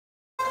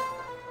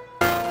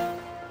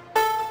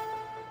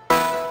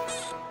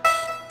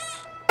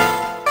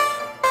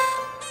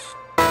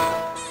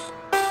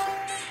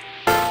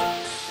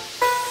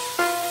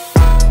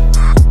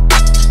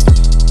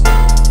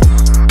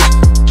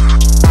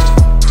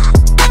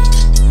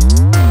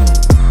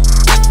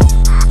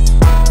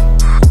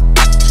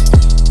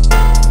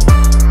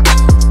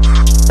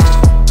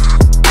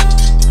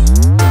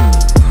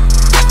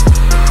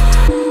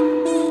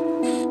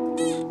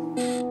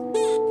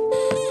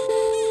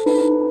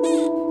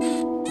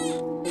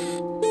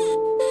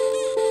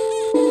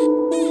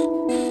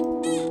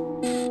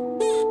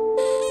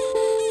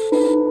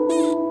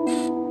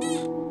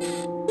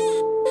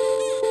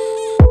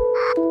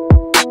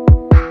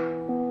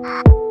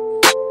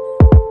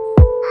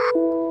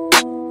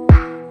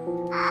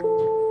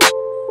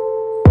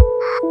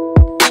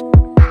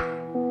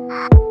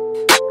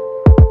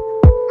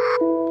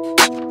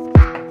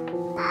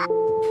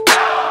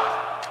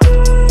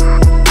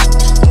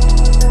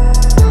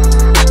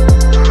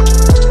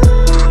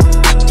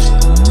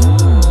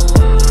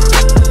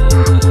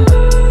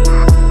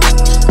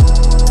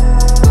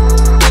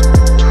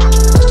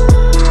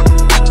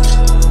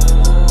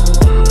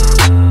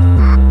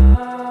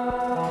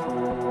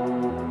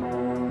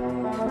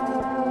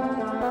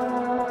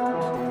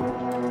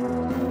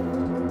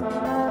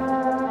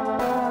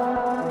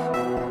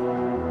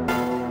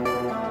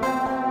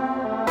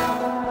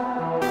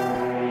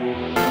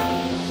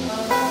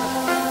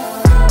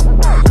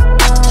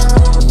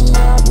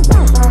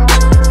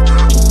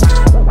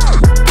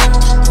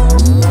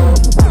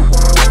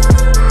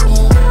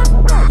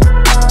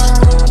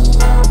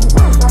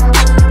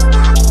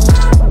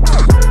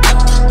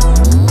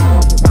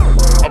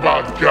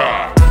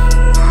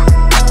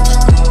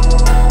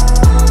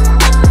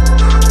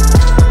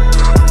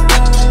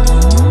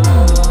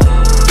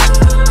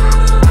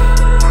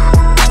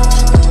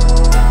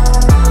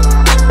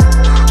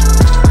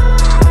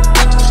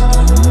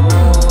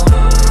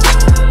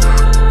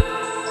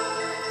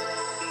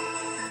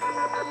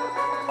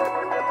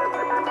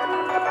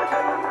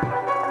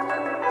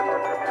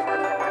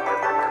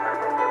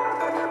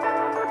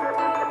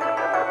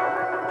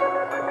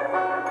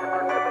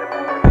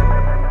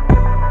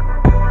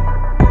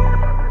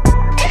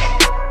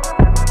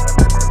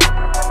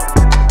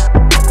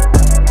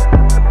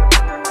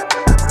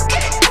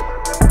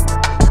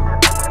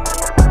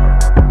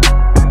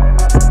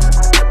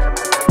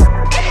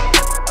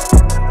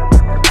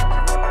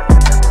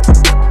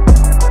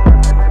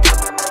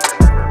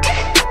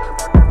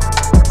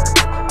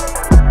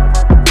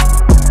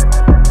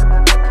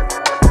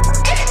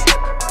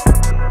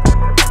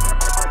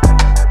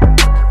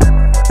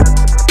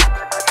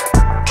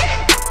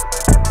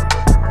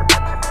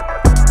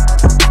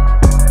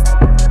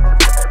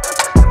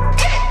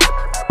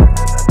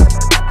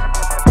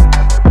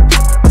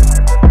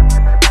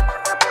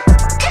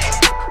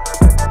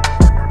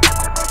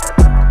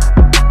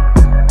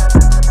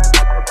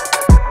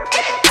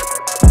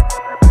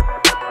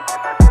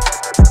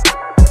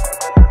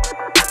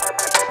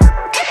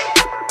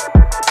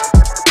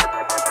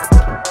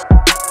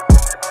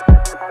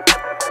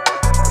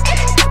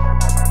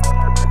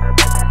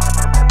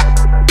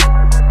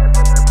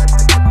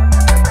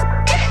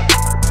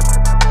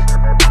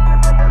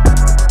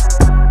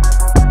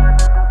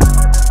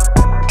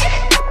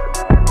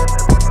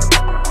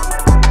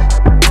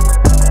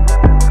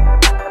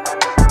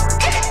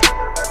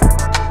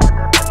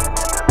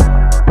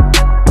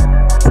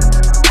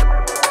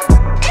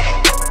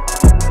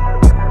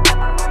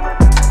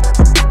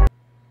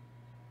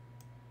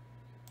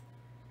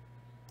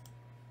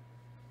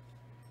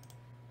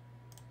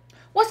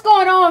What's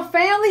going on,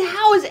 family?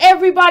 How is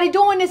everybody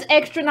doing this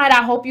extra night?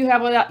 I hope you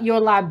have your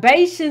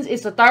libations.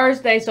 It's a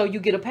Thursday, so you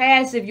get a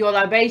pass if your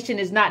libation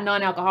is not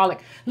non-alcoholic.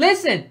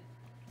 Listen,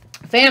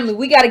 family,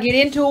 we got to get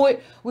into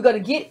it. We're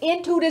going to get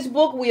into this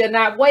book. We are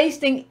not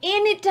wasting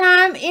any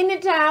time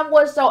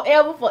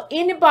whatsoever for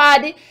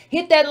anybody.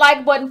 Hit that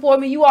like button for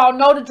me. You all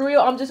know the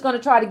drill. I'm just going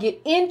to try to get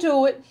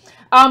into it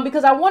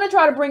because I want to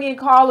try to bring in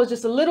callers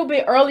just a little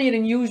bit earlier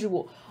than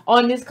usual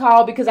on this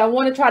call, because I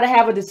want to try to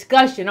have a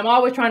discussion. I'm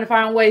always trying to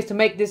find ways to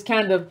make this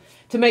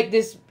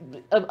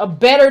a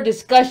better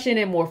discussion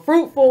and more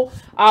fruitful.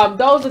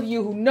 Those of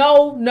you who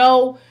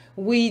know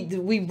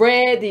we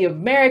read the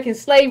American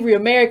Slavery,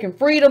 American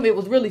Freedom. It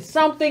was really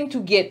something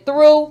to get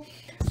through.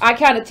 I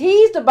kind of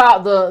teased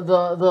about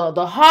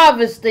the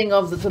harvesting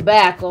of the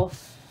tobacco,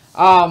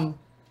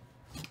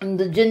 and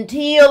the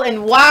genteel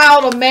and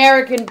wild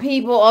American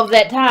people of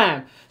that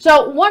time.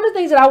 So one of the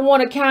things that I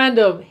want to kind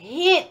of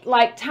hit,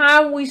 like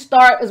time we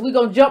start, as we're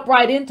going to jump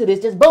right into this,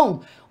 just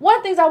boom. One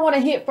of the things I want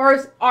to hit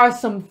first are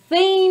some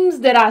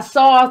themes that I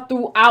saw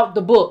throughout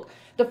the book.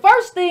 The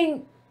first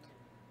thing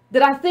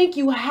that I think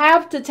you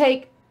have to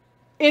take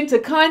into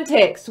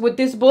context with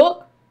this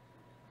book,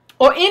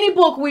 or any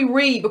book we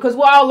read, because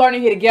we're all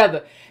learning here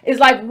together, is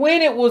like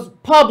when it was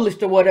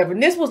published or whatever.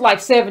 And this was like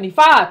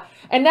 75.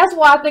 And that's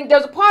why I think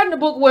there's a part in the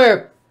book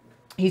where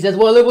he says,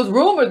 well, it was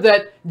rumored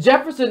that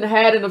Jefferson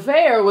had an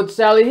affair with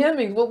Sally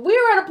Hemings. Well,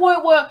 we're at a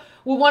point where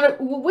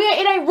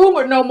it ain't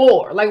rumored no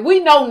more. Like, we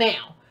know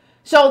now.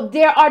 So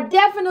there are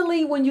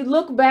definitely, when you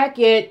look back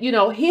at,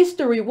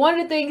 history, one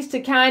of the things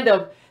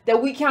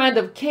that we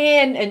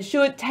can and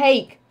should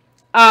take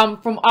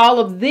from all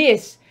of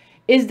this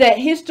is that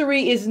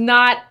history is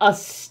not a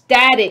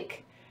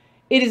static.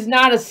 It is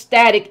not a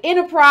static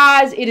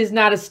enterprise. It is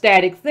not a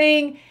static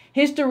thing.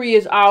 History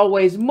is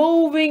always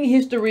moving.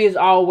 History is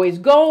always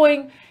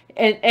going.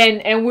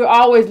 And we're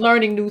always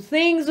learning new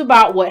things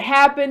about what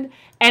happened.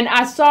 And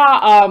I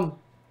saw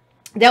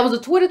there was a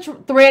Twitter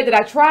thread that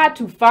I tried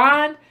to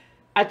find.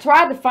 I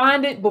tried to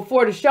find it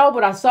before the show,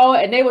 but I saw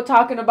it. And they were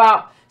talking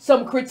about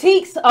some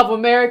critiques of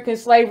American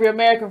slavery,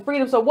 American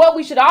freedom. So what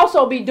we should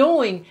also be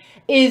doing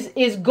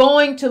is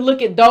going to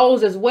look at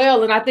those as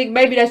well. And I think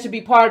maybe that should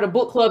be part of the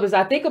book club as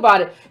I think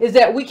about it, is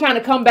that we kind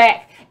of come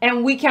back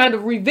and we kind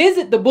of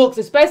revisit the books,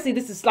 especially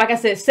this is, like I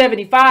said,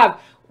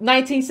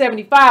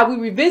 1975, we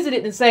revisit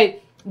it and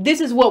say,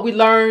 this is what we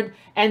learned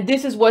and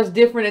this is what's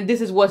different and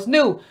this is what's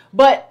new.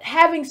 But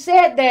having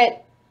said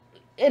that,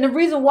 and the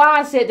reason why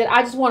I said that,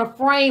 I just want to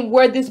frame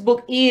where this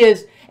book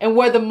is and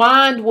where the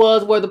mind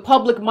was, where the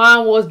public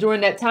mind was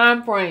during that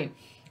time frame,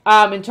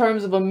 in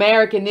terms of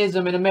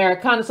Americanism and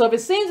Americana. So if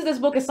it seems that this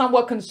book is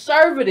somewhat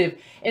conservative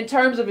in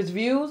terms of its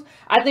views,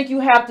 I think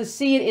you have to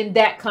see it in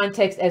that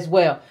context as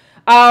well.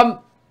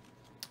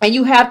 And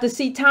you have to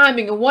see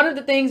timing. And one of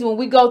the things when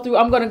we go through,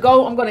 I'm going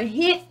to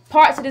hit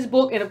parts of this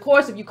book. And of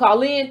course, if you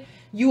call in,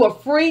 you are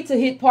free to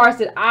hit parts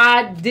that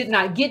I did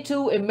not get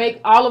to and make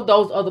all of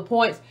those other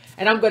points.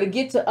 And I'm going to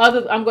get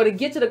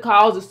to the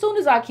calls as soon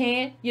as I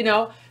can, you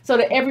know, so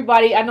that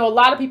everybody, I know a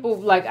lot of people,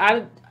 like,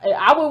 I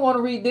wouldn't want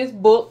to read this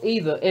book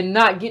either and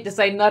not get to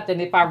say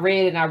nothing if I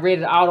read it and I read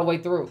it all the way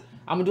through.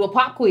 I'm going to do a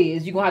pop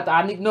quiz. You're going to have to,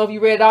 I need to know if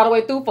you read it all the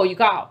way through before you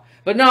call.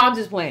 But no, I'm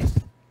just playing.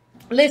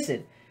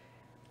 Listen,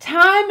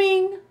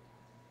 timing,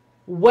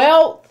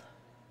 wealth,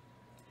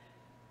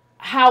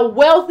 how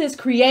wealth is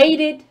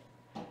created,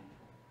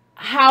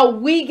 how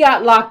we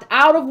got locked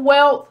out of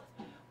wealth,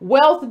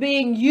 wealth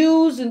being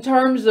used in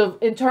terms of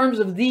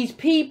these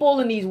people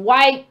and these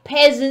white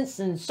peasants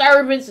and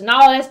servants and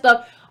all that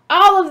stuff.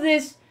 All of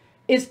this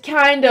is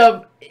kind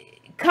of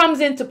comes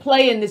into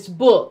play in this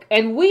book.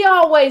 And we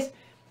always,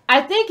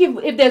 I think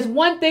if there's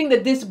one thing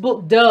that this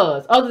book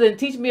does, other than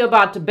teach me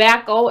about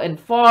tobacco and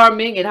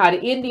farming and how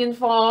the Indians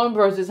farm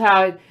versus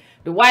how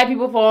the white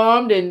people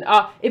farmed, and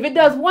if it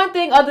does one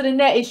thing other than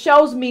that, it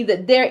shows me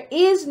that there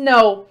is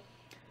no,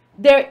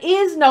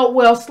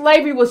 well,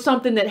 slavery was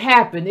something that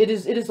happened. It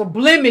is a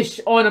blemish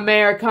on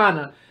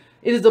Americana.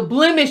 It is a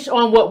blemish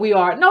on what we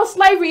are. No,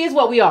 slavery is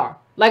what we are.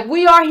 Like,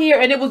 we are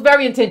here, and it was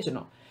very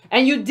intentional.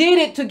 And you did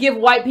it to give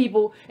white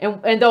people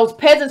and those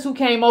peasants who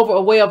came over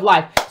a way of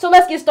life. So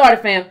let's get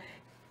started, fam.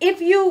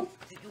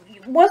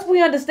 Once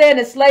we understand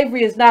that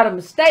slavery is not a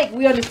mistake,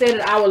 we understand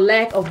that our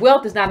lack of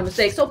wealth is not a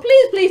mistake. So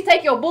please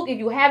take your book if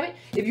you have it,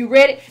 if you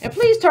read it, and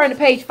please turn to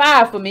page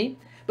 5 for me,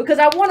 because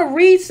I want to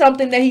read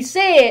something that he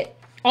said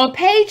on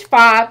page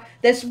 5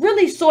 that's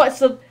really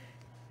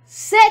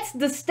sets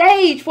the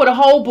stage for the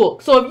whole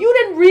book. So if you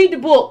didn't read the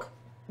book,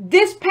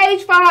 this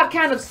page 5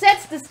 kind of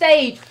sets the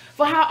stage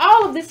for how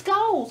all of this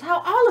goes,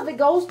 how all of it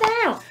goes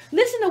down.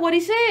 Listen to what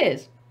he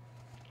says.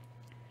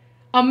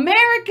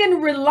 American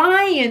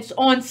reliance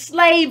on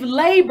slave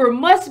labor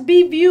must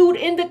be viewed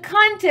in the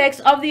context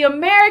of the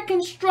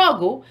American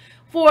struggle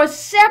for a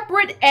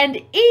separate and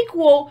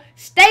equal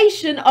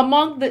station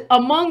among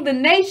the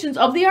nations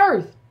of the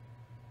earth.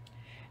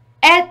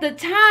 At the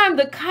time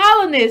the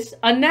colonists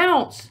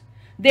announced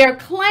their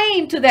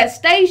claim to that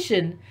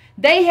station,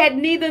 they had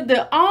neither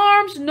the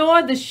arms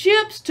nor the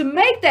ships to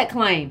make that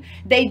claim.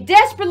 They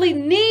desperately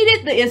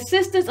needed the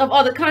assistance of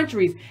other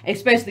countries,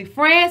 especially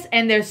France,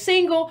 and their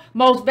single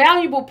most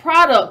valuable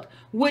product,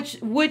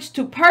 which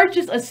to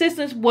purchase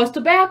assistance was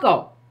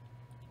tobacco,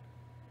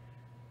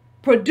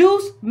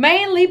 produced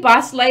mainly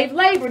by slave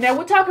labor. Now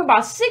we're talking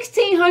about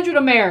 1600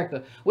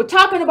 America. We're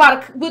talking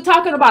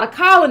about a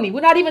colony.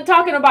 We're not even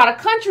talking about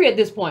a country at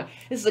this point.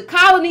 This is a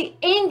colony,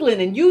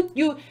 England, and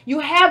you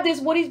have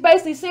this. What he's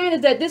basically saying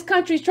is that this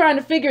country is trying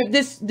to figure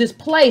this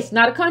place,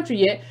 not a country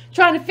yet,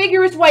 trying to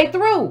figure its way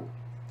through.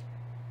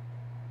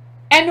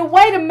 And the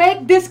way to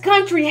make this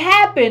country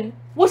happen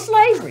was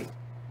slavery.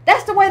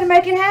 That's the way to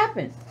make it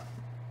happen.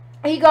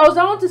 He goes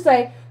on to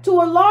say, to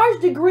a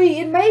large degree,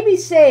 it may be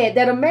said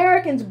that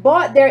Americans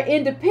bought their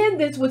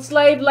independence with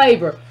slave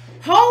labor.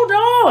 Hold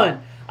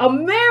on.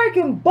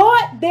 American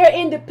bought their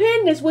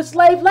independence with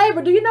slave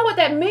labor. Do you know what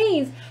that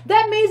means?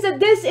 That means that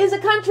this is a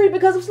country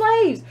because of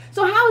slaves.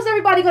 So how is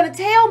everybody going to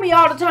tell me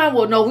all the time,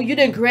 well, no, you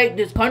didn't create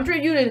this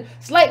country. You didn't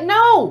slave.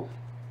 No.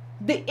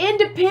 The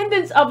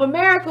independence of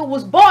America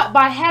was bought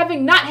by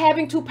not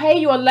having to pay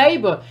your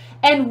labor.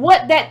 And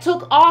what that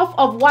took off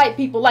of white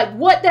people, like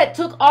what that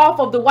took off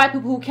of the white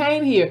people who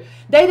came here,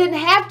 they didn't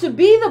have to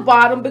be the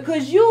bottom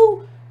because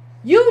you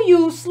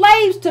used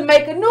slaves to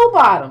make a new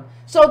bottom.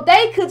 So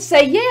they could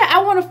say, yeah,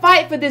 I want to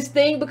fight for this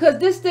thing because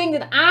this thing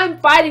that I'm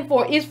fighting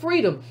for is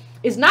freedom.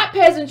 It's not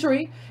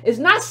peasantry. It's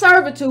not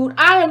servitude.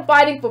 I am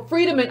fighting for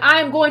freedom and I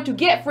am going to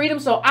get freedom.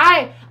 So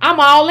I'm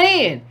all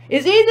in.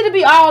 It's easy to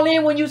be all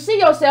in when you see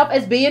yourself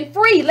as being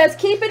free. Let's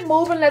keep it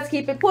moving. Let's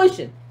keep it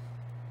pushing.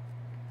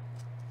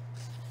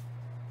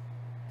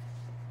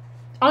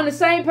 On the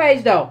same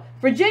page though,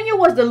 Virginia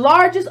was the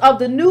largest of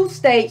the new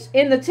states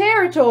in the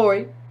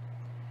territory,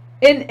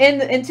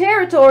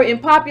 in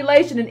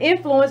population and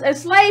influence and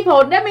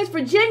slaveholding. That means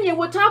Virginia,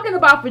 we're talking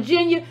about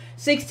Virginia.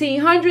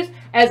 1600s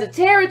as a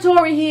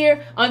territory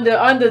here under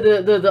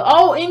the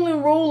old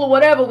England rule or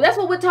whatever. That's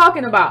what we're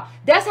talking about.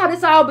 That's how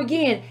this all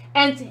began.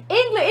 And England,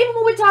 even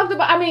when we talked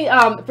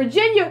about,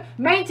 Virginia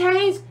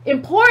maintains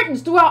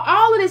importance throughout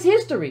all of this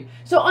history.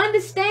 So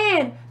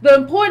understand the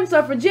importance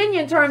of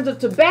Virginia in terms of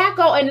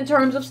tobacco and in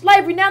terms of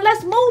slavery. Now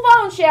let's move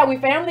on, shall we,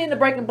 family, in the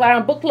Breaking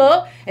Brown Book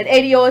Club and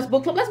ADOS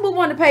Book Club. Let's move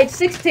on to page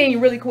 16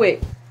 really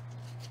quick.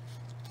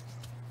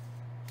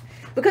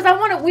 Because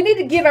we need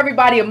to give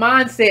everybody a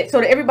mindset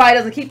so that everybody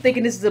doesn't keep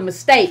thinking this is a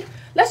mistake.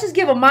 Let's just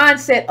give a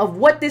mindset of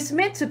what this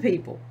meant to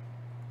people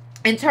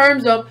in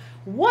terms of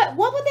what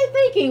were they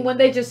thinking when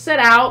they just set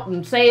out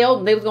and sailed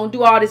and they was going to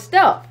do all this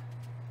stuff.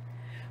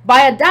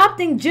 By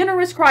adopting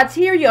generous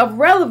criteria of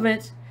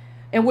relevance,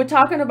 and we're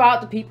talking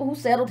about the people who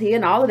settled here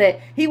and all of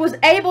that, he was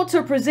able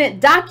to present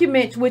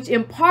documents which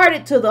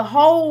imparted to the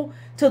whole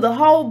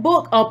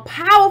book a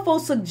powerful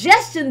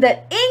suggestion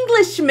that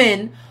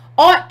Englishmen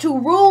ought to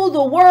rule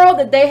the world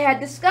that they had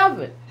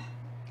discovered.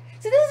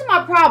 See, this is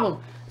my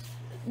problem.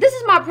 This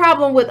is my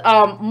problem with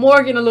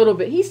Morgan a little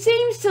bit. He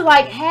seems to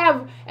like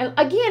have, and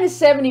again, it's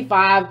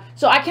 75,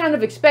 so I kind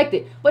of expect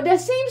it. But there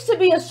seems to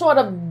be a sort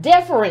of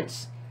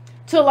deference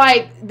to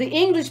like the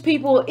English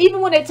people,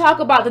 even when they talk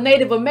about the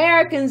Native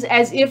Americans,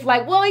 as if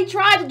like, well, he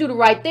tried to do the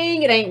right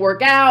thing, it ain't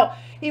work out.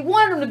 He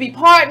wanted them to be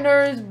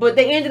partners, but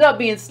they ended up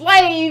being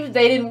slaves.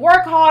 They didn't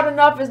work hard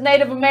enough as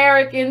Native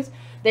Americans.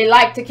 They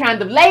like to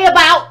kind of lay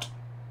about.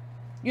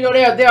 You know,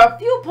 there are a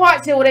few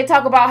parts here where they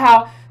talk about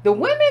how the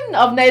women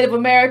of Native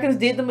Americans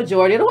did the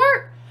majority of the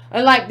work.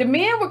 And like the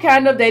men were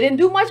they didn't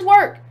do much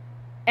work.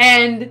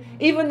 And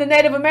even the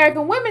Native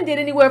American women did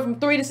anywhere from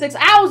 3 to 6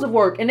 hours of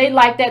work. And they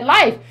liked that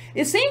life.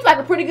 It seems like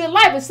a pretty good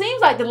life. It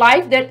seems like the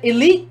life that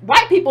elite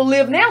white people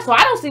live now. So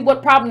I don't see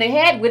what problem they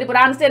had with it. But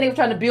I understand they were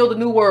trying to build a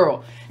new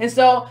world. And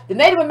so the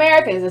Native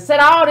Americans had set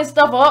all this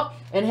stuff up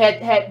and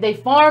had they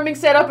farming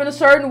set up in a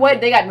certain way.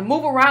 They got to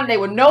move around. They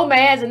were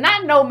nomads, and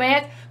not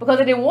nomads because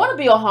they didn't want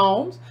to build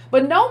homes,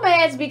 but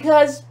nomads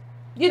because,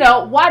 you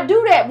know, why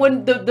do that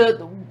when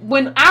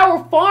when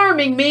our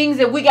farming means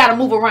that we got to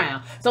move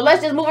around? So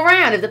let's just move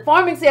around. If the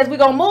farming says we're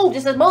going to move,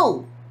 just let's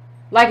move.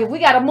 Like if we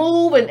got to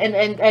move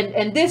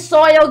and this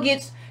soil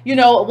gets, you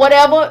know,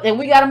 whatever, and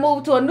we got to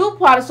move to a new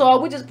part of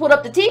soil, we just put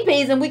up the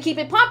teepees and we keep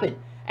it pumping.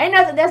 Ain't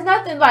nothing, there's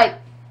nothing like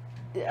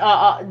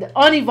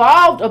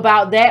unevolved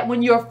about that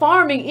when your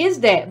farming is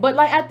that. But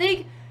like I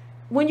think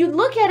when you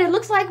look at it, it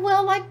looks like,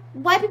 well, like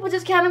white people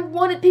just kind of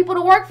wanted people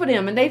to work for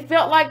them, and they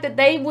felt like that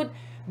they would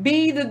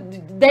be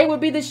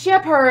the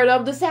shepherd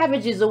of the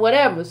savages or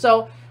whatever.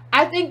 So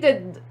I think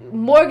that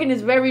Morgan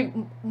is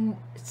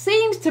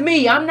seems to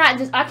me,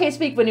 I can't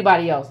speak for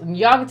anybody else, and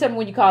y'all can tell me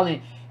when you call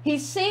in, he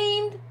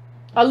seemed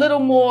a little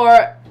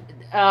more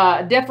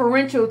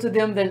deferential to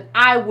them than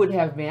I would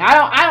have been.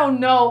 I don't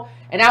know,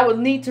 and I would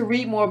need to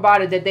read more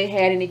about it, that they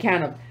had any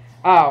kind of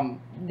I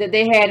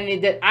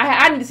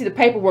need to see the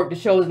paperwork that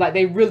shows like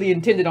they really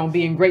intended on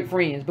being great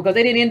friends, because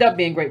they didn't end up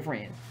being great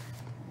friends.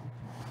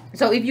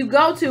 So if you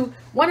go to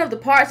one of the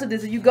parts of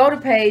this, if you go to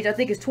page, I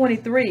think it's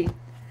 23,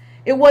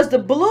 it was the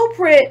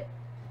blueprint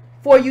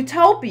for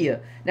utopia.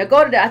 Now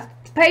go to that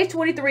page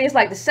 23. It's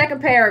like the second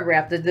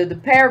paragraph, the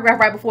paragraph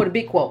right before the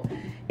big quote.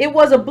 It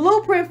was a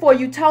blueprint for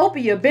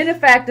utopia,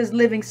 benefactors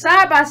living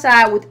side by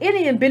side with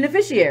Indian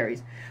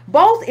beneficiaries,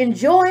 both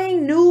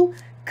enjoying new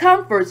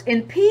comforts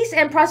in peace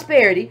and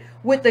prosperity,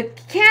 with the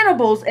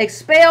cannibals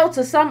expelled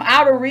to some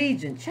outer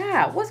region.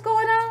 Child, what's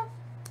going on?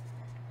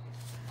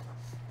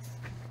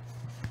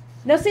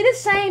 Now see,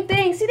 this same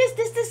thing, see this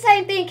the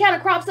same thing kind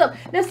of crops up.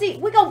 Now see,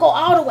 we're gonna go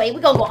all the way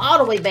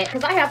back,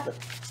 because I have to,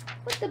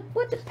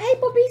 would the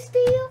paper be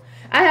still?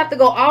 I have to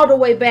go all the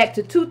way back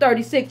to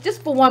 236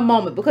 just for one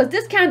moment, because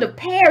this kind of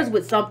pairs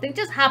with something.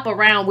 Just hop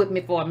around with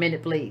me for a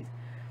minute, please.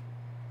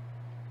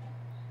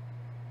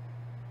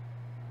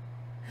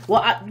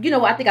 Well, you know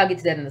what? I think I'll get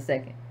to that in a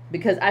second,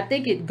 because I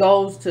think it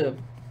goes to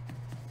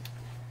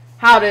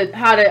how the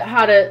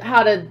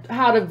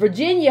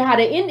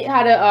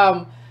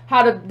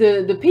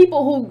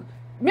people who,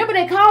 remember,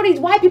 they call these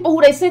white people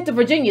who they sent to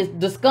Virginia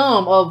the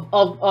scum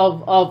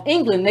of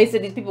England. They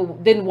said these people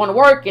didn't want to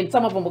work, and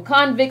some of them were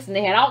convicts, and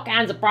they had all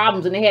kinds of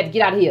problems, and they had to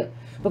get out of here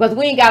because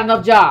we ain't got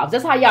enough jobs.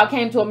 That's how y'all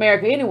came to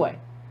America anyway.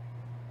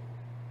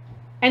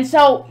 And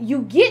so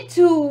you get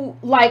to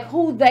like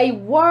who they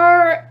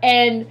were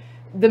and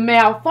the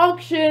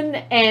malfunction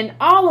and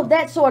all of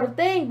that sort of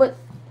thing. But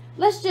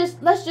let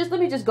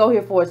me just go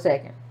here for a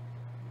second.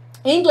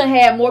 England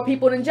had more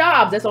people than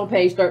jobs. That's on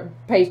page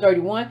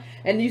 31.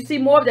 And you see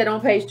more of that on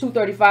page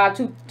 235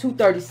 to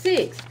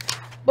 236.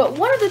 But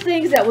one of the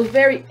things that was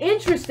very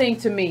interesting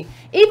to me,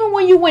 even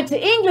when you went to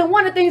England,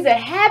 one of the things that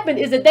happened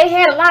is that they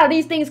had a lot of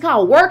these things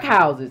called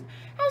workhouses.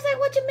 I was like,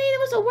 what you mean it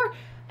was a work?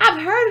 I've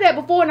heard of that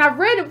before, and I've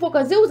read it before,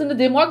 because it was in the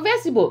Denmark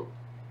Vesey book.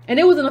 And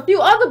it was in a few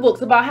other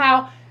books about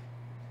how,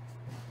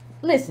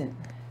 listen,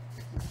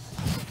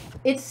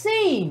 it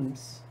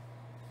seems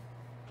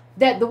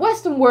that the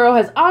Western world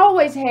has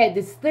always had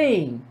this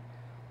thing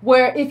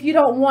where if you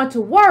don't want to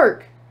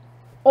work,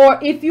 or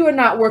if you're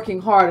not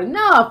working hard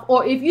enough,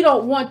 or if you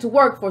don't want to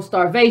work for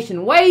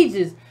starvation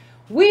wages,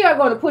 we are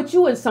going to put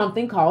you in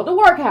something called the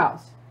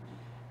workhouse.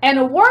 And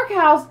a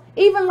workhouse,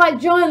 even like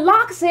John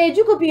Locke said,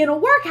 you could be in a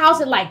workhouse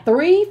at like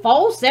 3,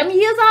 4, 7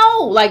 years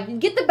old. Like,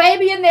 get the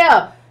baby in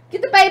there.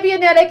 Get the baby in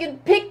there. They can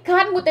pick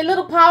cotton with their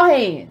little paw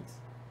hands.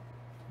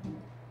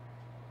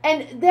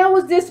 And there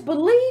was this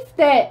belief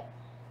that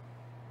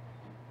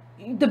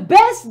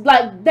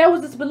there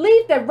was this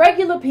belief that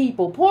regular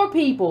people, poor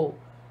people,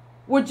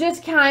 were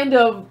just kind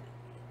of,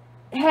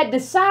 had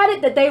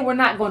decided that they were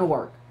not going to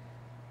work.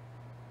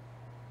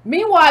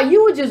 Meanwhile,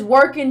 you were just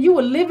working. You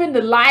were living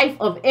the life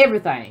of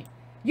everything.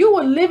 You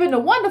were living a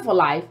wonderful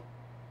life.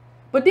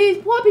 But these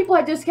poor people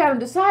had just kind of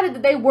decided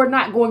that they were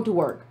not going to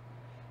work.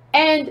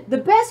 And the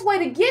best way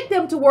to get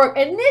them to work,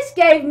 and this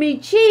gave me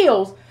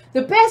chills,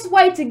 the best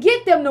way to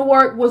get them to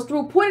work was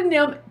through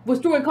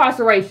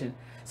incarceration.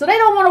 So they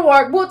don't want to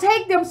work. We'll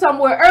take them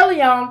somewhere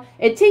early on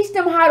and teach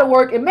them how to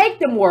work and make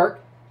them work.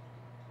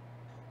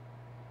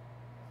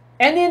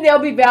 And then they'll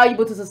be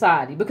valuable to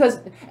society. And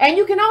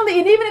even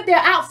if they're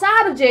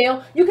outside of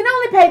jail, you can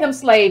only pay them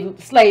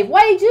slave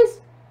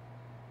wages.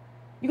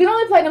 You can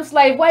only pay them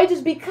slave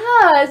wages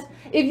because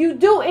if you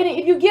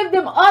give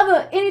them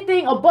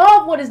anything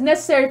above what is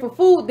necessary for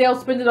food, they'll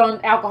spend it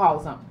on alcohol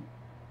or something.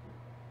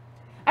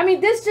 I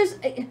mean, this just,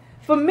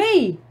 for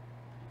me,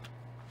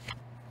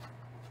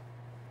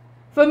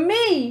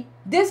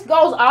 this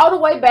goes all the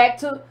way back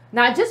to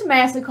not just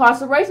mass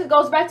incarceration, it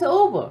goes back to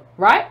Uber,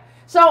 right?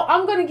 So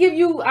I'm not going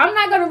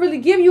to really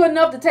give you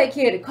enough to take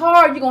care of the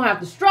car. You're going to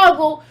have to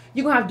struggle.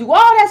 You're going to have to do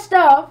all that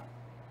stuff.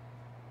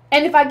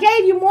 And if I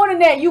gave you more than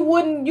that, you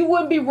wouldn't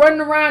be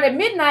running around at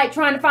midnight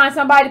trying to find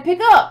somebody to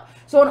pick up.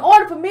 So in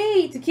order for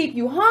me to keep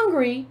you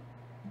hungry,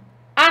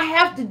 I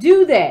have to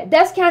do that.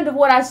 That's kind of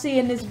what I see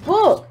in this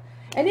book.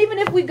 And even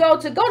if we go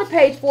to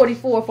page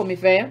 44 for me,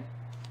 fam.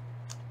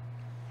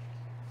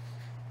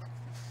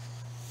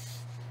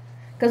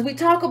 Because we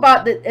talk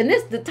about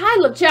the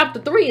title of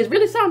chapter 3 is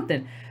really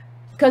something.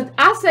 Because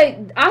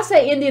I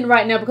say Indian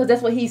right now because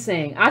that's what he's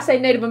saying. I say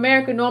Native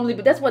American normally,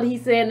 but that's what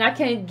he's saying. And I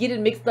can't get it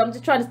mixed up. I'm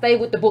just trying to stay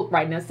with the book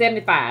right now.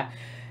 75.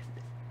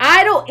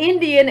 Idle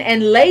Indian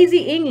and lazy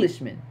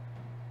Englishman.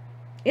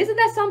 Isn't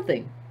that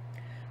something?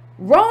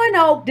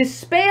 Roanoke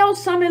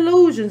dispels some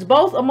illusions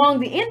both among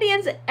the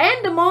Indians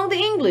and among the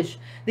English.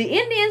 The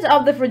Indians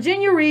of the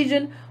Virginia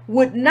region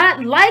would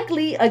not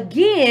likely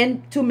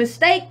again to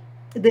mistake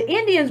the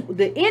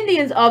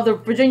Indians of the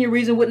Virginia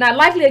region would not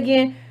likely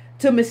again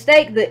to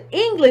mistake the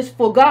English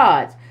for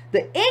gods.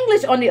 The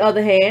English, on the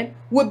other hand,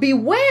 would be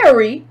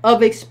wary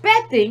of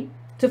expecting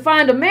to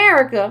find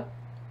America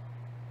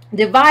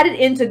divided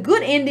into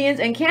good Indians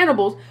and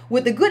cannibals,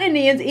 with the good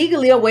Indians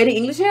eagerly awaiting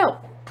English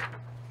help.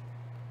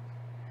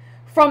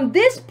 From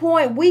this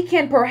point, we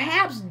can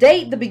perhaps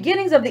date the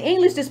beginnings of the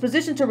English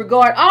disposition to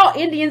regard all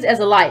Indians as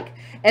alike.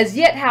 As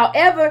yet,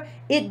 however,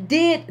 it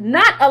did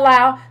not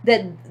allow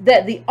that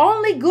the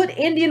only good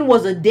Indian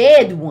was a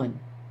dead one.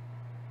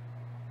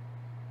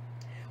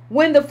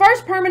 When the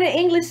first permanent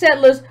English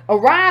settlers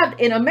arrived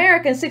in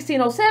America in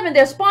 1607,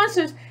 their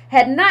sponsors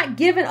had not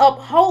given up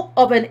hope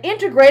of an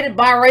integrated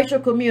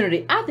biracial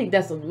community. I think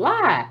that's a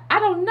lie. I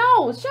don't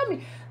know. Show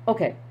me.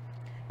 Okay.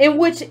 In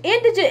which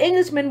indigent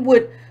Englishmen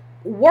would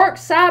work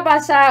side by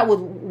side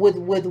with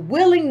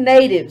willing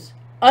natives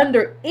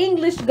under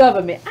English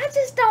government. I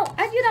just don't,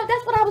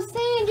 that's what I was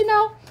saying,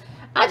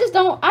 I just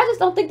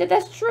don't think that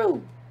that's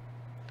true.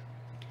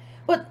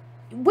 But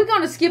we're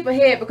going to skip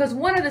ahead because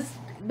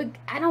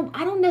I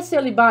don't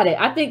necessarily buy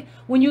that. I think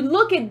when you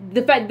look at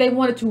the fact they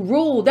wanted to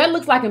rule, that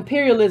looks like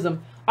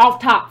imperialism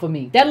off top for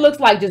me. That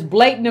looks like just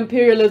blatant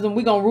imperialism.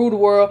 We're going to rule the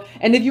world.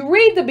 And if you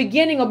read the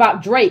beginning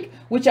about Drake,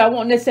 which I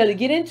won't necessarily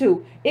get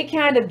into, it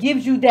kind of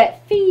gives you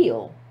that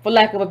feel, for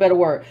lack of a better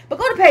word. But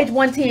go to page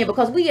 110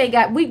 because we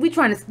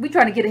trying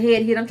to get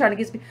ahead here. I'm trying to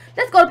get speed.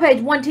 Let's go to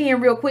page 110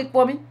 real quick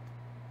for me.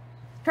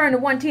 Turn to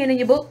 110 in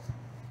your book.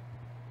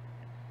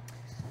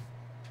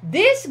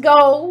 This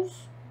goes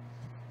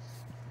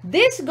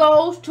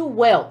to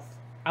wealth.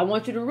 I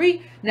want you to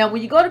read. Now,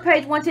 when you go to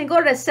page 110, go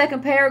to that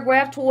second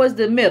paragraph towards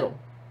the middle.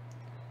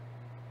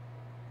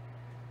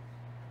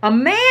 A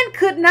man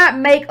could not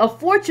make a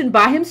fortune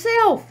by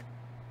himself.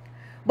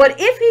 But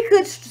if he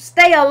could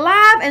stay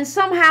alive and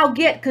somehow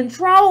get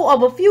control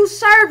of a few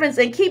servants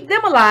and keep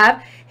them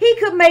alive, he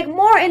could make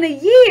more in a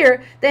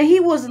year than he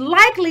was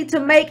likely to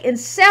make in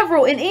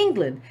several in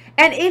England.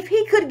 And if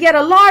he could get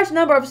a large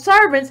number of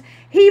servants,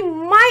 he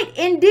might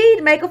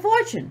indeed make a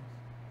fortune.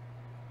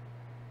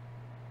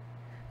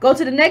 Go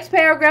to the next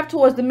paragraph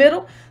towards the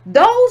middle.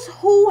 Those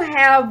who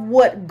have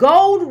what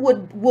gold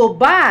will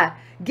buy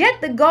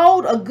get the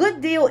gold a good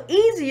deal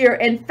easier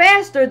and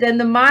faster than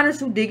the miners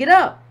who dig it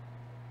up.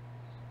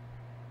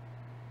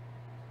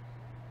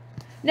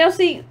 Now,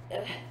 see,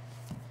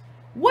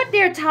 what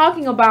they're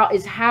talking about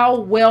is how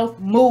wealth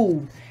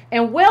moved.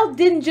 And wealth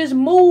didn't just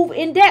move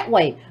in that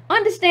way.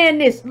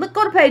 Understand this. Look,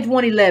 go to page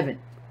 111.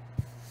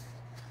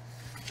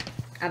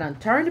 I done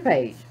turned the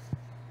page.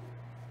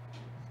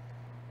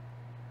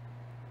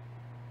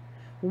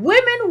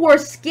 women were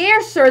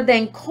scarcer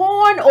than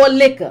corn or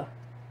liquor.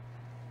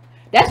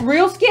 That's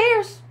real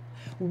scarce.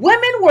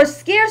 Women were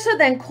scarcer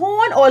than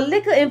corn or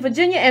liquor in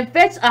Virginia and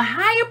fetched a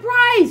higher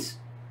price.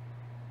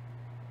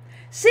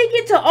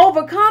 Seeking to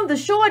overcome the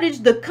shortage,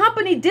 the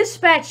company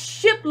dispatched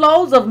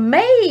shiploads of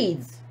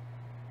maids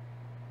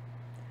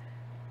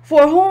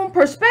for whom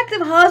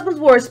prospective husbands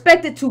were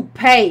expected to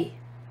pay.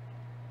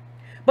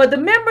 But the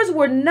numbers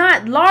were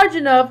not large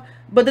enough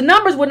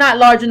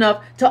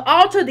to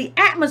alter the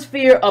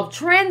atmosphere of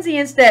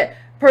transience that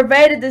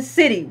pervaded the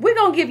city. We're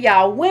going to give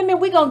y'all women,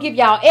 we're going to give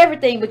y'all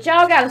everything, but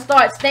y'all got to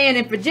start staying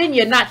in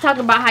Virginia, not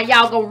talking about how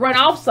y'all going to run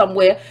off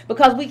somewhere,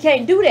 because we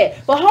can't do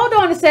that. But hold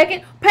on a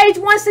second. Page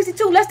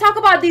 162. Let's talk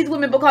about these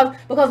women, because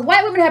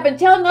white women have been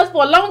telling us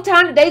for a long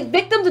time that they're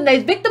victims and they're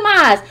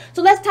victimized.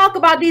 So let's talk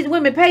about these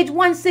women. Page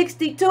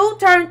 162.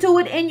 Turn to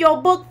it in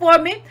your book for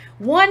me.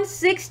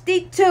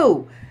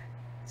 162.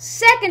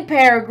 Second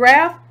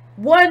paragraph,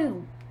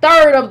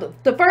 1/3 of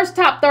the first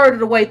top third of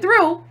the way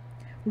through.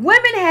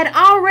 Women had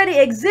already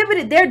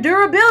exhibited their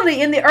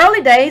durability in the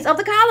early days of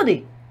the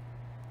colony.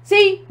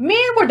 See, men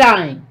were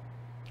dying.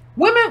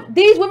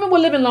 These women were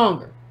living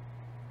longer.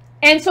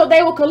 And so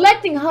they were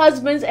collecting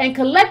husbands and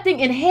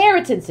collecting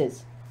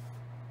inheritances.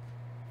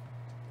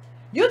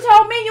 You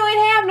told me you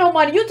ain't have no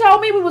money. You told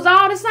me we was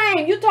all the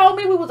same. You told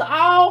me we was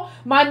all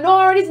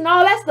minorities and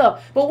all that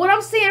stuff. But what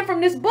I'm seeing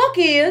from this book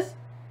is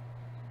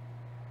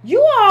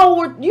you all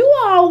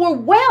were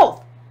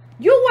wealth.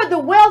 You were the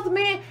wealth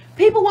men.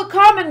 People would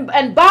come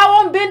and bow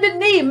on bended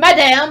knee.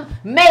 Madam,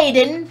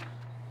 maiden,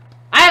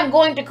 I am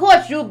going to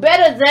court you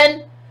better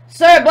than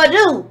Sir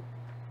Badu.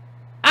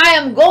 I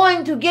am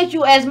going to get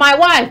you as my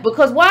wife.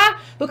 Because why?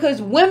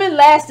 Because women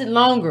lasted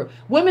longer.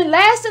 Women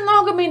lasting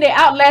longer mean they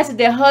outlasted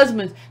their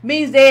husbands.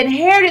 Means they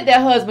inherited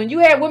their husband. You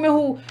had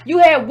women you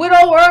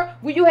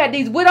had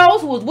these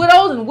widows who was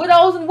widows and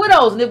widows and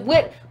widows. And it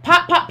went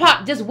pop, pop,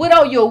 pop. Just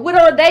widow. You're a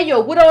widow today. You're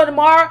a widow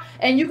tomorrow.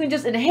 And you can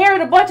just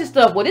inherit a bunch of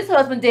stuff. Well, this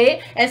husband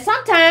did. And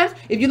sometimes,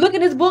 if you look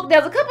in this book,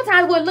 there's a couple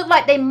times where it looked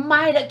like they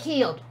might have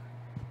killed.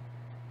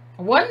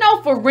 Wasn't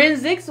no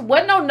forensics,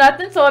 wasn't no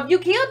nothing. So if you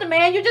killed the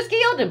man, you just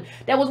killed him.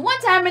 There was one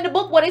time in the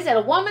book where they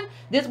said one of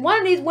these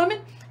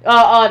women,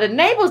 the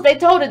neighbors,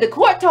 the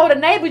court told the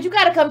neighbors, you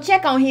got to come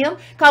check on him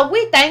because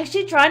we think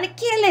she's trying to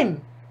kill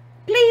him.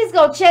 Please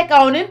go check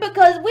on him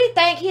because we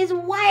think his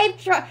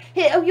wife,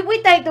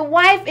 we think the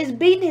wife is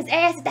beating his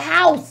ass at the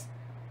house.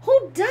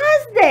 Who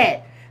does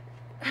that?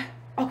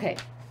 Okay.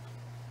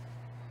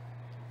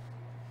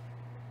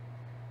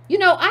 I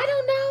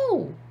don't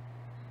know.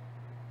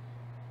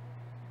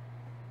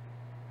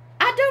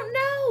 I don't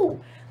know.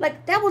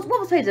 Like, what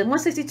was page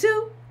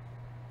 162?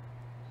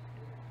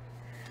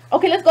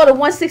 Okay, let's go to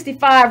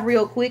 165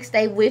 real quick.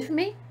 Stay with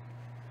me.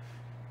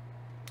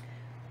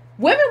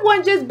 Women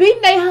weren't just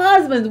beating their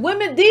husbands.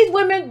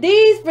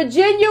 These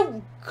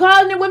Virginia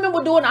colony women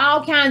were doing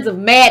all kinds of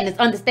madness.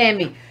 Understand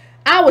me.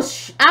 I was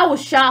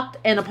shocked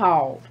and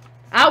appalled.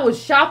 I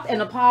was shocked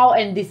and appalled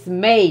and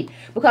dismayed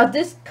because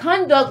this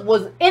conduct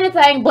was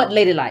anything but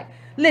ladylike.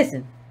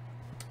 Listen.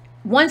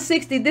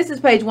 160, this is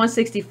page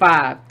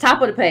 165,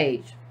 top of the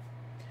page.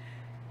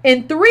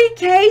 In 3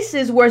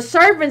 cases where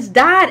servants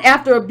died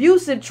after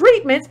abusive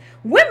treatments,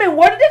 women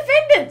were the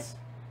defendants.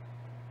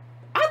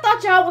 I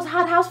thought y'all was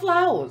hothouse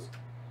flowers.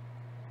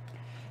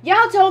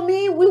 Y'all told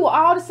me we were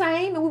all the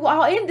same and we were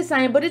all in the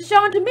same, but it's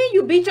showing to me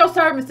you beat your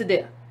servants to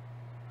death.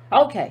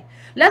 Okay,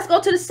 let's go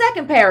to the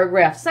second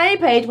paragraph, same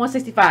page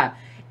 165.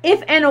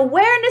 If an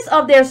awareness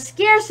of their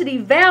scarcity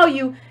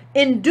value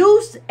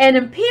induced an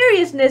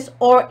imperiousness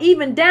or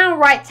even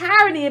downright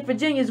tyranny in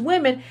Virginia's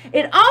women,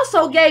 it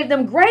also gave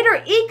them greater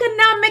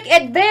economic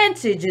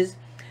advantages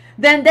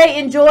than they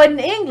enjoyed in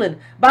England.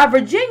 By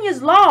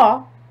Virginia's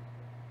law,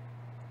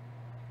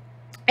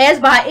 as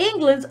by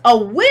England's, a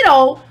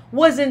widow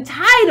was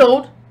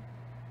entitled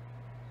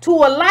to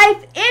a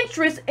life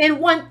interest in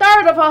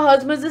 1/3 of her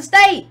husband's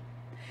estate.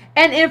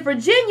 And in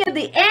Virginia,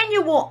 the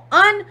annual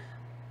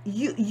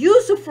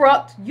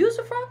usufruct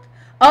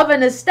of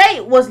an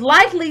estate was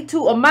likely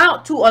to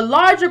amount to a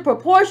larger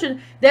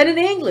proportion than in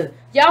England.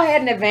 Y'all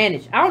had an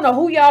advantage. I don't know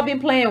who y'all been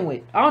playing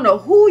with. I don't know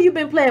who you've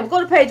been playing with. Go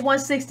to page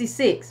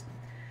 166.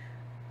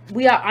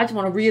 I just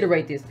want to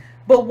reiterate this.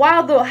 But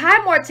while the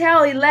high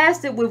mortality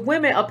lasted with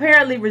women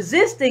apparently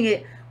resisting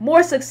it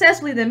more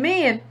successfully than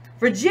men,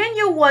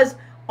 Virginia was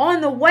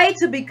on the way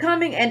to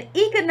becoming an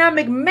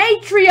economic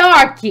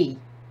matriarchy.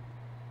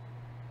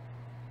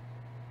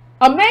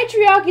 A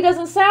matriarchy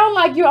doesn't sound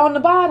like you're on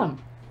the bottom.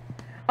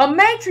 A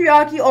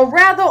matriarchy, or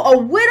rather a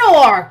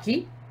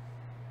widowarchy,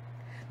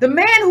 the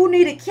man who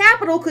needed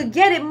capital could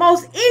get it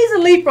most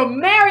easily from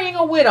marrying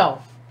a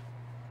widow.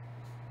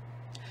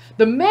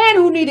 The man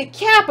who needed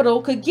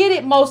capital could get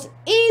it most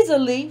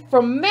easily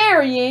from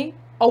marrying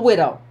a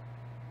widow.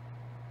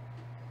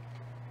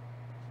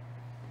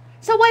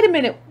 So wait a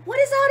minute. What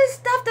is all this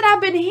stuff that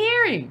I've been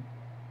hearing?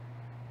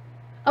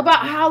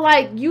 About how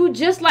you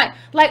just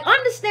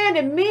understand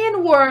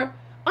that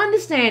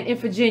understand in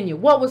Virginia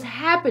what was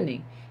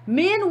happening.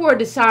 Men were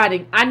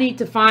deciding, I need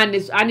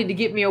to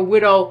get me a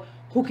widow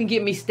who can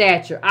get me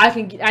stature. I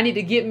need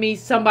to get me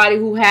somebody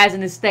who has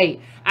an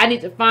estate. I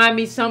need to find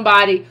me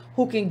somebody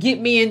who can get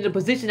me into the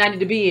position I need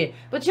to be in.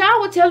 But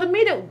y'all were telling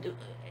me that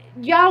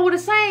y'all were the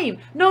same.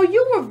 No,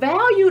 you were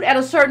valued at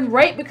a certain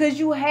rate because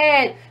you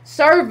had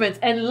servants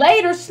and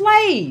later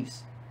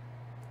slaves.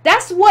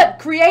 That's what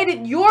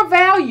created your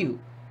value.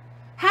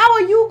 How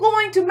are you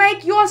going to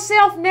make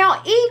yourself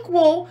now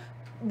equal,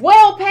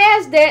 well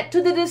past that,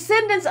 to the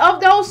descendants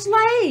of those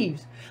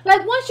slaves?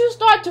 Like, once you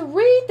start to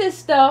read this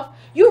stuff,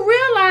 you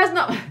realize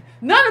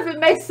none of it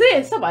makes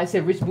sense. Somebody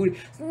said Rich Booty.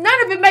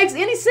 None of it makes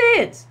any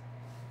sense.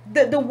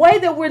 The way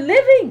that we're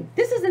living,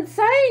 this is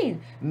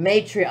insane.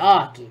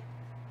 Matriarchy.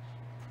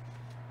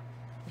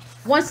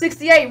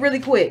 168, really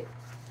quick.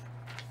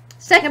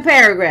 Second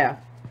paragraph.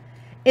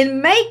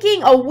 In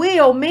making a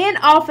will, men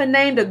often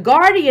named a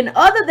guardian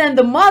other than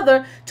the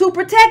mother to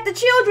protect the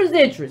children's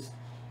interests.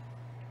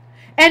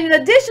 And in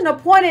addition,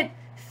 appointed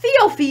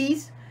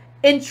feoffees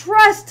in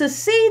trust to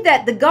see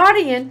that the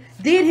guardian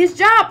did his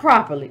job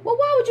properly. Well,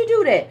 why would you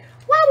do that?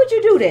 Why would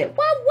you do that?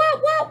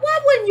 Why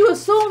wouldn't you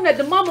assume that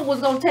the mama was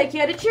going to take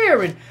care of the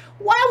children?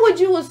 Why would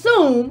you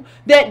assume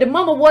that the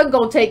mama wasn't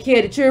going to take care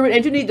of the children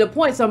and you need to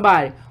appoint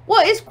somebody?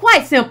 Well, it's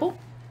quite simple.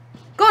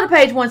 Go to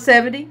page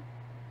 170.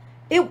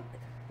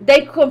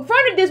 They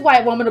confronted this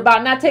white woman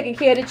about not taking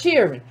care of the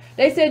children.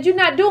 They said, you're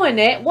not doing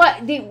that.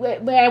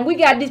 And we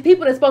got these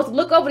people that's supposed to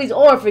look over these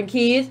orphan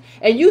kids,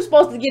 and you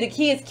supposed to get the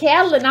kids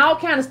cattle and all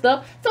kind of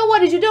stuff. So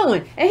what is you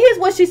doing? And here's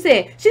what she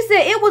said. She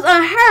said it was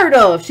unheard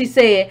of, she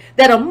said,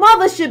 that a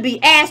mother should be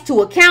asked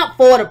to account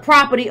for the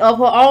property of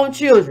her own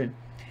children.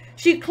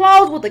 She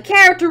closed with a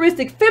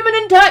characteristic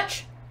feminine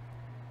touch.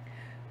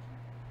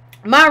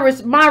 My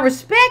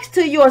respects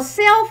to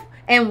yourself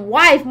and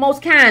wife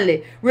most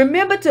kindly.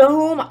 Remember to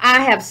whom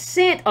I have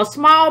sent a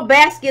small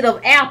basket of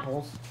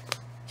apples.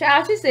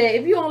 Child, she said,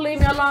 if you don't leave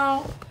me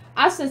alone,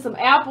 I sent some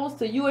apples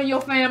to you and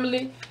your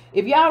family.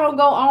 If y'all don't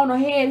go on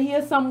ahead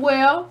here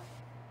somewhere,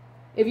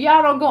 if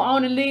y'all don't go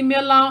on and leave me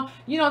alone,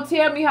 you don't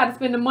tell me how to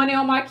spend the money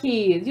on my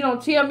kids. You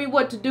don't tell me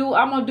what to do.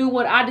 I'm going to do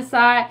what I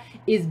decide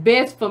is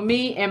best for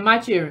me and my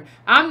children.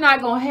 I'm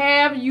not going to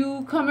have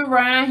you coming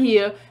around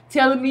here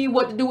telling me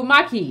what to do with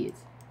my kids.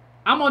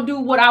 I'm going to do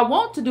what I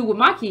want to do with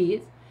my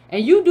kids.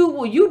 And you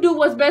do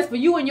what's best for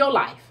you in your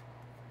life.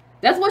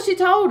 That's what she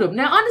told him.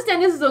 Now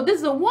understand, this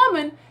is a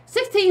woman,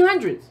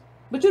 1600s.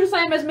 But you the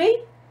same as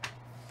me?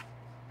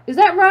 Is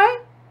that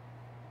right?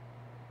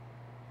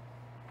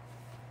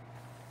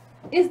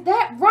 Is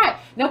that right?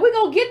 Now we're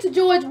going to get to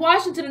George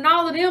Washington and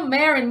all of them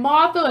marrying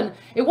Martha. And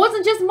it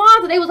wasn't just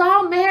Martha. They was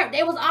all married.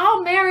 They was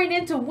all married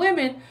into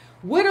women,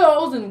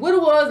 widows and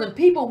widowers and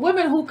people,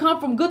 women who come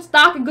from good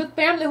stock and good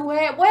family who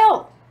had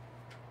wealth.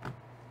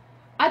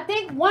 I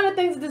think one of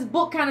the things that this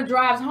book kind of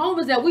drives home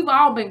is that we've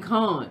all been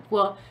conned.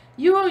 Well,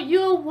 you're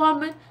a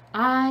woman,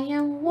 I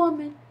am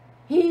woman.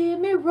 Hear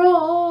me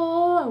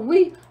roar.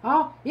 We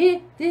are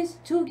in this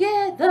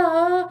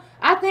together.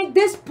 I think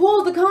this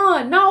pulls the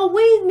con. No,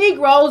 we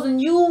Negroes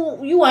and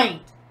you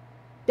ain't.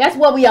 That's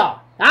what we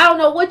are. I don't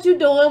know what you're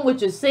doing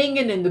with your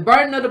singing and the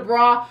burning of the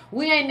bra.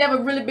 We ain't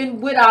never really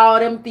been with all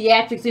them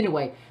theatrics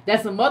anyway.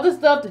 That's some other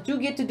stuff that you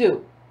get to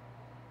do.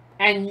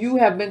 And you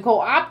have been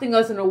co-opting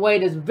us in a way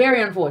that's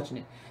very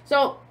unfortunate.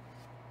 So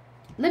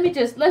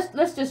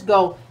let's just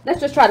go.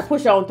 Let's just try to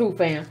push on through,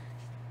 fam.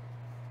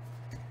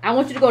 I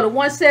want you to go to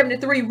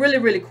 173 really,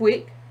 really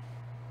quick.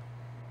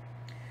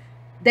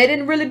 They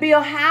didn't really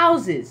build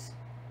houses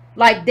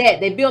like that.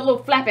 They built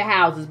little flappy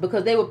houses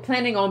because they were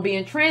planning on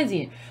being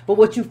transient. But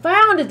what you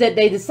found is that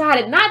they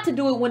decided not to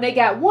do it when they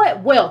got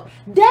what? Wealth.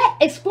 That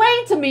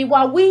explained to me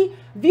why we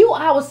view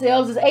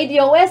ourselves as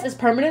ADOS as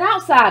permanent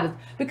outsiders.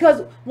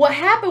 Because what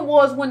happened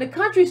was when the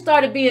country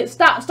started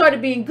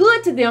being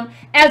good to them,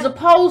 as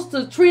opposed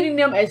to treating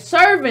them as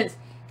servants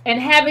and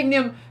having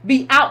them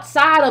be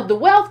outside of the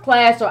wealth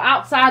class or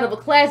outside of a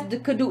class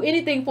that could do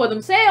anything for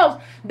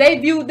themselves, they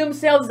viewed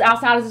themselves as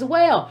outsiders as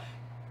well.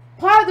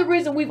 Part of the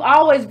reason we've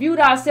always viewed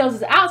ourselves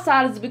as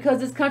outsiders is because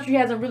this country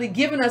hasn't really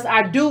given us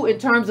our due in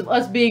terms of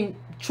us being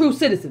true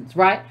citizens,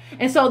 right?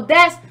 And so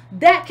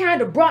that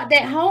kind of brought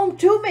that home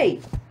to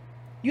me.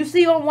 You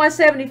see on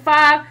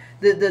 175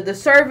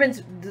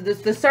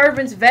 the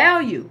servant's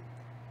value,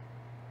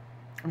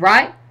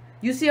 right?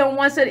 You see on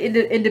one side,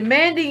 in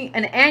demanding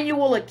an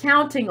annual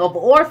accounting of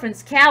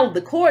orphans' cattle,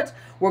 the courts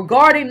were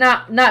guarding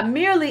not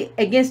merely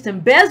against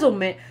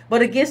embezzlement,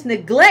 but against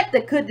neglect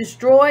that could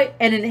destroy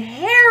an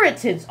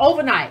inheritance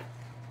overnight.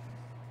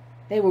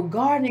 They were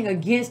guarding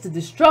against the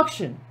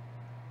destruction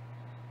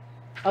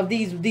of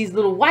these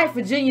little white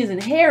Virginians'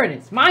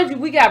 inheritance. Mind you,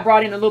 we got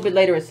brought in a little bit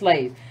later as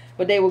slaves.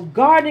 But they were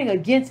guarding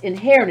against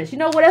inheritance. You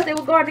know what else they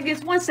were guarding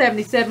against?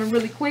 177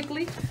 really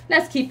quickly.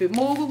 Let's keep it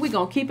moving. We're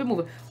going to keep it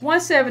moving.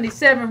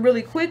 177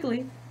 really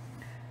quickly.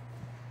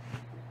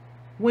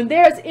 When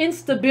there's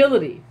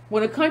instability,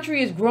 when a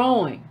country is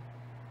growing,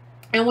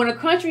 and when a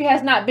country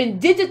has not been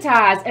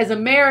digitized as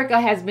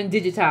America has been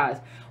digitized,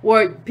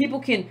 where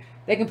people can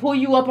pull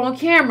you up on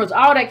cameras,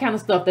 all that kind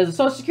of stuff. There's a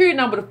social security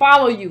number to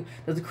follow you.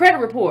 There's a credit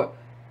report.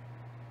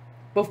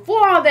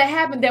 Before all that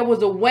happened, there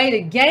was a way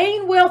to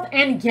gain wealth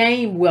and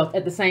gain wealth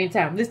at the same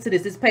time. Listen to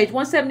this. This is page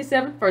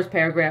 177, first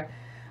paragraph.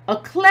 A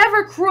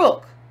clever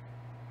crook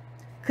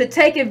could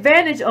take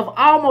advantage of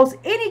almost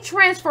any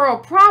transfer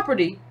of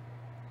property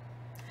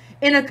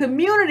in a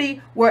community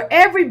where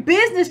every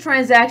business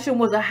transaction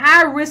was a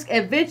high-risk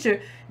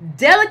adventure,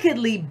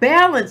 delicately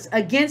balanced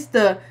against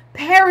the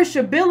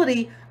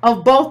perishability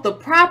of both the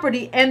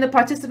property and the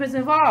participants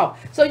involved.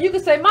 So you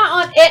could say, my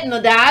Aunt Edna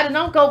died, and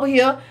I'm over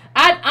here.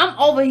 I'm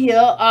over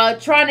here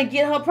trying to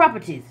get her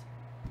properties.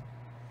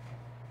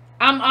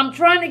 I'm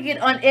trying to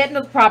get Aunt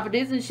Edna's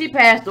properties, and she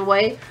passed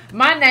away.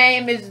 My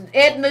name is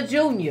Edna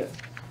Jr.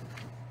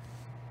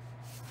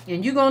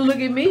 And you're going to look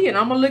at me, and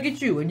I'm going to look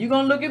at you. And you're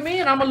going to look at me,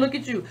 and I'm going to look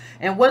at you.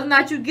 And whether or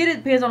not you get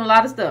it depends on a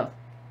lot of stuff.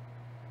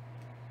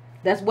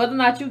 That's whether or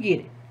not you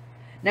get it.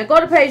 Now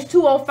go to page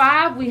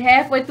 205. We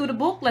halfway through the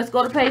book. Let's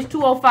go to page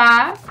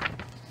 205.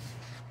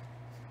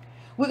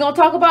 We're going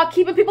to talk about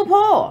keeping people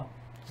poor.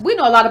 We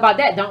know a lot about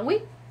that, don't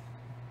we?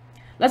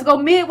 Let's go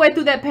midway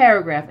through that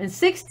paragraph. In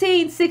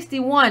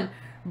 1661,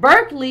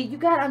 Berkeley, you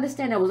got to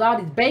understand there was all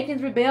these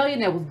Bacon's Rebellion.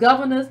 There was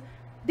governors.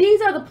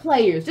 These are the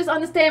players. Just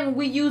understand when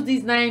we use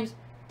these names,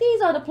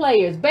 these are the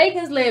players.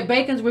 Bacon's led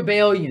Bacon's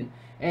Rebellion.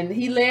 And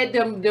he led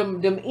them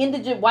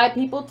indigent white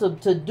people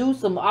to do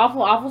some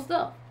awful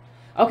stuff.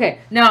 Okay,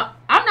 now,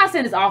 I'm not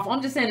saying it's awful.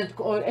 I'm just saying it's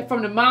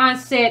from the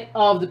mindset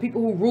of the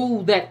people who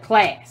ruled that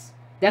class.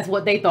 That's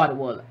what they thought it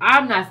was.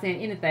 I'm not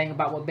saying anything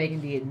about what Bacon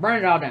did. Burn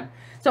it all down.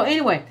 So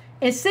anyway,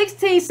 in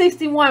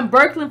 1661,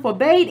 Berkeley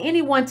forbade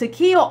anyone to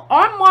kill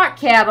unmarked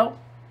cattle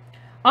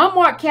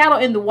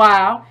in the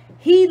wild.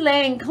 He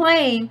laying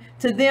claim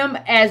to them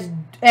as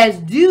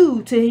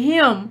due to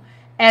him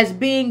as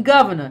being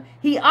governor.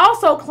 He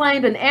also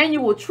claimed an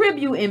annual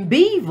tribute in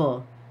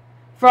beaver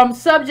from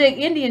subject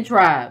Indian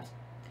tribes,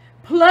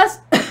 plus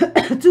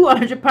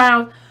 200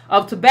 pounds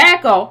of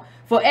tobacco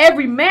for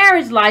every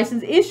marriage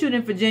license issued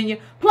in Virginia,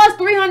 plus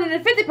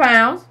 350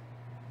 pounds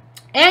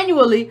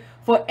annually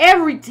for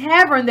every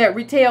tavern that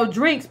retailed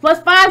drinks,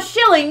 plus 5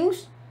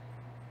 shillings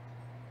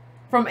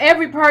from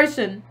every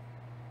person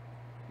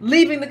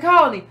leaving the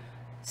colony.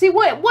 See,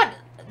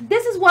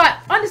 this is why,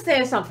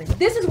 understand something.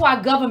 This is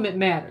why government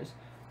matters.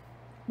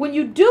 When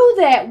you do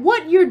that,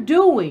 what you're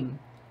doing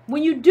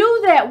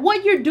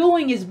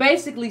is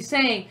basically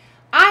saying,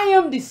 I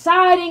am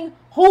deciding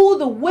who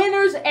the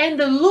winners and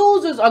the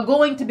losers are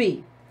going to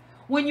be.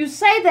 When you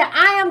say that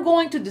I am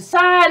going to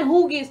decide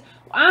who gets,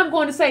 I'm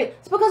going to say,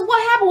 it's because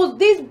what happened was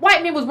these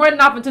white men was running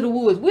off into the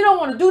woods. We don't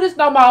want to do this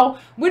no more.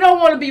 We don't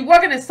want to be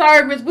working as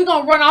servants. We're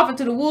going to run off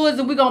into the woods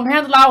and we're going to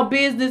handle our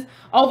business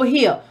over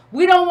here.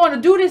 We don't want to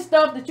do this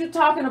stuff that you're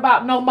talking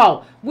about no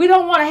more. We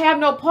don't want to have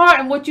no part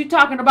in what you're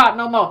talking about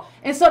no more.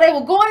 And so they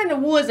were going in the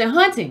woods and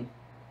hunting.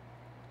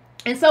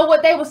 And so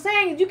what they were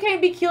saying is you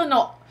can't be killing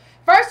no...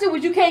 First it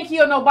was you can't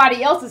kill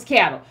nobody else's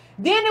cattle.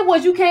 Then it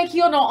was you can't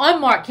kill no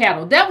unmarked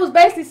cattle. That was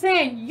basically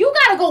saying you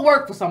got to go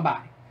work for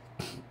somebody.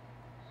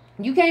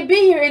 You can't be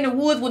here in the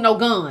woods with no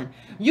gun.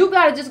 You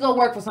got to just go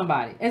work for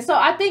somebody. And so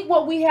I think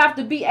what we have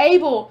to be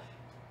able...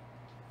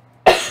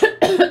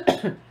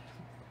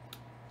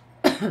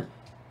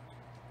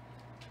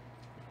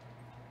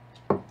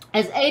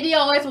 As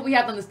ADOS, what we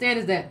have to understand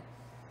is that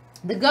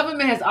the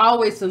government has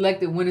always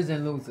selected winners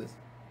and losers.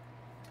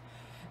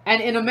 And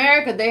in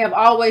America, they have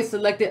always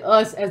selected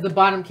us as the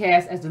bottom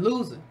caste as the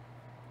loser.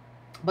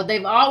 But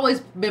they've always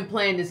been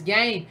playing this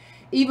game.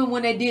 Even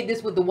when they did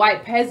this with the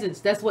white peasants,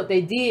 that's what they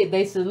did.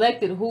 They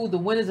selected who the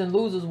winners and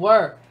losers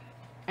were.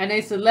 And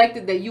they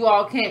selected that you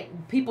all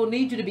can't, people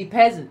need you to be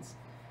peasants.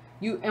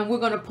 And we're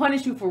going to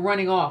punish you for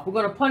running off. We're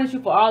going to punish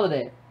you for all of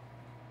that.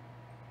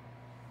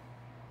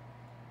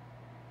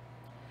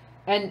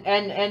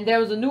 And there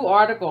was a new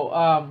article.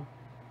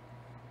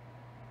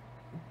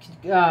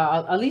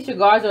 Alicia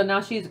Garza,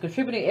 now she's a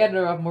contributing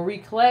editor of Marie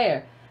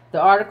Claire. The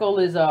article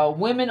is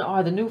Women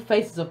Are the New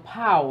Faces of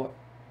Power.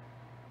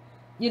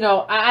 You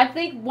know, I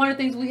think one of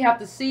the things we have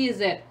to see is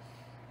that,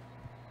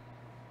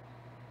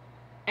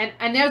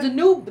 and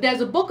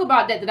there's a book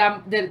about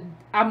that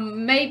I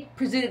may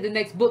present at the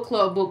next book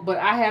club book, but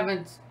I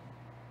haven't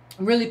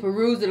really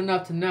perused it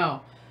enough to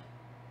know.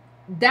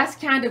 That's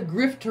kind of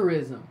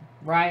grifterism,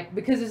 right?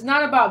 Because it's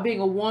not about being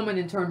a woman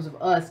in terms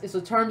of us. It's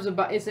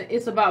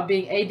about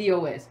being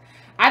ADOS.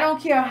 I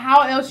don't care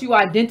how else you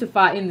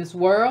identify in this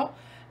world.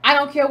 I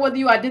don't care whether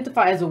you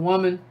identify as a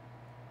woman.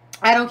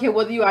 I don't care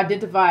whether you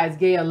identify as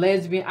gay or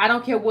lesbian. I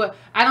don't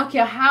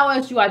care how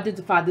else you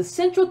identify. The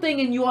central thing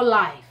in your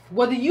life,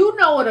 whether you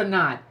know it or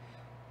not,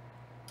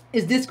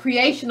 is this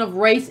creation of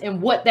race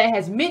and what that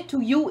has meant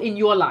to you in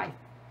your life.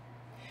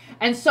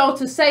 And so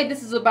to say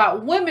this is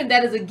about women,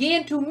 that is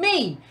again to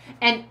me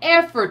an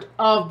effort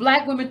of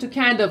black women to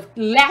kind of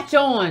latch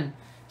on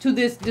to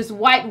this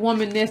white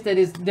womanness that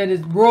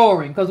is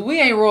roaring, because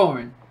we ain't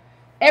roaring.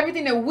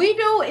 Everything that we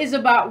do is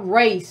about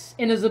race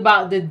and is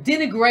about the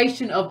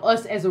denigration of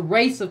us as a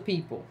race of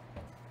people.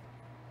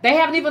 They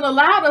haven't even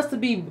allowed us to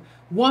be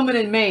woman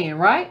and man,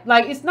 right?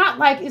 Like it's not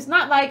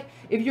like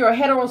if you're a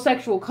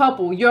heterosexual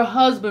couple, your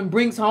husband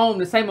brings home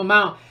the same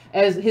amount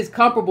as his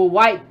comparable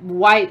white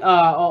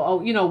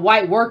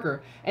white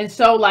worker, and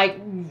so like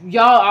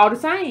y'all are the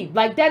same.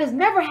 Like that has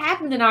never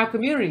happened in our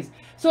communities.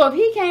 So if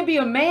he can't be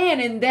a man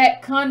in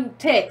that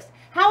context,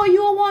 how are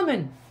you a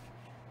woman?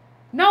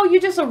 No,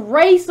 you're just a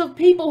race of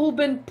people who've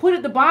been put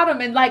at the bottom,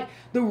 and like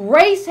the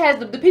race has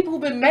the people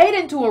who've been made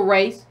into a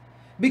race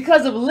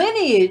because of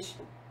lineage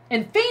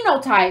and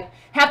phenotype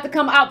have to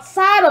come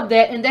outside of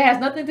that, and that has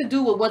nothing to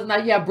do with whether or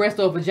not you have breast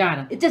or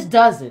vagina. It just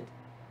doesn't.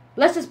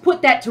 Let's just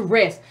put that to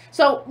rest.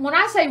 So when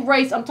I say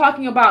race, I'm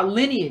talking about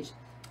lineage.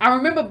 I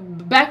remember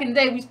back in the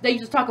day, they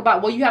used to talk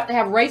about, well, you have to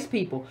have race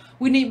people.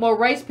 We need more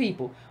race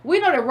people. We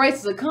know that race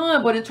is a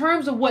con, but in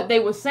terms of what they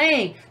were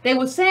saying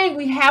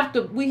we have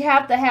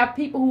to have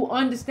people who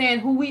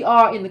understand who we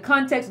are in the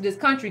context of this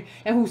country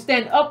and who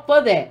stand up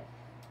for that.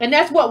 And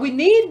that's what we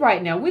need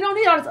right now. We don't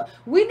need all this.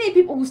 We need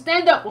people who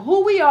stand up for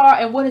who we are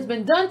and what has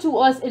been done to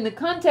us in the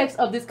context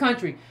of this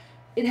country.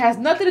 It has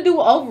nothing to do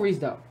with ovaries,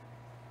 though.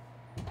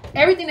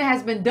 Everything that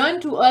has been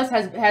done to us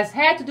has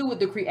had to do with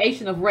the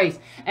creation of race.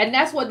 And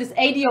that's what this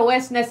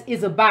ADOS-ness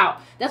is about.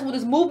 That's what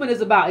this movement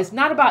is about. It's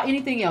not about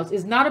anything else.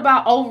 It's not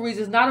about ovaries.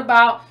 It's not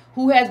about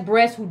who has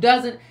breasts, who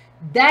doesn't.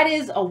 That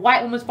is a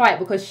white woman's fight,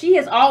 because she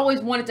has always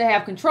wanted to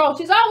have control.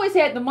 She's always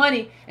had the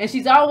money, and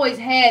she's always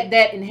had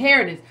that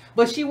inheritance,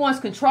 but she wants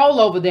control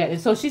over that. And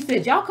so she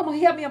said, y'all come on,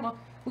 help me.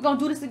 We're going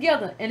to do this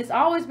together. And it's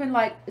always been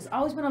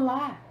a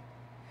lie.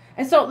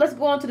 And so let's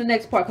go on to the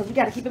next part, because we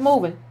got to keep it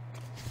moving.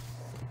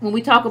 When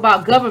we talk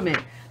about government,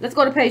 let's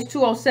go to page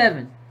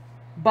 207,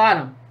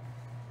 bottom.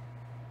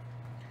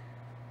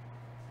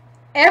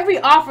 Every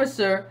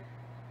officer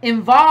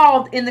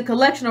involved in the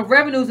collection of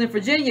revenues in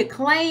Virginia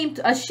claimed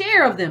a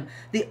share of them.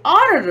 The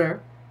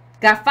auditor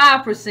got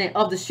 5%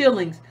 of the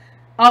shillings,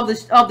 of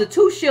the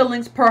 2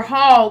 shillings per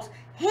hog's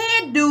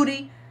head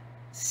duty,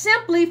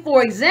 simply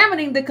for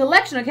examining the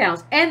collection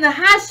accounts. And the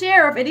high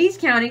sheriff in East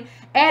County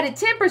added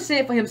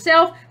 10% for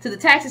himself to the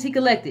taxes he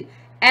collected,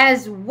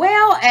 as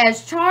well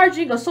as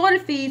charging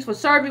assorted fees for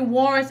serving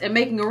warrants and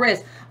making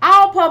arrests.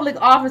 All public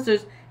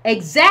officers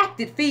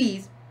exacted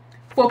fees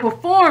for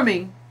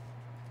performing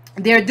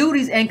their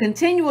duties and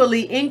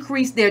continually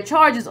increased their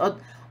charges,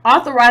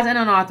 authorized and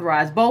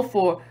unauthorized, both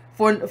for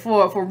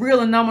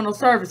real and nominal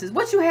services.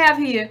 What you have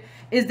here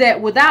is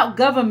that without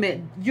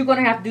government, you're going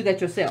to have to do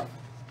that yourself.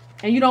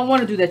 And you don't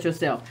want to do that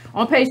yourself.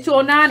 On page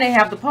 209, they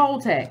have the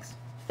poll tax.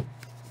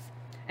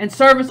 And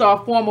servants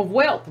are a form of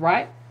wealth,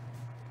 right?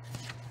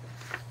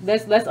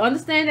 Let's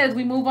understand that as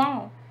we move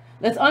on.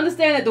 Let's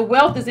understand that the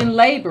wealth is in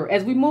labor.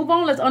 As we move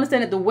on, let's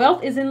understand that the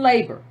wealth is in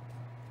labor.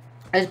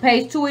 As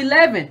page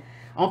 211.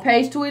 On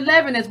page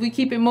 211, as we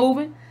keep it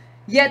moving.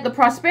 Yet the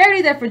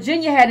prosperity that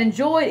Virginia had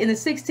enjoyed in the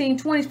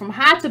 1620s from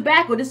high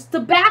tobacco. This is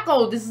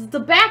tobacco. This is a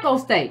tobacco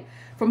state.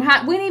 From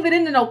high, we ain't even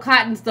into no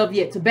cotton stuff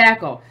yet.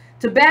 Tobacco.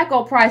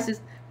 Tobacco prices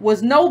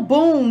was no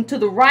boon to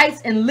the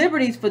rights and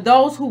liberties for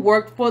those who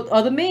worked for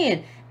other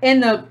men.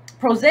 In the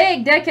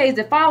prosaic decades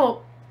that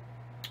followed,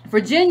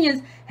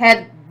 Virginians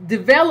had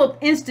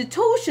developed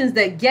institutions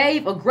that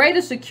gave a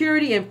greater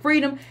security and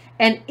freedom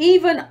and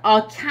even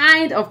a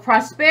kind of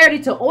prosperity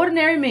to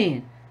ordinary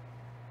men,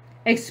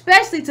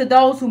 especially to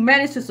those who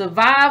managed to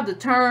survive the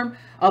term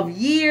of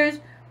years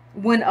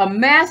when a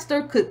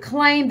master could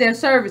claim their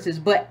services.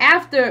 But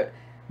after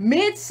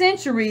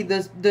mid-century,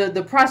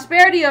 the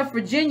prosperity of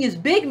Virginia's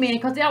big men,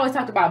 because they always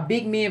talked about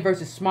big men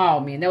versus small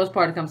men. That was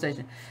part of the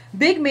conversation.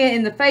 Big men,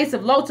 in the face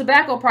of low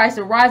tobacco price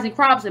and rising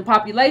crops and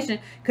population,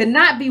 could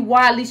not be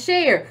widely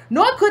shared,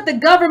 nor could the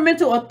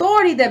governmental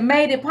authority that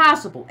made it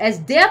possible. As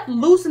death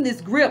loosened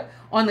its grip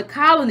on the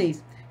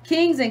colonies,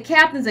 kings and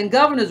captains and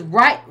governors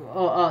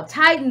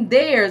tightened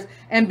theirs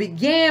and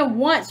began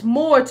once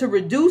more to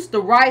reduce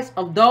the rights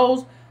of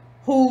those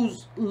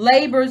whose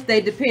labors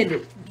they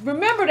depended.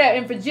 Remember that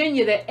in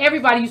Virginia that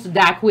everybody used to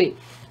die quick.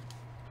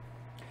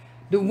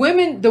 The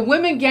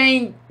women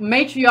gained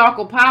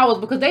matriarchal powers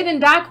because they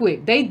didn't die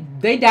quick.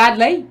 They died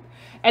late,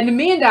 and the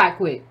men died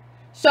quick.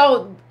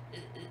 So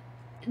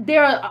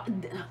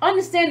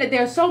understand that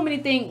there are so many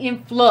things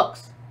in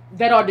flux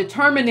that are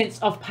determinants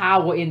of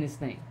power in this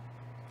thing.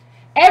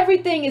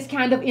 Everything is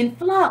kind of in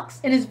flux,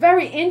 and it's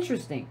very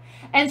interesting.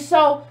 And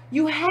so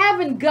you have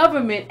in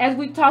government, as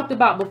we've talked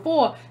about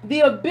before,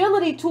 the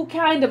ability to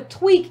kind of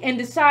tweak and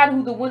decide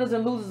who the winners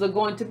and losers are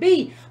going to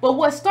be. But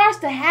what starts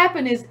to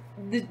happen is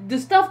the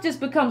stuff just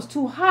becomes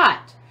too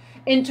hot.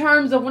 In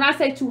terms of, when I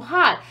say too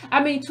hot,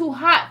 I mean too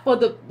hot for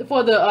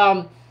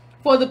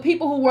the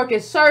people who work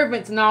as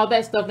servants and all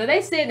that stuff. Now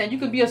they said that you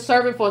could be a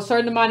servant for a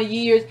certain amount of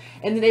years,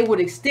 and then they would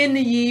extend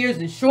the years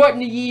and shorten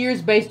the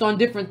years based on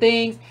different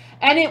things.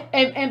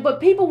 But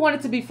people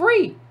wanted to be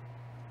free.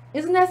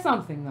 Isn't that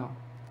something though?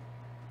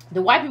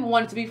 The white people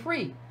wanted to be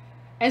free.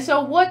 And so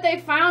what they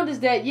found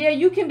is that, yeah,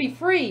 you can be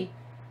free,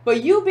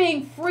 but you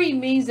being free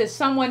means that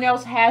someone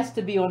else has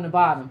to be on the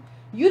bottom.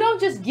 You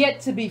don't just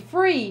get to be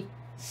free.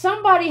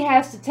 Somebody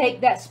has to take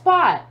that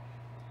spot.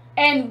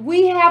 And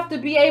we have to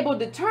be able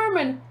to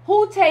determine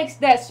who takes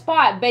that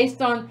spot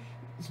based on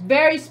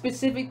very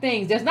specific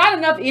things. There's not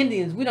enough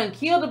Indians. We done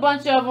killed a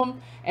bunch of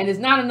them, and there's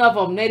not enough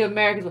of them. Native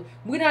Americans.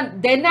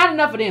 There's not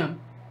enough of them.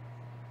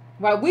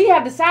 Right? We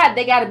have decided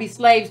they got to be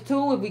slaves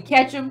too if we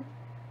catch them,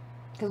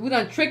 because we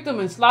done tricked them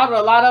and slaughtered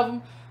a lot of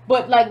them.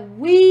 But like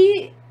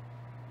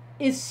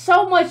it's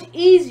so much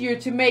easier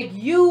to make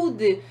you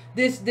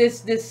this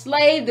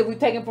slave that we've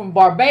taken from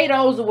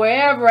Barbados or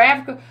wherever,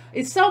 Africa.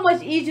 It's so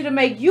much easier to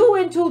make you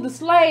into the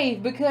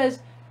slave because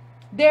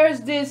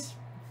there's this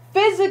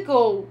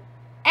physical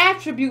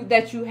attribute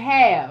that you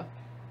have.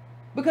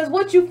 Because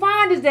what you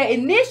find is that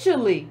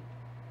initially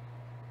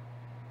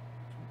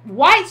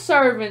white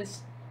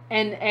servants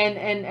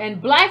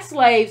and black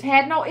slaves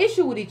had no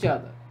issue with each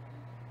other.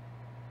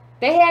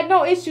 They had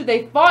no issue.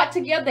 They fought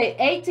together. They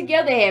ate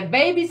together. They had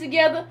babies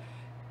together.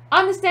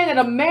 Understand that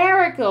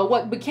America,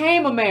 what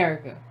became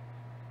America,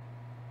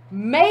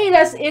 made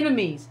us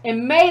enemies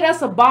and made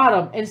us a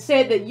bottom and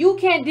said that you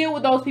can't deal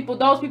with those people.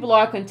 Those people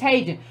are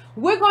contagion.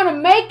 We're going to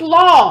make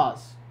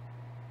laws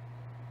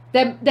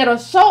that are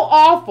so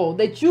awful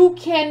that you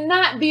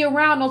cannot be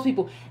around those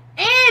people.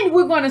 And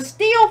we're going to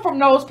steal from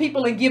those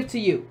people and give to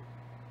you.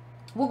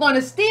 We're going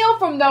to steal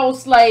from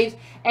those slaves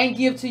and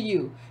give to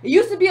you. It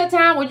used to be a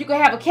time when you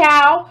could have a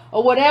cow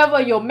or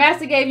whatever. Your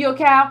master gave you a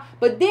cow.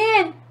 But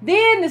then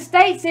the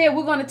state said,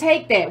 we're going to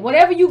take that.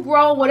 Whatever you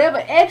grow,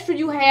 whatever extra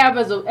you have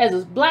as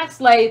a black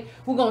slave,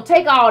 we're going to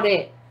take all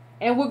that.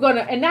 And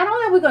and not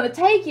only are we going to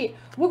take it,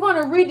 we're going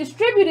to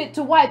redistribute it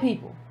to white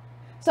people.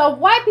 So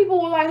white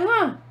people were like,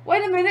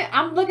 wait a minute.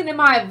 I'm looking at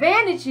my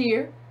advantage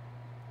here.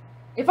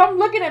 If I'm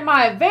looking at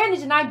my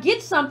advantage and I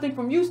get something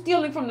from you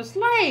stealing from the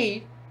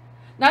slave,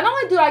 not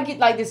only do I get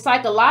like this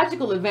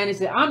psychological advantage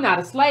that I'm not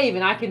a slave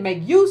and I can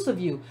make use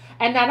of you.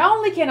 And not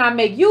only can I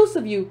make use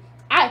of you,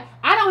 I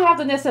don't have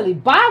to necessarily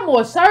buy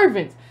more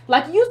servants.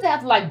 Like you used to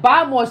have to like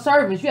buy more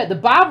servants. You had to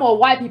buy more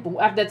white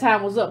people after that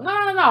time was up. No.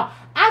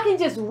 I can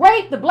just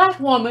rape the black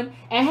woman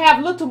and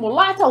have little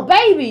mulatto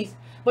babies.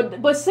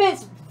 But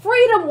since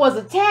freedom was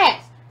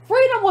attached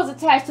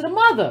to the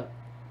mother.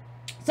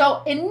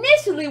 So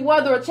initially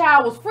whether a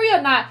child was free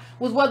or not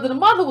was whether the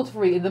mother was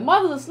free. If the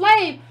mother's a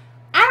slave,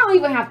 I don't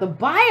even have to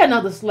buy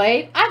another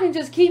slave. I can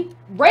just keep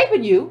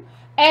raping you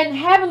and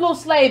having little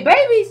slave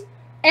babies.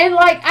 And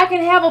like I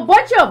can have a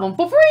bunch of them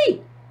for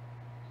free.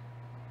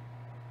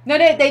 Now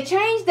they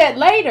changed that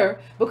later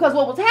because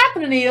what was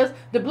happening is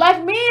the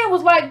black men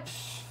was like,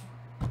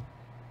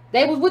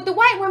 they was with the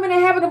white women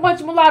and having a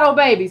bunch of mulatto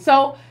babies.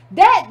 So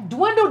that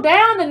dwindled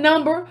down the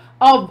number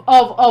of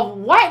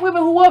white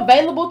women who were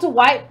available to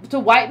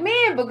white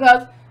men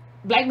because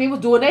black men was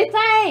doing their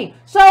thing.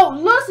 So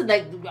listen,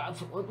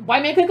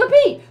 white men couldn't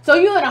compete. So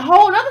you're in a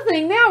whole other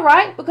thing now,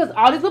 right? Because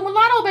all these little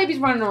mulatto babies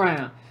running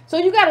around. So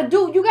you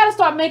gotta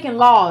start making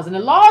laws. And the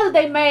laws that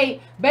they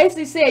made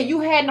basically said you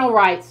had no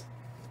rights.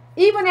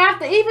 Even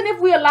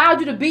if we allowed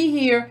you to be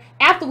here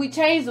after we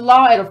changed the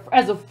law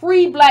as a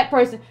free black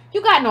person,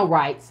 you got no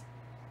rights.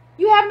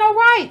 You have no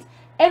rights.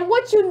 And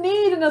what you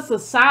need in a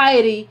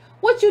society,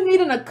 what you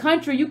need in a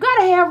country, you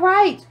gotta have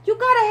rights. You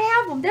gotta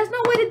have them. There's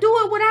no way to do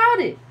it without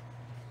it.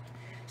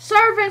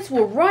 Servants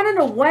were running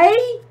away.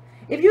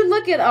 If you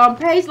look at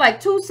page like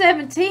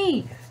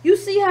 217, you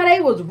see how they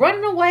was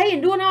running away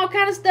and doing all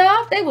kind of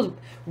stuff. They was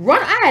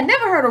I had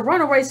never heard of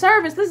runaway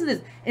servants. Listen to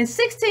this. In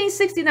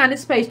 1669,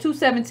 this is page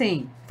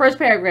 217, first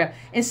paragraph.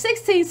 In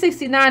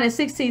 1669 and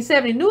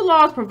 1670, new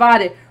laws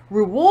provided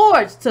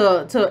rewards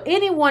to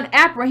anyone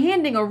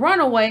apprehending a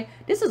runaway.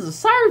 This is a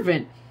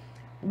servant,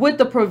 with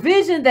the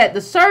provision that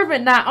the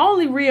servant not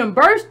only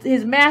reimbursed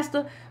his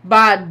master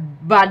by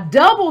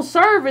double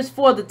service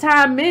for the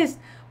time missed,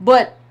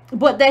 but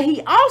that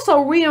he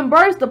also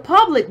reimbursed the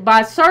public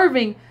by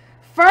serving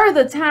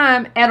further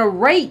time at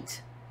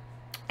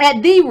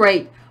the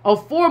rate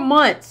of 4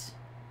 months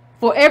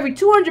for every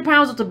 200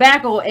 pounds of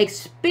tobacco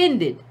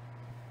expended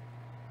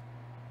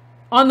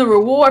on the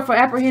reward for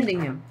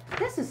apprehending him.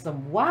 This is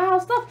some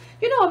wild stuff.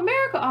 You know,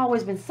 America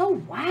always been so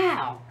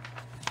wild.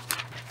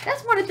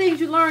 That's one of the things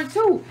you learn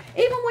too.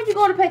 Even when you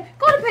go to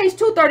page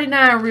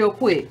 239 real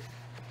quick.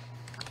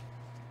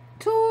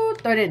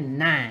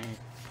 239.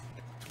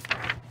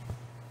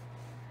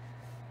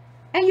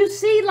 And you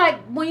see, like,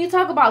 when you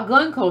talk about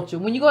gun culture,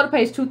 when you go to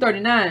page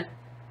 239,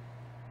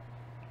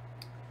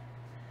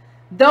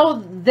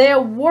 though there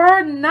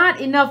were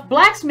not enough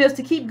blacksmiths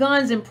to keep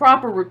guns in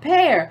proper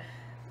repair,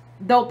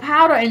 though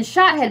powder and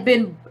shot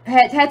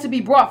had to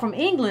be brought from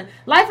England,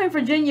 life in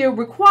Virginia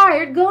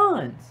required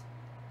guns.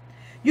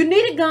 You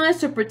needed guns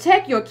to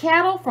protect your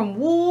cattle from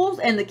wolves,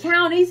 and the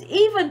counties,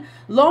 even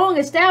long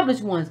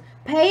established ones,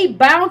 paid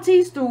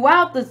bounties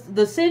throughout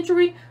the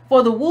century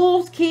for the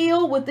wolves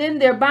killed within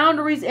their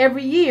boundaries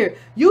every year.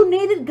 You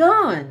needed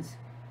guns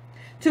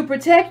to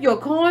protect your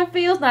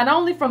cornfields, not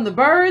only from the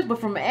birds, but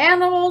from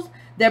animals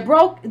that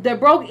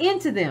broke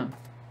into them.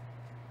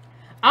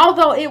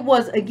 Although it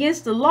was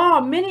against the law,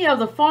 many of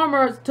the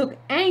farmers took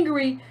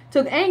angry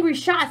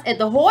shots at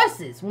the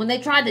horses when they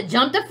tried to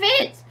jump the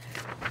fence.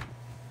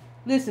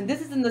 Listen,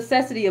 this is the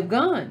necessity of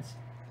guns.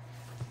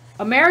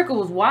 America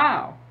was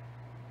wild.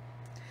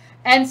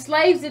 And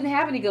slaves didn't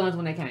have any guns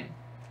when they came.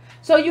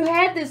 So you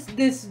had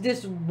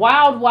this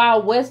wild,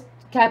 wild west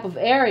type of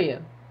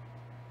area.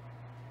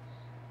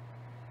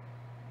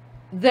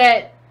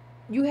 That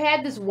you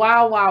had this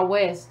wild, wild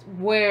west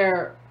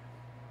where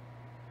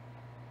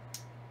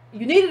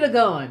you needed a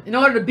gun in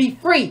order to be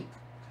free.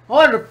 In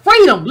order to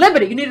freedom,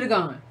 liberty, you needed a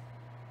gun.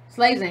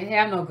 Slaves ain't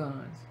have no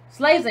guns.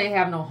 Slaves ain't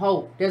have no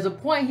hope. There's a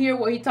point here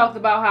where he talked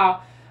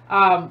about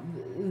how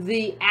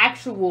the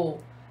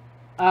actual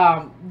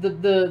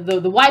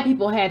the white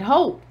people had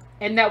hope,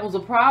 and that was a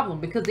problem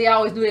because they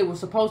always knew they were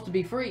supposed to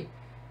be free.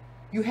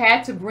 You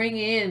had to bring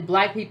in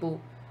black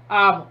people,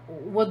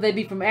 whether they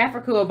be from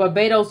Africa or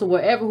Barbados or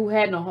wherever, who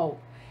had no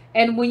hope.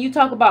 And when you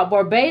talk about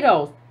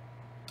Barbados,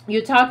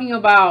 you're talking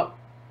about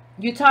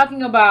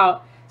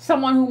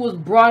someone who was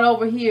brought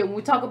over here. When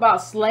we talk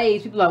about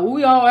slaves, people are like, well,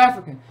 we all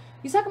African.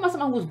 You're talking about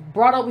someone who was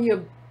brought over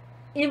here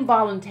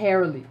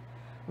involuntarily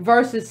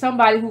versus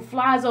somebody who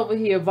flies over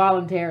here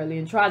voluntarily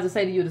and tries to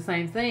say to you the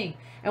same thing.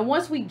 And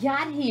once we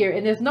got here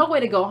and there's no way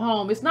to go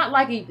home, it's not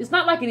like it is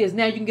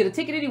now. You can get a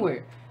ticket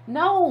anywhere.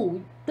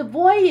 No, the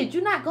voyage,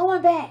 you're not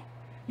going back.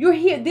 You're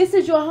here. This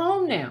is your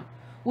home now.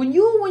 When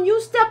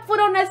you step foot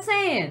on that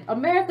sand,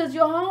 America's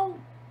your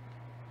home.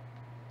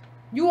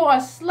 You are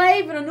a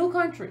slave in a new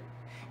country.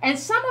 And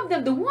some of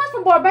them, the ones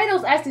from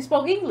Barbados, actually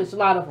spoke English, a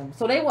lot of them.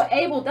 So they were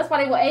able, that's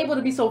why they were able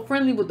to be so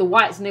friendly with the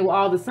whites, and they were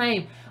all the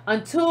same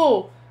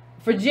until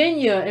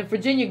Virginia and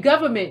Virginia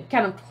government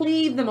kind of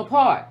cleaved them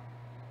apart.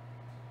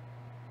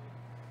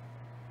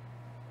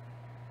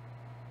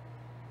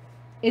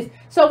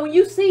 So when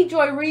you see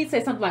Joy Reid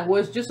say something like,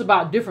 well, it's just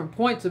about different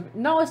points of,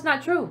 no, it's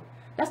not true.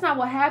 That's not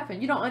what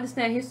happened. You don't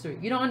understand history.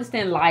 You don't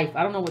understand life.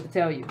 I don't know what to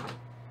tell you.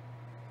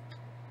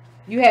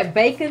 You had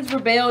Bacon's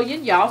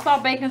Rebellion. Y'all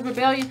saw Bacon's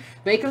Rebellion.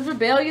 Bacon's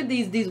Rebellion,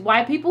 these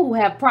white people who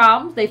have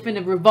problems, they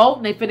finna revolt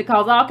and they finna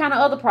cause all kind of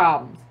other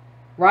problems.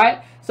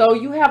 Right? So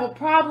you have a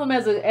problem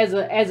as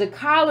a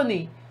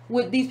colony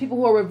with these people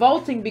who are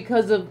revolting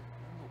because of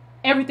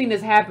everything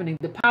that's happening.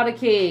 The powder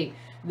keg,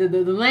 the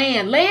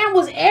land. Land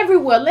was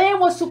everywhere.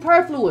 Land was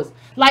superfluous.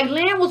 Like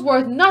land was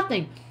worth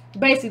nothing.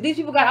 Basically, these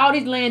people got all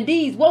these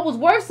landees. What was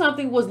worth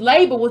something was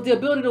labor, was the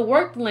ability to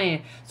work the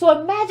land.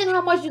 So imagine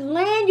how much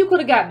land you could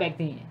have got back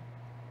then.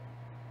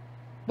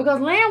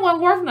 Because land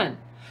wasn't worth nothing.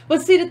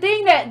 But see, the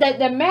thing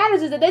that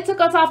matters is that they took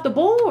us off the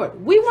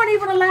board. We weren't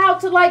even allowed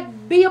to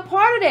like be a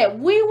part of that.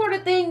 We were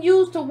the thing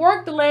used to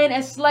work the land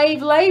as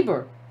slave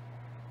labor.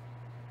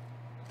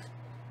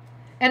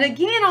 And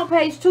again on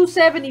page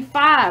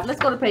 275, let's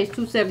go to page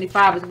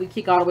 275 as we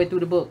kick all the way through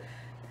the book.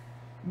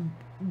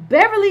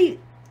 Beverly,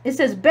 it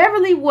says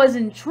Beverly was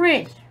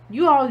entrenched.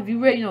 You all, if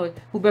you read, you know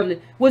who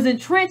Beverly was,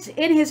 entrenched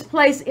in his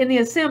place in the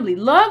assembly.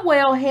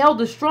 Lovewell held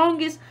the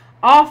strongest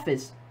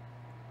office,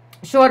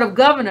 short of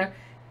governor,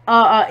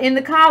 in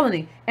the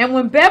colony. And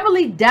when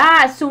Beverly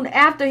died soon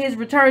after his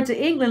return to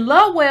England,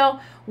 Lovewell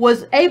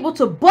was able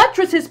to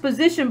buttress his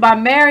position by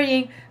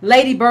marrying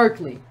Lady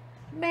Berkeley.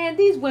 Man,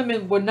 these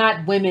women were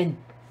not women.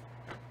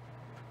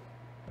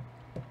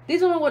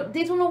 These women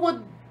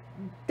were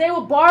they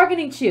were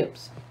bargaining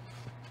chips.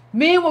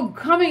 Men were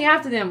coming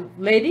after them.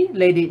 Lady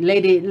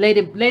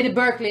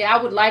Berkeley,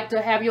 I would like to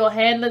have your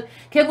hand.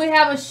 Can we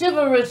have a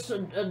chivalrous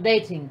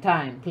dating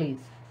time, please?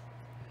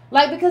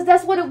 Like, because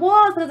that's what it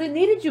was, because they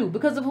needed you,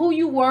 because of who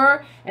you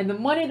were and the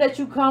money that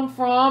you come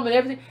from and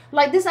everything.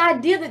 Like this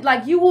idea that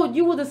like you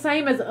were the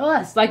same as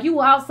us. Like you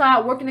were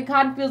outside working in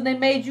cotton fields and they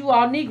made you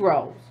all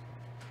Negroes.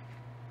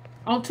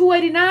 On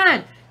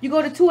 289, you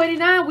go to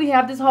 289, we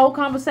have this whole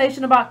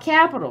conversation about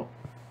capital.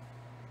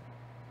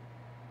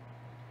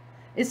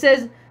 It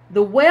says,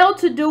 the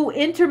well-to-do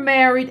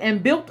intermarried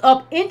and built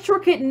up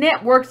intricate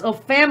networks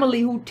of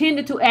family who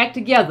tended to act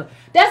together.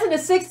 That's in the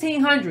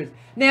 1600s.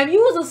 Now, if you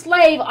was a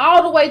slave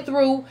all the way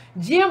through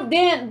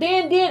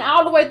then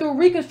all the way through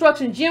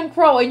Reconstruction, Jim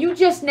Crow, and you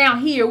just now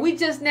here, we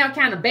just now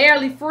kind of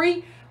barely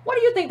free. What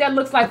do you think that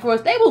looks like for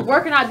us? They was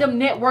working out them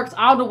networks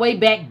all the way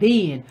back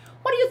then.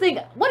 What do you think?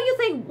 What do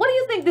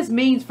you think this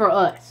means for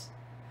us?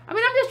 I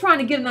mean, I'm just trying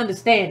to get an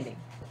understanding.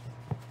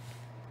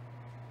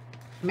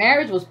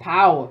 Marriage was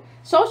power.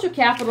 Social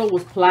capital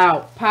was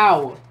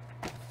power.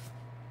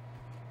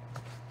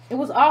 It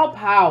was all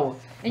power.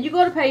 And you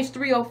go to page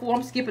 304.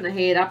 I'm skipping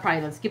ahead. I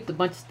probably done skipped a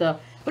bunch of stuff.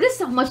 But there's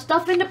so much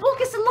stuff in the book.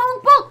 It's a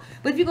long book.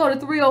 But if you go to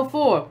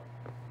 304,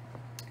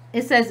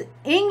 it says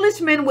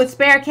Englishmen with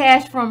spare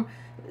cash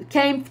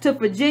came to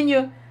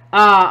Virginia.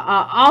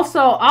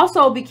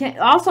 Also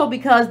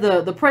because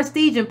the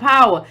prestige and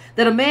power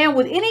that a man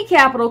with any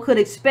capital could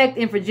expect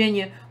in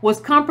Virginia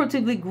was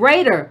comparatively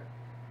greater.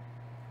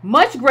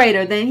 Much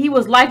greater than he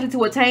was likely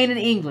to attain in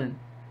England.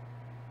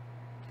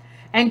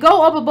 And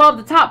go up above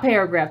the top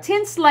paragraph.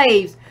 10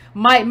 slaves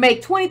might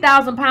make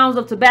 20,000 pounds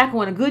of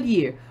tobacco in a good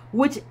year,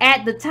 which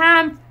at the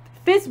time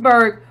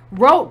Fitzberg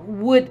wrote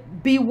would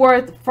be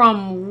worth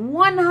from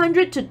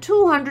 100 to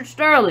 200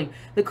 sterling.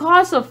 The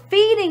cost of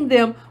feeding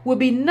them would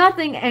be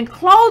nothing and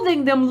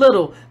clothing them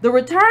little. The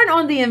return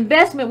on the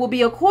investment will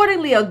be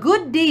accordingly a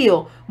good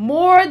deal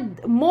more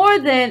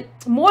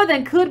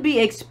than could be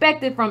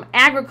expected from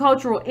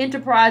agricultural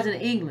enterprise in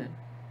England.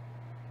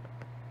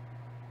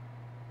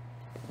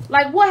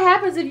 Like, what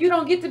happens if you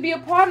don't get to be a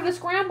part of the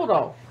scramble,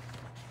 though?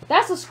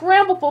 That's a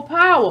scramble for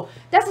power.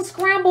 That's a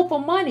scramble for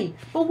money.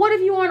 But what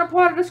if you aren't a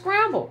part of the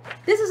scramble?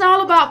 This is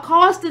all about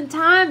cost and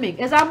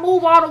timing. As I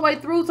move all the way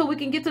through so we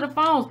can get to the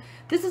phones,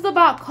 this is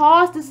about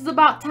cost. This is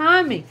about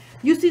timing.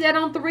 You see that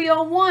on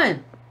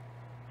 301.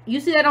 You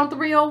see that on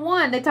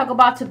 301. They talk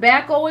about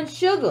tobacco and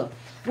sugar.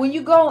 When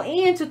you go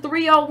into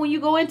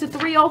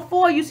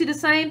 304, you see the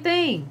same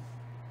thing.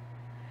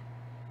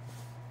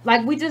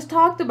 Like we just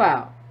talked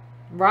about,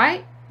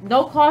 right?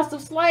 No cost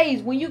of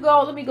slaves. When you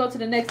go, let me go to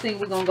the next thing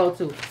we're going to go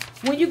to.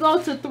 When you go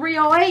to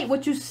 308,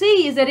 what you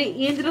see is that it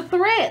ended a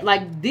threat.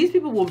 Like these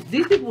people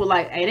were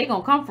like, hey, they're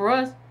going to come for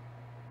us.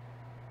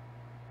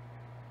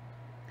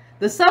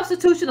 The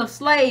substitution of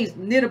slaves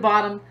near the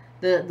bottom,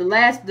 the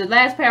last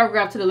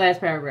paragraph to the last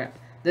paragraph.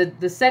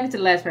 The second to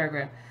the last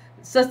paragraph.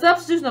 So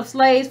substitution of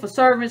slaves for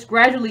servants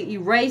gradually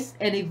erased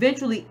and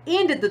eventually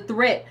ended the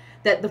threat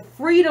that the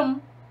freedmen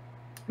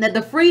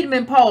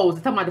posed.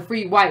 They're talking about the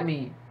freed white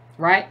men,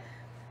 right?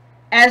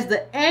 As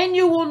the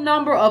annual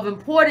number of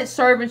imported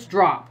servants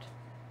dropped.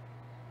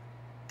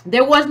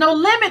 There was no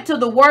limit to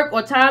the work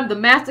or time the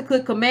master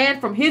could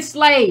command from his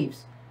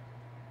slaves,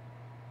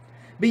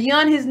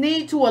 beyond his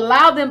need to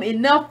allow them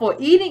enough for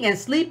eating and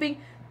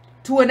sleeping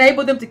to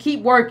enable them to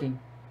keep working.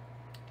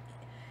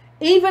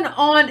 Even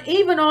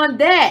on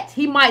that,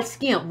 he might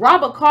skimp.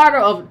 Robert Carter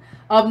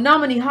of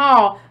Nominee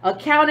Hall,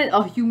 accounted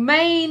a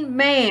humane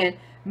man,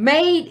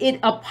 made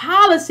it a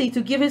policy to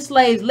give his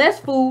slaves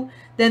less food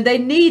than they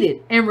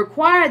needed and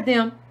required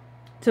them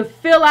to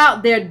fill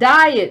out their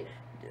diet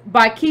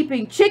by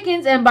keeping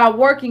chickens and by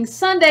working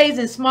Sundays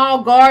in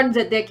small gardens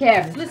at their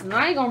cabins. Listen,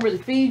 I ain't gonna really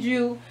feed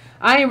you.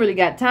 I ain't really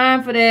got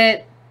time for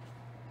that.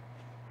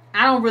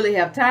 I don't really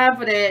have time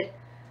for that.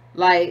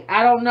 Like,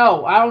 I don't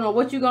know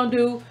what you're gonna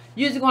do.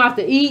 You're just gonna have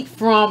to eat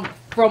from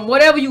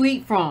whatever you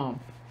eat from.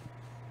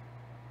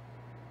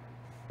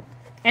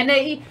 And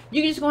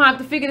you're just gonna have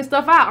to figure the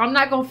stuff out. I'm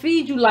not gonna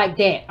feed you like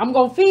that. I'm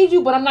gonna feed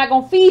you, but I'm not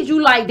gonna feed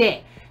you like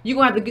that. You're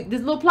gonna have to get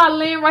this little plot of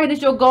land right here.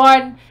 This your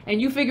garden,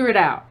 and you figure it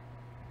out.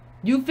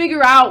 You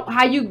figure out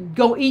how you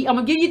go eat. I'm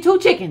gonna give you 2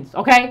 chickens,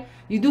 okay?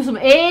 You do some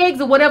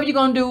eggs or whatever you're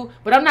gonna do,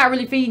 but I'm not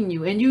really feeding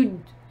you. And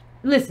you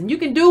listen, you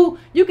can do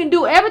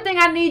everything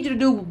I need you to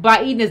do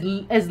by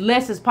eating as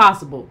less as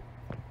possible.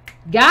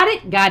 Got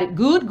it? Got it.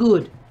 Good,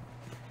 good.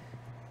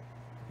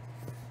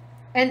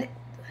 And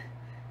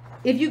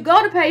if you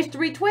go to page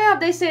 312,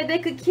 they said they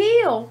could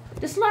kill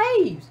the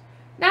slaves.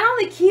 Not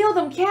only kill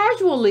them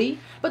casually,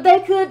 but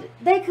there's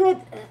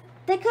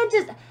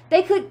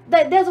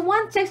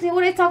one section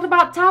where they talked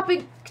about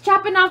chopping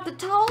off the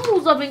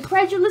toes of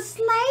incredulous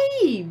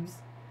slaves.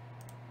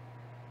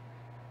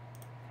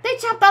 They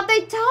chopped off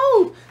their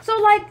toes. So,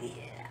 like,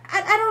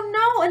 I don't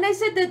know. And they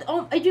said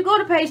that if you go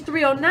to page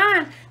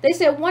 309, they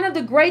said one of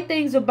the great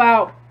things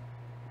about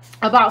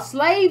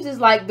slaves is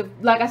like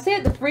I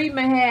said, the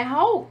freedmen had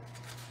hope.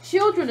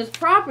 Children is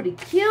property.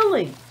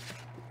 Killing.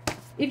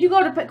 If you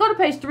go to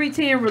page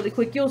 310 really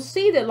quick, you'll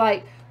see that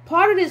like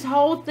part of this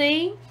whole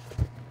thing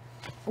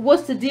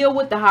was to deal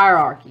with the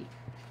hierarchy.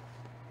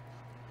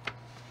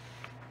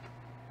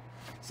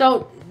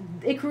 So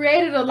it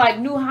created a like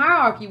new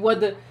hierarchy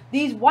where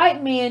these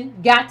white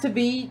men got to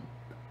be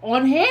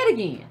on head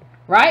again,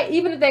 right?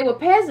 Even if they were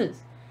peasants,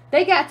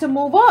 they got to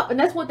move up, and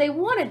that's what they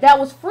wanted. That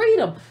was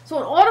freedom. So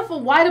in order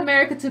for white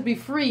America to be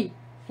free,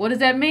 what does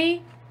that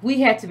mean?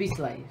 We had to be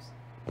slaves.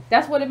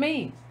 That's what it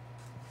means.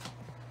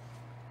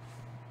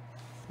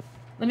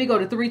 Let me go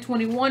to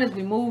 321 as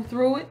we move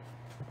through it.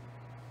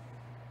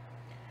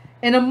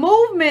 In a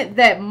movement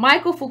that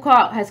Michael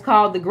Foucault has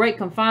called the Great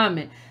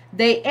Confinement,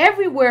 they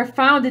everywhere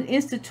founded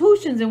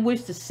institutions in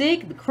which the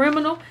sick, the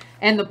criminal,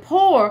 and the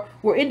poor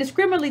were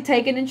indiscriminately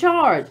taken in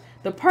charge.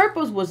 The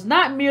purpose was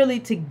not merely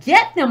to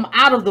get them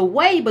out of the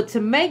way, but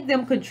to make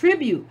them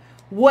contribute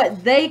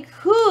what they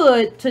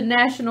could to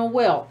national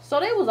wealth. So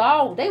they was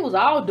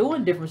all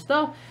doing different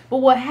stuff. But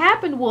what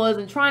happened was,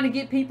 in trying to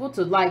get people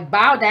to like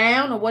bow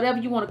down or whatever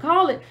you want to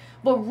call it,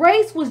 but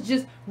race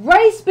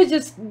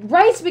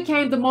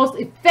became the most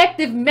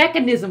effective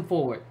mechanism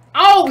for it.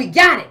 Oh, we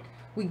got it.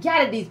 We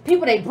got it. These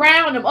people, they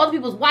brown, and other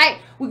people's white.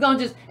 We're going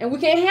to and we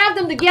can't have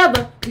them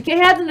together. We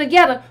can't have them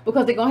together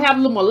because they're going to have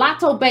little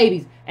mulatto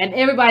babies, and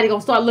everybody going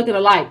to start looking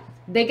alike.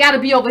 They got to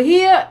be over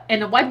here,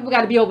 and the white people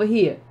got to be over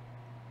here.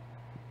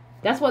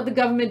 That's what the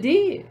government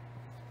did.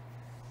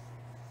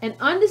 And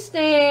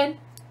understand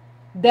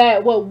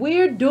that what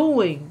we're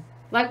doing,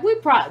 like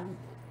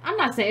I'm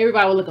not saying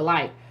everybody will look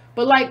alike,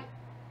 but like,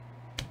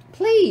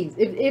 please,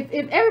 if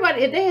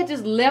they had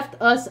just left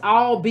us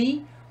all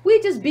be,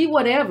 we'd just be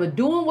whatever,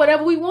 doing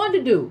whatever we wanted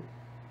to do.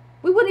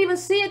 We wouldn't even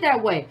see it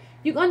that way.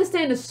 You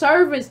understand the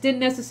servants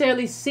didn't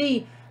necessarily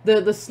see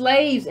the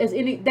slaves as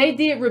any. They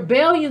did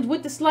rebellions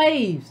with the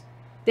slaves.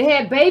 They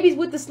had babies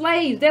with the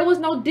slaves. There was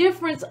no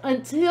difference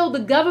until the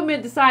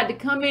government decided to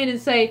come in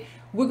and say,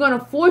 we're going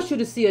to force you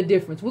to see a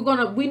difference.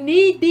 We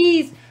need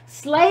these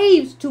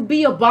slaves to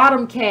be a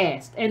bottom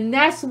caste. And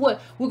that's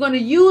what we're going to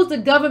use the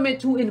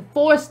government to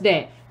enforce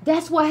that.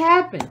 That's what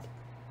happened.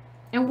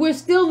 And we're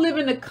still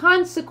living the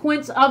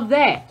consequence of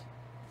that.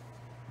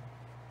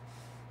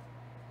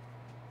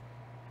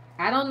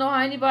 I don't know how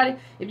anybody,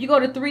 if you go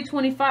to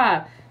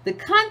 325, the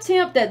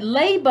contempt that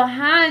lay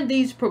behind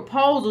these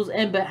proposals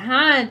and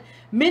behind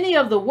many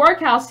of the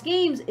workhouse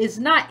schemes is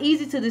not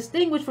easy to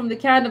distinguish from the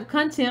kind of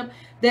contempt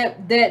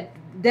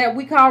that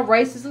we call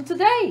racism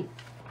today.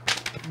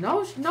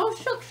 No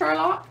shook,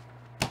 Sherlock.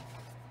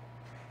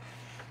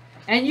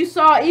 And you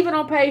saw even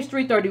on page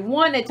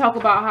 331, they talk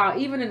about how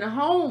even in the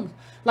homes,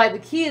 like the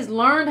kids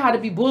learned how to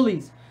be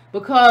bullies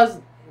because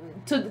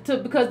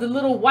the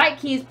little white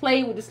kids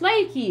played with the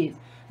slave kids.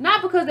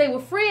 Not because they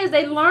were friends,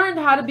 they learned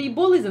how to be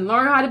bullies and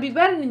learn how to be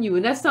better than you.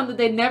 And that's something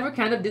they never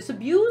kind of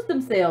disabused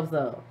themselves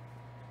of.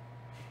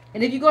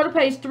 And if you go to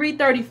page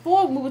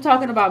 334, we were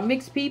talking about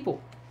mixed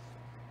people.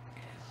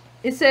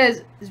 It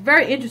says, it's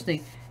very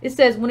interesting. It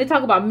says, when they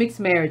talk about mixed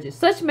marriages,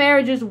 such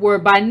marriages were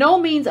by no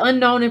means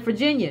unknown in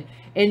Virginia.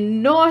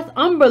 In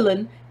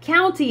Northumberland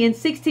County in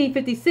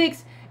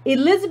 1656,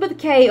 Elizabeth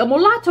Kay, a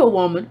mulatto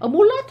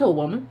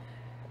woman,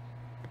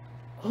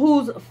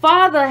 whose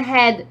father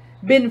had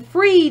been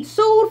freed,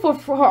 sued for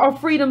her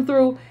freedom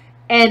through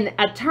an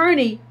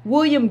attorney,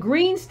 William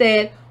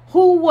Greenstead,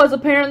 who was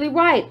apparently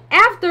right.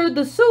 After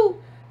the suit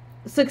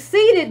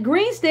succeeded,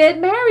 Greenstead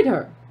married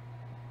her.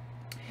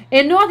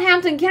 In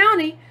Northampton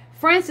County,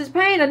 Francis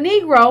Payne, a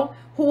Negro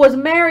who was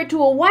married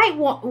to a white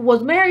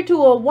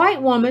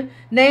woman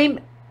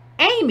named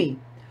Amy,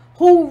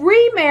 who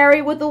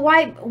remarried with a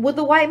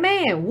white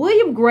man,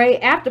 William Gray,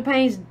 after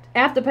Payne's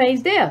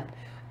death.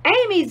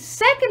 Amy's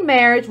second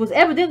marriage was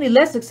evidently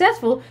less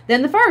successful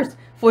than the first,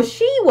 for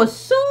she was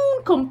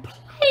soon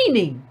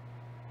complaining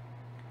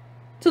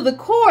to the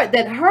court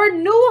that her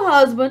new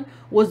husband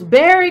was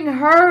bearing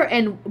her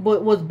and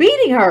was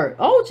beating her.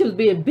 Oh, she was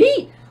being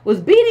beat.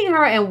 Was beating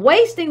her and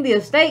wasting the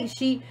estate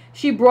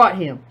she brought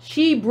him.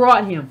 She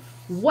brought him.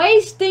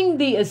 Wasting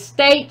the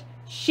estate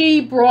she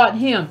brought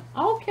him.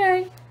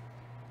 Okay.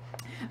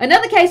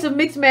 Another case of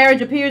mixed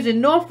marriage appears in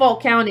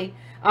Norfolk County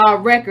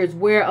records,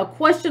 where a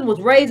question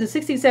was raised in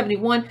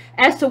 1671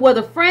 as to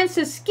whether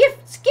Francis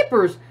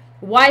Skipper's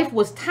wife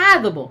was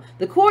tithable.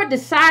 The court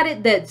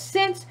decided that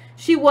since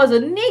she was a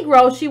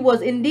Negro, she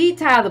was indeed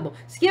tithable.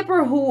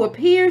 Skipper, who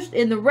appears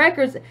in the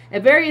records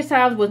at various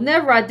times, was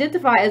never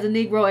identified as a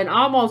Negro and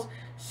almost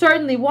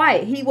certainly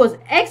white. He was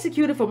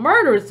executed for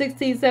murder in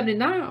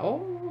 1679.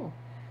 Oh.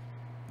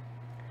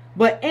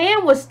 But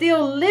Anne was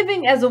still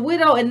living as a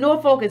widow in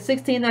Norfolk in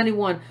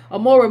 1691. A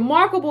more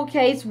remarkable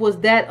case was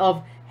that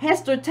of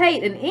Hester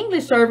Tate, an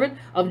English servant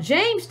of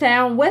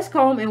Jamestown,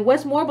 Westcombe, in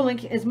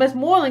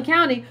Westmoreland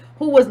County,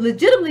 who was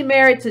legitimately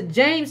married to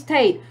James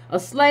Tate, a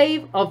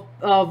slave of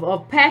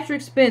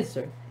Patrick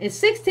Spencer. In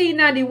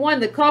 1691,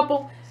 the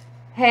couple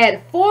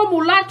had 4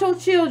 mulatto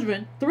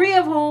children, 3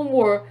 of whom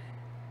were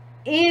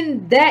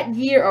in that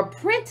year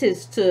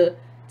apprenticed to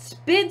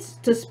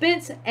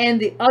Spence and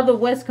the other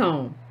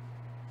Westcombe.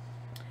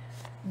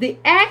 The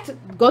act,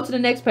 go to the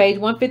next page,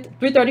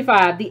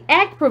 335. The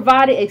act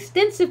provided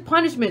extensive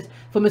punishments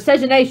for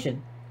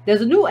miscegenation.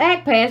 There's a new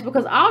act passed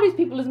because all these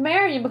people is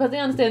marrying because they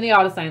understand they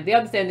are the same. They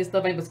understand this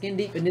stuff ain't but skin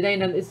deep and it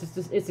ain't.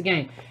 It's a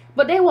game.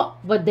 But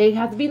they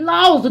have to be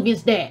laws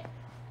against that.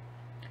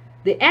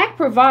 The act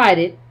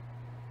provided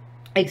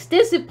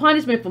extensive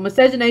punishment for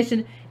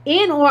miscegenation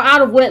in or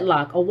out of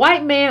wedlock. A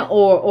white man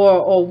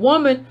or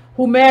woman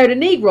who married a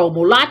Negro,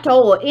 mulatto,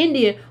 or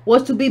Indian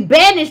was to be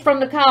banished from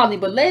the colony.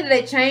 But later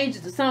they changed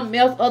it to something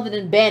else other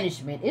than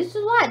banishment. It's a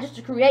lot just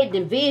to create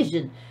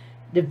division.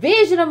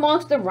 Division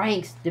amongst the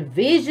ranks.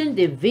 Division.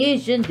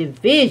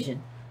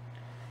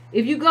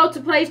 If you go to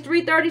page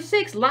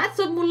 336, lots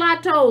of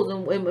mulattoes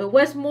in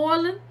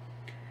Westmoreland.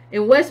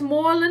 In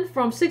Westmoreland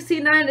from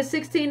 1690 to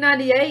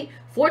 1698,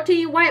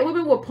 14 white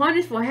women were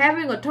punished for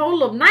having a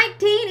total of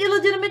 19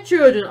 illegitimate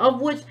children, of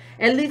which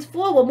at least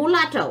 4 were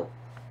mulatto.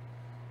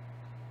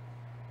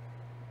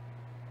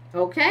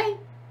 Okay?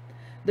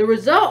 The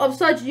result of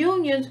such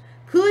unions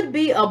could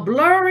be a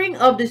blurring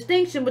of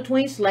distinction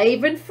between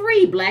slave and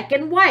free, black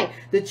and white.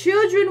 The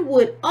children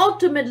would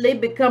ultimately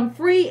become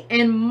free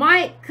and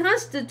might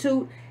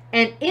constitute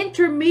an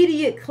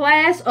intermediate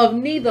class of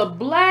neither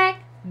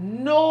black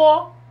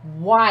nor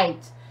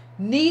white.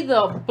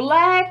 Neither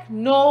black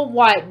nor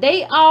white.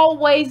 They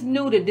always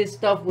knew that this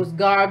stuff was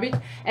garbage,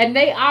 and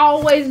they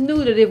always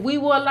knew that if we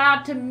were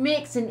allowed to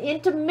mix and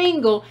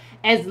intermingle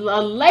as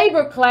a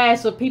labor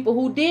class of people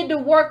who did the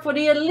work for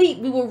the elite,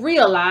 we would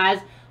realize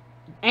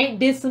ain't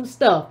did some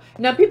stuff.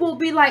 Now people will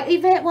be like,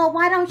 Yvette, well,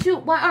 why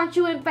aren't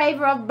you in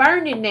favor of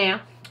burning now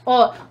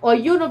or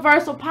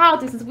universal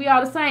politics since we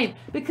are the same?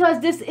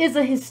 Because this is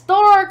a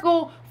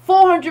historical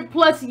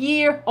 400+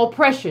 year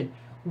oppression.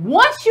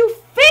 Once you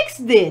fix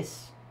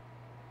this,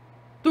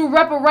 through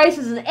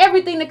reparations and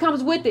everything that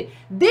comes with it,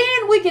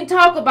 then we can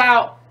talk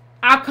about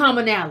our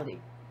commonality.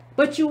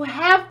 But you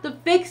have to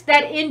fix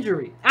that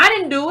injury. I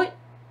didn't do it.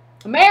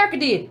 America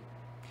did it.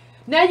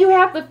 Now you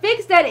have to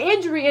fix that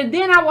injury, and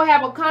then I will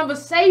have a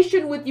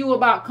conversation with you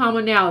about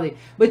commonality.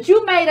 But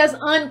you made us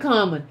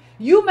uncommon.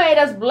 You made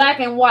us black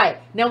and white.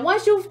 Now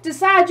once you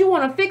decide you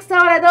want to fix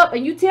all that up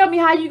and you tell me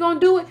how you're going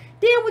to do it,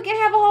 then we can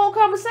have a whole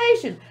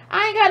conversation.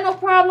 I ain't got no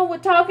problem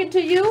with talking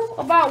to you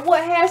about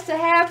what has to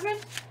happen.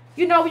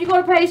 You know, when you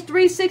go to page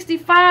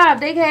 365,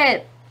 they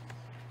had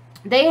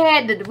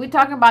we're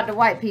talking about the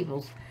white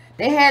peoples.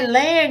 They had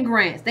land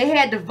grants. They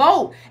had the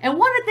vote. And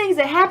one of the things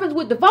that happens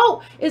with the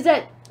vote is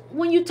that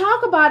when you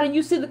talk about it and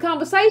you see the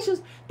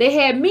conversations, they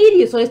had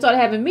media. So they started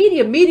having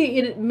media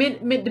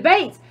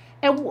debates.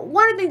 And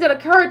one of the things that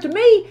occurred to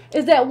me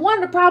is that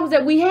one of the problems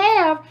that we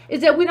have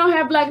is that we don't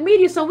have black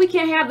media, so we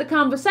can't have the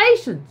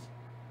conversations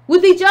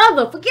with each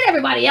other. Forget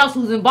everybody else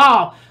who's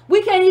involved.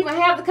 We can't even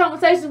have the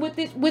conversations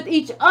with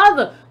each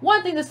other.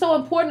 One thing that's so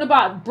important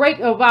about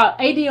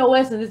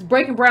ADOS and this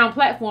Breaking Brown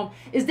platform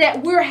is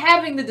that we're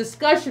having the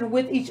discussion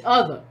with each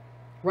other,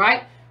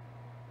 right?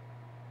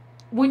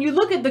 When you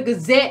look at the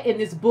Gazette in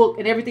this book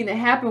and everything that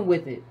happened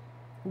with it,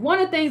 one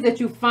of the things that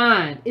you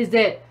find is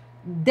that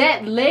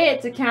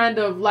led to kind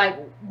of like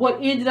what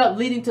ended up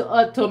leading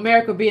to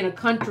America being a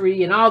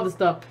country and all the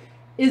stuff,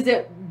 is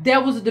that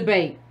there was a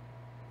debate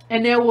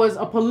and there was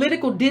a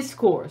political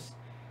discourse.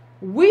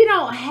 We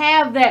don't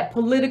have that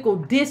political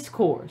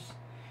discourse,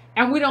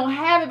 and we don't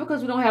have it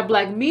because we don't have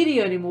black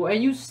media anymore.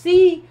 And you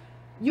see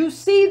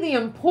the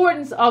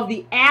importance of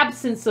the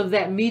absence of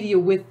that media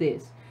with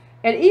this.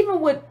 And even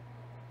with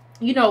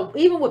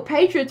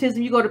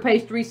patriotism, you go to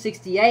page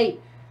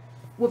 368.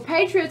 With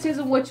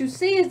patriotism, what you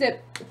see is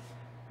that,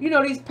 you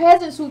know, these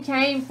peasants who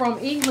came from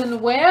England or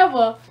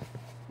wherever,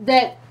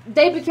 that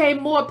they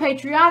became more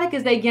patriotic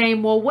as they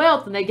gained more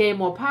wealth and they gained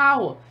more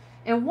power.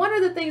 And one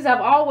of the things I've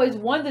always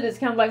wondered is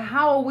kind of like,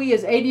 how are we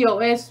as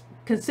ADOS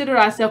consider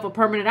ourselves a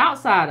permanent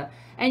outsider?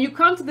 And you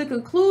come to the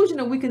conclusion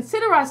that we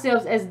consider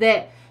ourselves as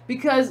that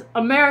because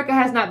America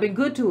has not been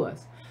good to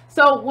us.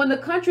 So when the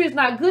country is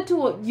not good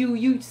to you,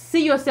 you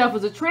see yourself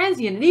as a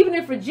transient. And even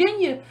in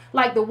Virginia,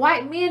 like the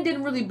white men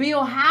didn't really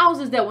build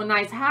houses that were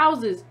nice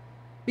houses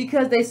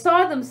because they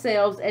saw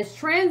themselves as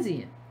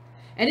transient.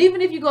 And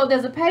even if you go,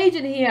 there's a page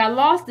in here, I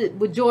lost it,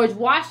 with George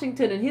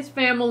Washington and his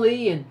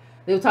family, and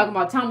they were talking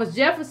about Thomas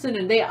Jefferson,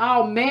 and they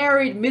all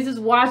married Mrs.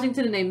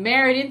 Washington, and they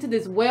married into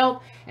this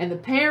wealth, and the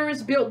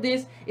parents built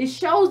this. It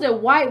shows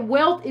that white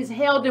wealth is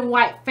held in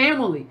white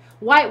family.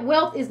 White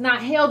wealth is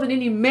not held in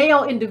any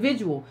male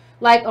individual.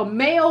 Like a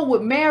male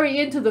would marry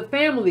into the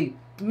family,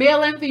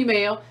 male and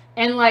female,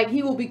 and like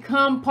he will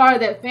become part of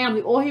that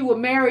family, or he would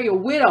marry a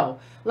widow.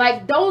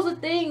 Like those are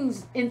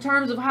things in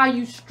terms of how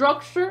you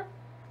structure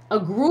a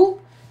group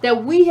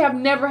that we have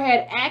never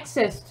had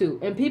access to.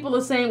 And people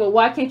are saying, well,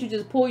 why can't you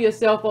just pull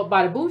yourself up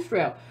by the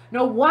bootstrap?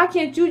 No, why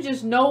can't you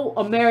just know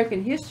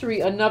American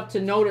history enough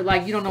to know that,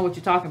 like, you don't know what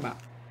you're talking about?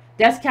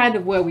 That's kind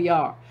of where we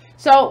are.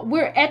 So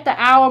we're at the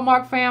hour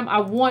mark, fam.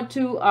 I want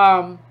to,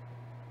 I'm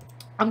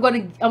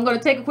gonna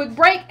take a quick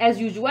break as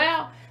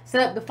usual,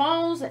 set up the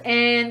phones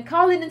and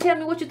call in and tell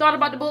me what you thought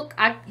about the book.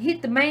 I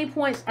hit the main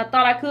points I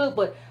thought I could,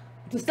 but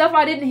the stuff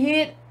I didn't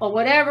hit or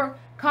whatever,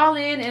 call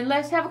in and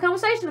let's have a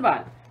conversation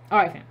about it. All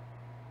right, fam.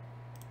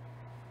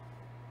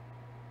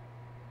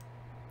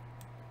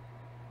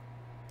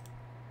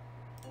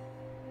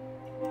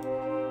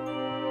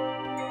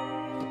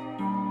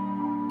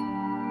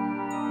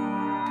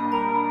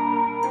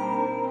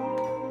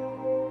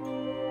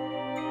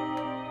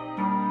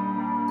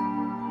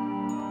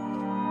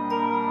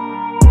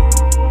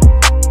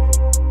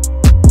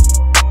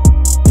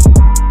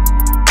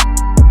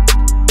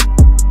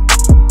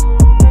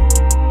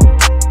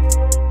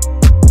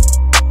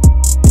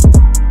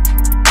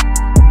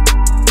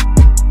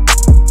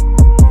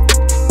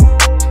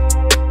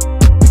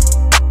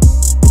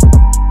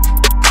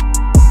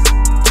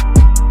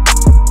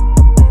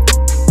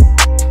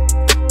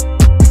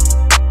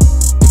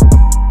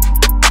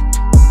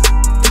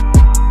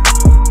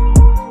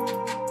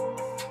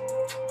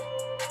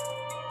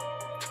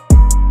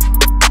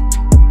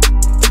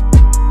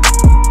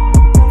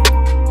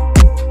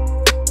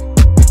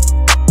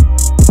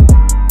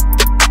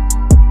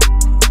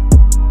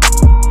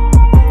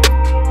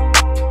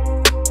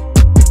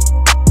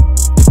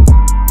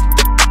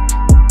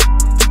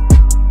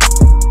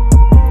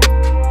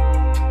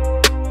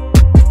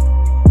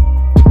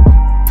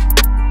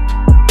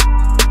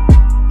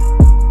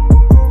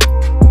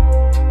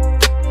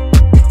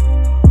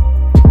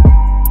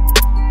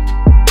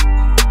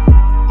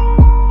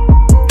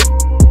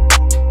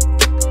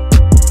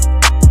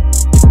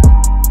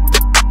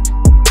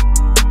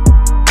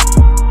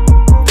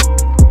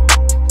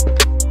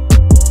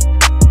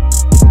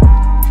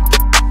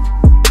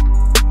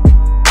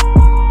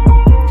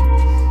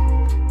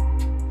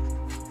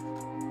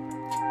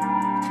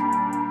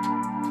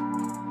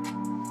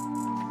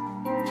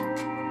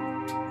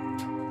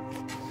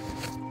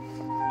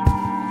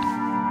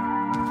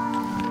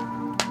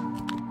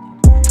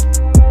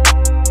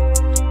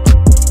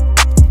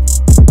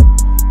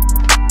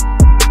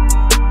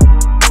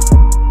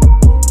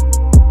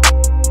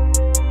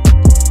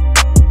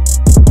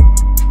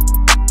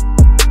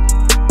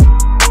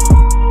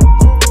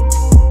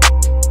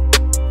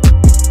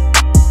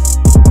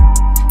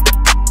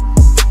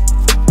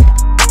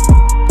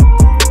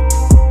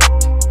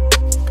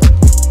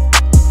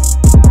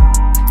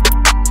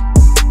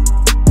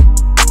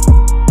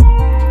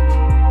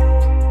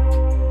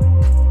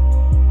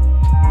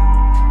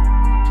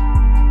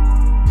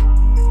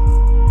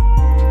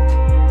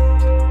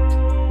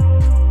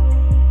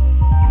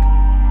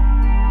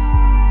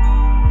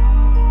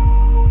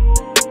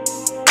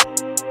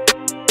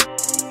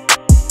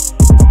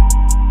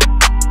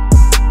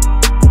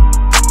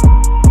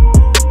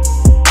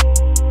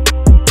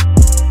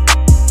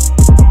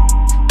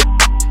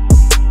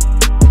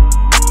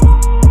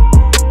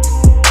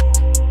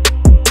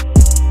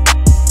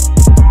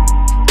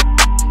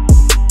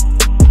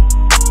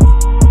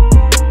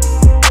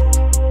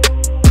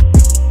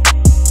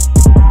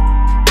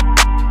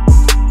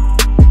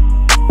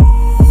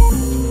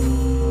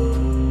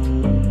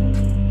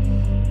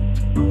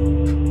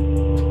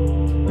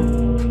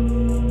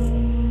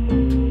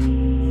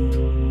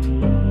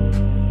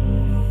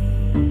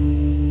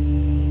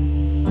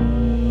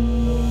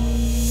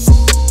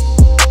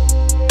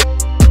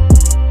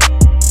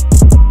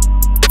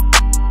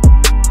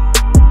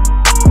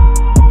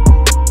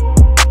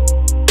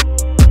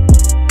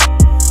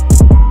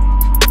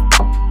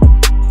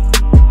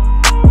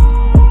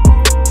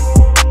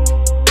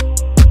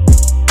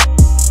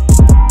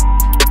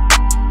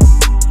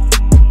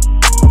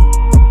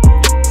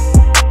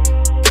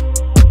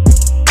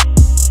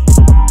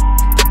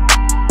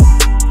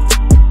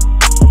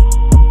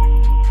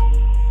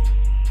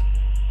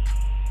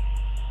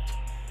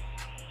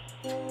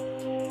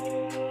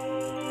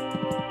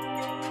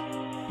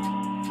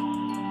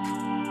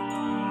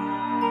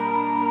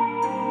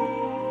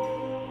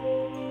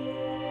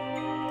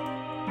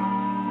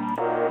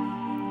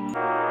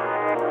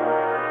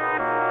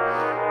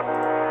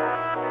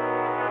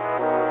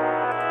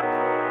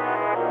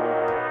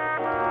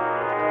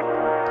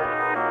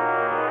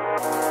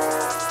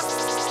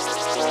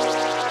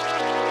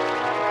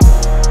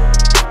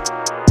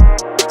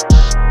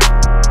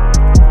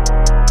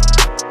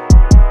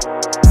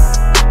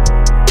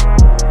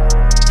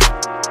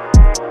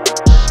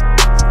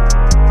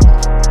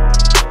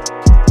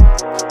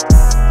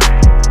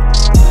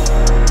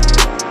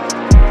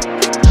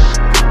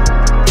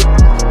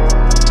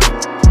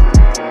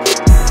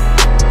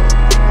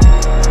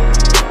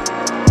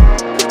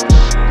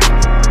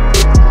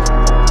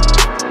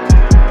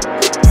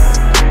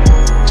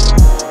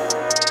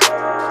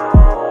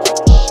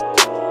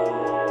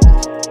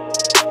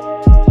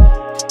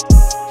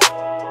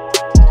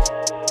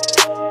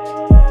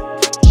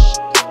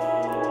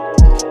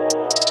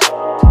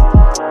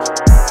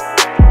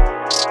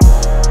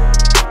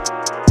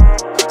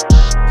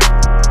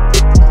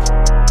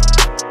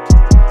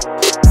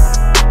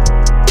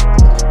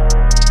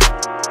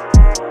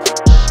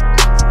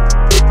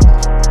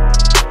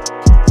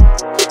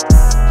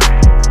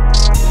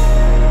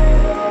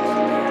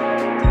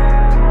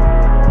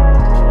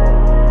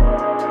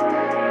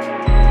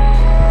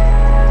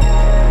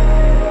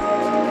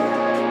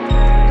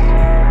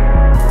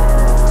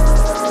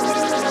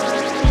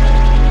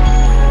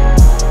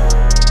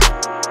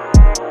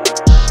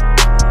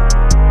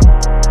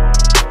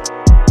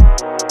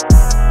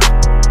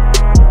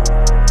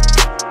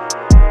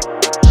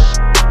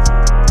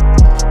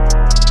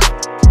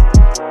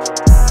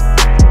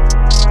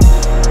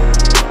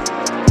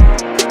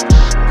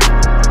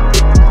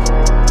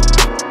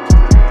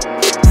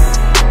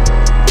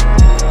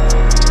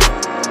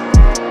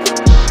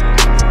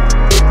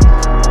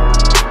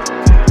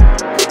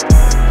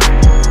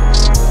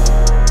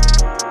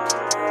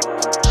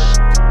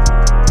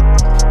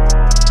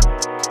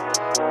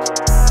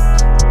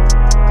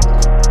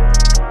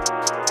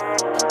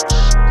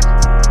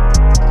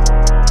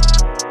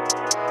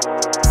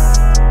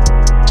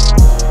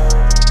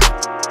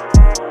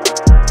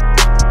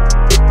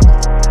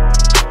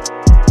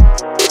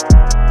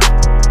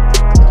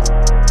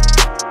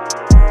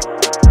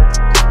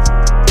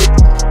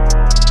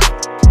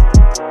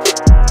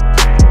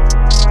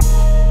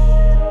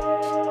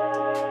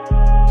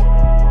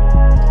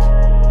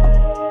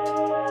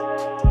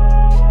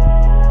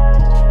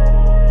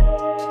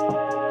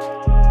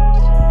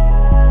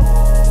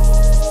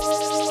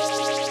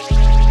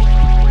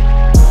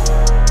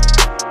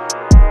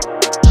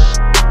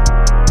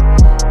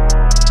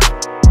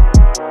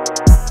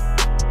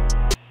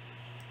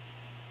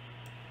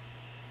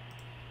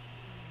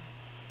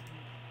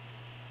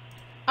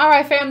 All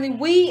right, family,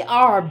 we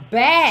are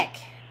back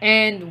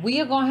and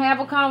we are going to have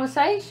a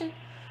conversation.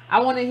 I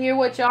want to hear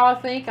what y'all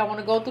think. I want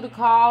to go through the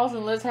calls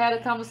and let's have a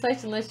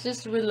conversation. Let's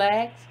just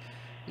relax.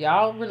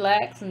 Y'all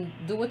relax and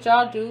do what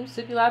y'all do.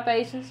 Sip your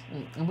libations.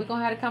 And we're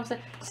going to have a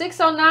conversation.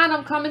 609,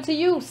 I'm coming to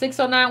you.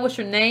 609, what's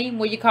your name?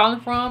 Where you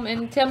calling from?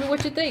 And tell me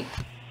what you think.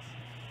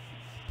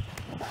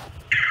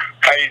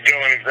 How you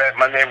doing, Yvette?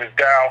 My name is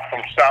Dal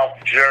from South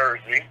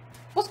Jersey.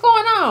 What's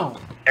going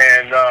on?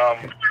 And,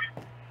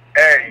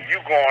 hey, you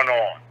going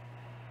on.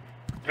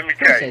 Let me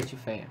tell you. Appreciate you,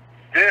 fam.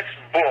 This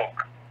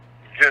book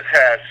just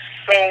has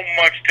so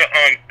much to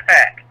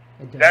unpack.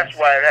 That's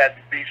why it had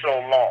to be so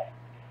long.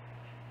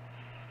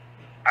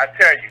 I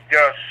tell you,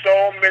 there are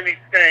so many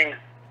things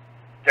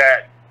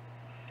that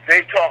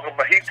he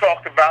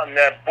talked about in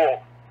that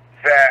book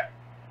that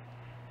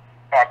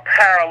are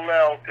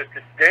parallel to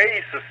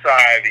today's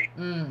society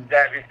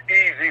that is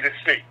easy to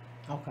see.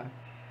 Okay.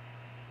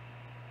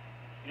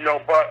 You know,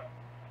 but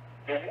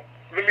let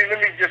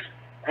me just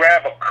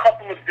grab a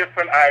couple of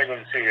different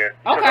items here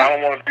because I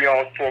don't want to be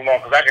on too long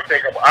because I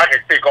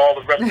can take all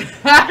the rest of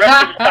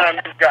the time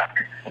you got.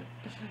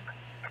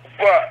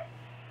 But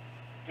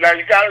now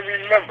you got to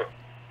remember,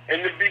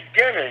 in the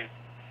beginning,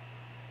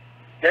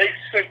 they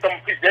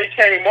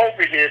came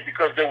over here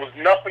because there was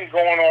nothing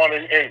going on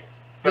in England,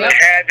 so they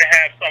had to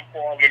have some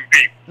for all them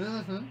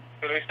people.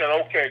 So they said,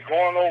 okay,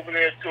 going over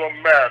there to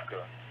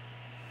America,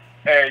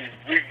 and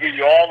we give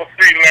you all the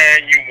free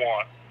land you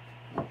want,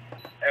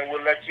 and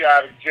we'll let you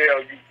out of jail,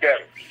 you get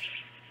it.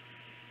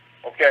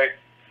 Okay?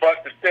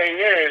 But the thing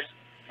is,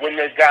 when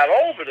they got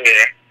over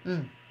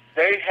there,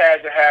 they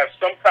had to have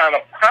some kind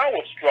of power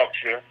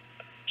structure.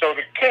 So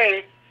the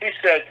king, he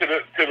said to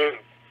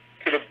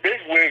the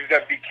bigwigs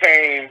that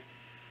became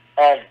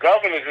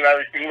governors and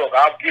everything, look,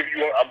 I'll give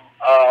you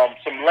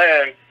some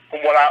land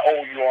from what I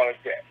owe you on a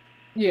debt.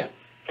 Yeah.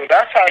 So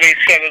that's how they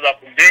set it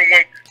up. And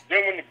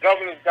then when the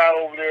governors got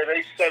over there,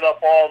 they set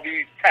up all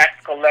these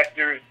tax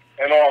collectors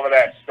and all of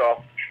that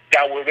stuff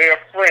that were their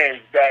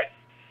friends that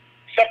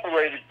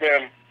separated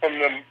them from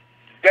the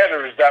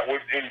debtors that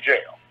was in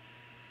jail.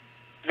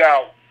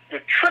 Now, the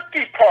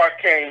tricky part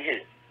came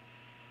here.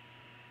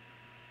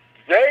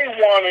 They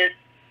wanted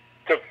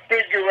to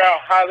figure out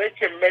how they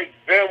can make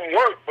them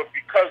work, but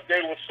because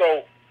they were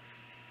so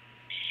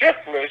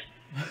shiftless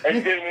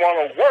and didn't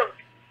want to work,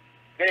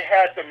 they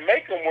had to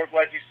make them work.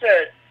 Like you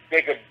said,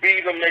 they could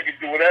beat them, they could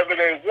do whatever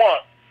they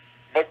want.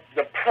 But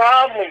the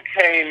problem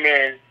came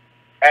in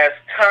as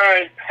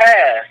time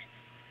passed,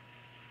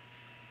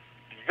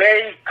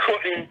 they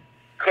couldn't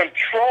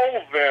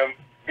control them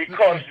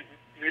because,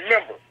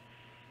 remember,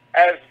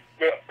 as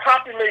the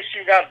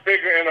population got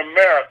bigger in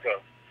America,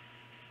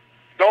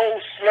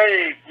 those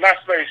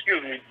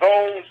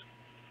those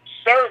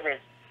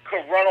servants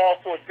could run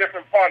off to a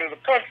different part of the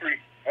country,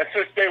 and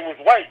since they was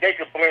white, they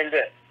could blend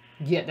in.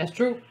 Yeah, that's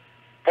true.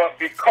 But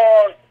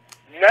because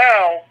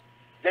now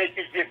they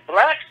could get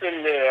blacks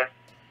in there,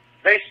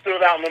 they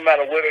stood out no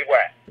matter where they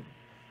were.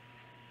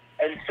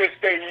 And since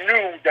they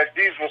knew that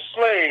these were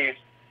slaves,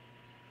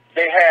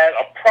 they had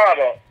a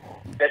product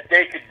that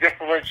they could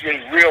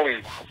differentiate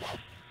really.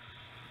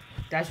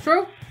 That's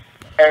true.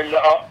 And,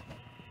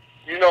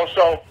 you know,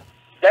 so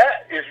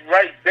that is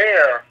right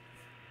there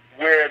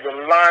where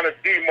the line of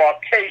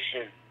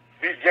demarcation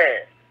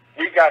began.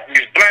 We got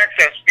these blacks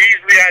that's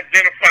easily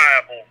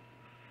identifiable.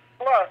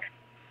 Plus,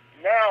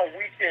 now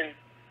we can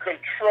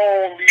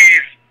control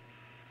these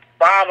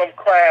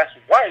bottom-class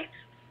whites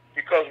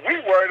because we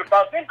worried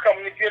about them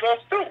coming to get us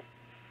too.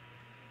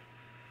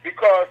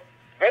 Because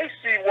they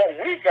see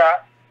what we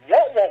got,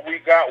 want what we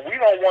got, we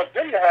don't want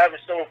them to have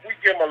it, so if we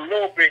give them a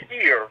little bit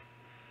here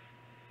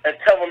and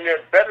tell them they're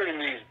better than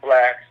these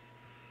blacks,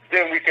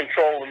 then we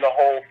control the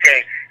whole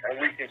thing and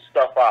we can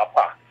stuff our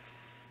pockets.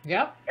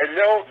 Yep. And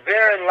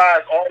therein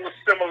lies all the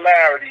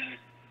similarities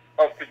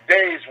of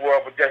today's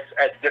world, but just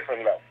at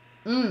different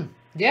levels.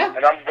 Yeah.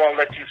 And I'm going to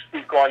let you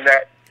speak on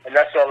that, and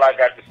that's all I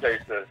got to say,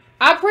 sis.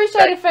 I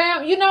appreciate it,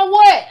 fam. You know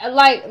what?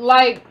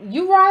 Like,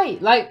 you're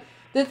right. Like,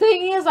 the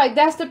thing is, like,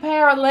 that's the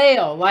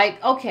parallel.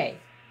 Like, okay.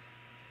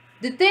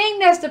 The thing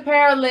that's the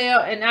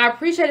parallel, and I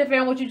appreciate it,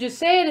 fam, what you just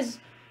said is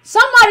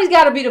somebody's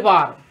got to be the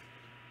bottom.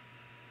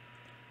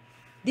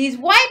 These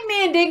white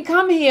men didn't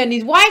come here, and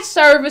these white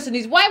servants and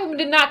these white women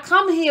did not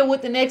come here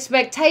with an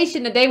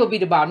expectation that they would be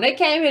the bottom. They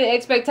came here with an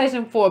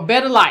expectation for a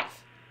better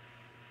life.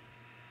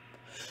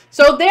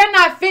 So they're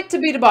not fit to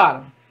be the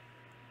bottom.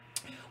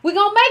 We're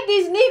going to make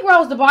these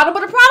Negroes the bottom, but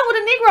the problem with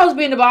the Negroes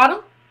being the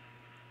bottom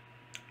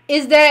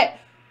is that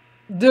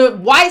the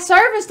white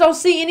servants don't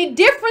see any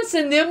difference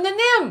in them than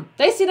them.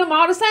 They see them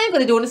all the same because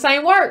they're doing the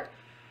same work.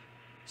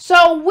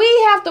 So we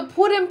have to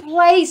put in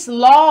place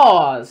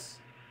laws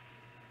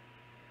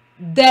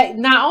that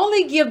not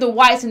only give the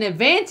whites an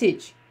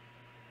advantage,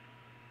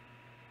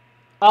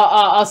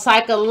 a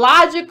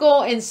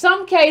psychological, in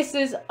some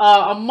cases,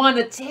 a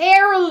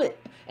monetary,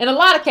 in a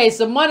lot of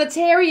cases, a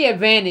monetary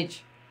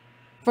advantage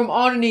from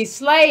owning these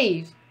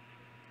slaves,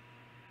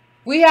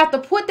 We have to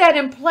put that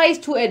in place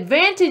to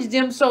advantage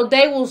them so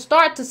they will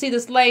start to see the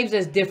slaves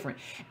as different.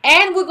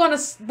 And we're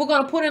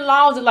gonna put in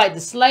laws that like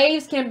the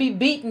slaves can be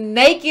beaten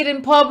naked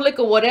in public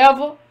or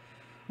whatever.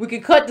 We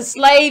can cut the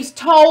slaves'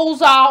 toes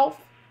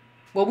off.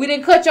 Well, we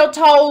didn't cut your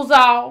toes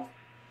off.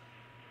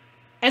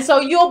 And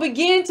so you'll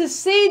begin to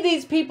see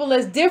these people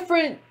as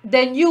different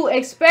than you,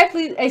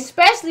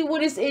 especially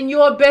when it's in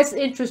your best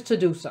interest to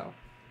do so.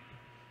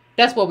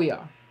 That's what we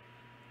are.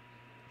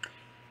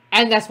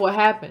 And that's what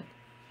happened.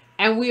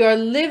 And we are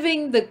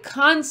living the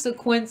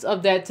consequence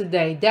of that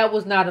today. That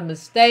was not a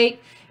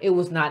mistake. It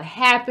was not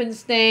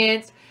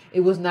happenstance.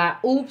 It was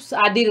not, oops,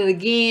 I did it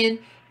again.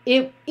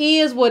 It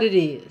is what it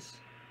is.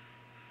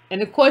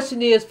 And the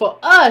question is, for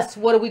us,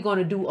 what are we going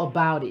to do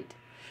about it?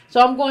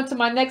 So I'm going to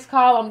my next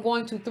call. I'm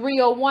going to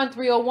 301.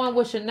 301,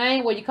 what's your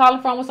name? Where you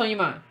calling from? What's on your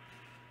mind?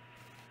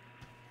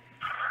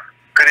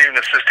 Good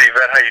evening, Sister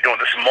Yvette. How you doing?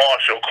 This is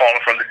Marshall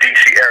calling from the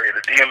D.C. area,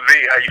 the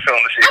DMV. How you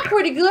feeling this evening? I'm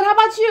pretty good. How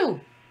about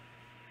you?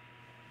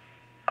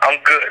 I'm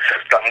good,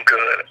 sister. I'm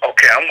good.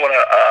 Okay, I'm going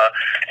to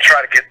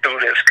try to get through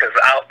this because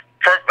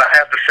first I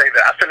have to say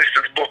that I finished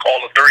this book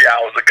all of 3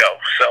 hours ago.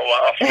 So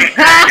it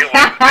was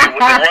a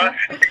rush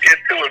to get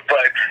through it,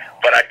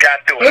 but I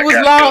got through it. It was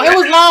long. It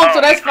was long, so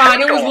that's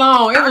fine. It was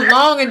long. It was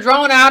long and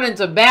drawn out and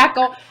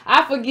tobacco.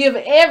 I forgive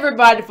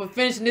everybody for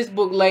finishing this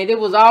book late. It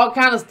was all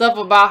kind of stuff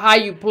about how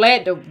you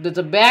plant the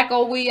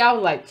tobacco weed. I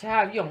was like,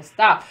 child, you don't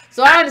stop.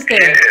 So I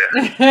understand.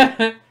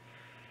 Yeah.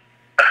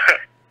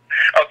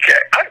 Okay.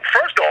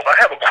 First off, I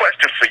have a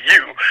question for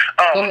you.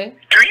 Go ahead.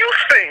 Do you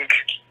think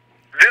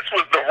this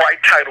was the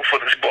right title for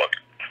this book?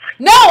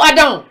 No, I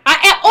don't.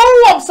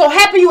 I'm so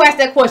happy you asked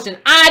that question.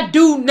 I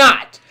do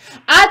not.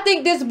 I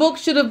think this book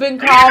should have been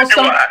called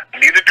something.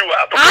 Neither do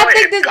I.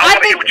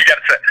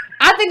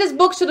 I think this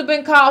book should have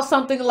been called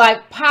something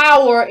like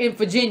Power in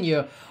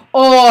Virginia,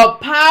 or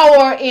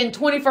Power in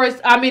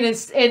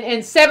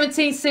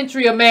 17th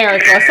century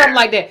America, or something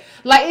like that.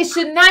 Like, it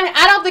should not,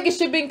 I don't think it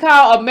should be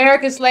called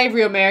American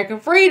Slavery,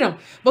 American Freedom,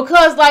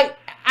 because like,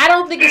 I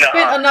don't think it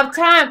spent enough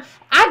time.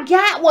 I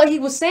got what he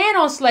was saying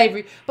on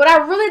slavery, but I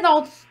really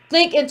don't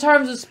think in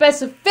terms of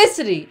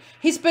specificity,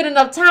 he spent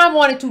enough time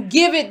on it to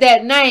give it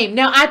that name.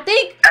 Now, I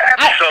think...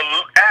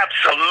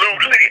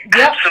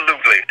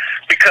 Absolutely.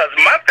 Because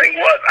my thing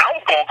was, I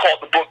was going to call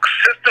the book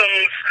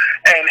Systems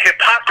and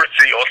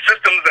Hypocrisy, or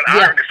Systems and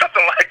Irony,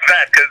 something like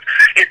that, because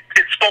it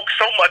spoke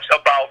so much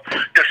about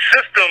the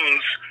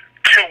systems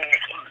to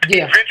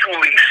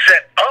eventually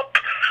set up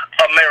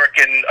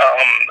American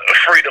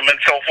freedom and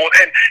so forth.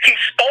 And he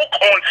spoke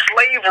on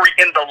slavery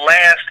in the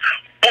last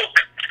book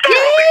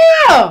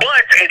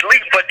thoroughly,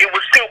 but it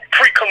was still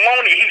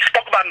pre-colonial. He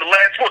spoke about in the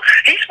last book.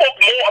 He spoke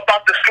more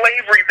about the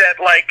slavery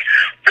that like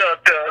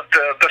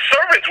the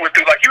servants went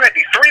through. Like, you had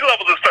these three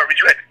levels of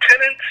servants. You had the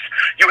tenants,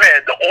 you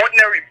had the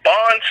ordinary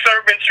bond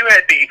servants, you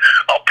had the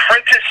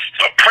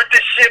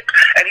apprenticeship,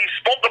 and he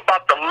spoke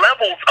about the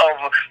levels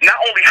of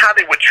not only how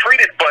they were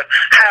treated, but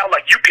how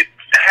like you could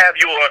have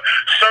your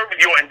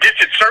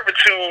indentured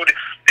servitude.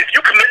 If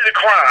you committed a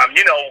crime,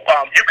 you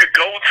could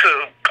go to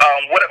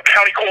whatever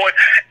county court,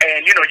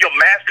 and your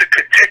master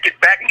could take it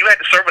back, and you had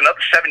to serve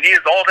another 7 years,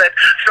 all that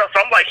stuff.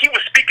 So I'm like, he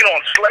was speaking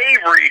on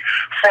slavery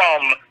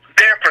from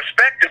their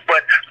perspective,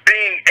 but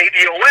being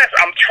ADOS,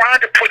 I'm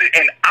trying to put it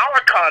in our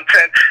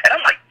content, and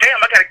I'm like,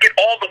 damn, I got to get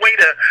all the way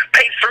to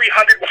page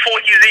 300 before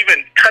he's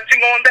even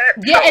touching on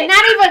that. Yeah, so, and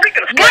not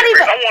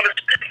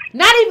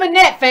even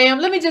that, fam.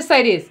 Let me just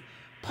say this.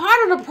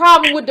 Part of the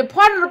problem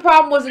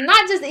was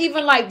not just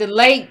even like the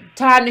late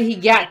time that he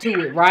got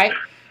to it, right?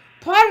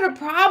 Part of the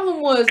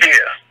problem was,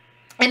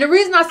 and the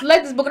reason I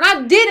selected this book, and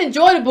I did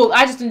enjoy the book,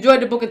 I just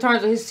enjoyed the book in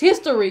terms of his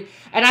history,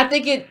 and I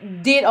think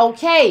it did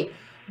okay.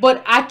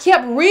 But I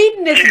kept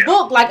reading this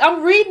book, like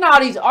I'm reading all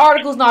these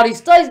articles and all these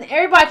studies, and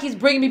everybody keeps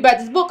bringing me back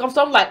this book.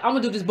 So I'm like, I'm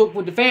gonna do this book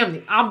with the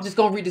family. I'm just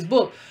gonna read this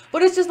book.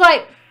 But it's just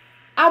like,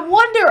 I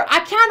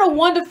kind of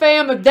wonder,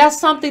 fam, if that's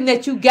something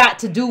that you got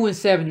to do in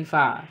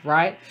 75,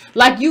 right?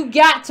 Like, you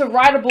got to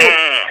write a book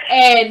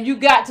and you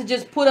got to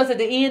just put us at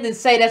the end and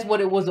say that's what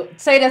it was.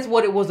 Say that's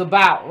what it was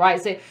about, right?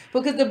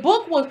 Because the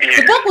book was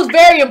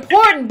very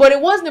important, but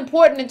it wasn't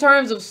important in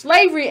terms of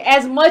slavery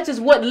as much as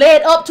what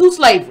led up to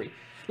slavery.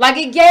 Like,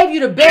 it gave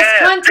you the best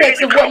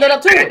context of what led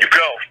up to it.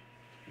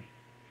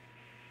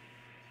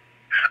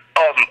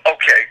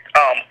 Okay.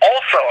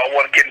 Also, I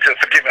want to get into,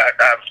 forgive me,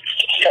 I've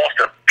lost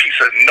a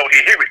piece of note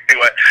here.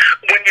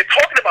 When you're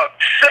talking about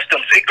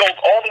systems, it goes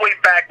all the way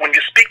back when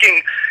you're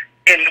speaking,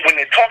 when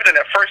you're talking in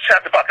that first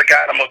chapter about the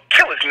guy, I'm going to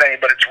kill his name,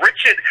 but it's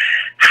Richard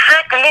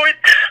Hakluyt.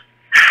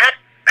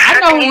 I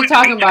know who you're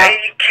talking about.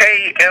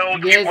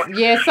 H-A-K-L-U-T.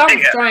 Yes,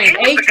 something strange.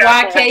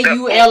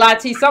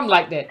 H-Y-K-U-L-I-T, something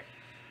like that.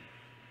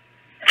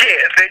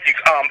 Yeah,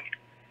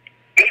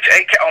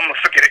 H-A-K, I'm going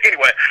to forget it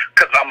anyway,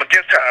 because I'm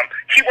against time.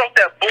 He wrote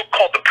that book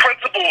called The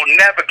Principal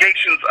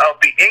Navigations of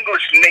the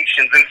English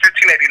Nations in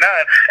 1589,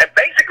 and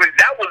basically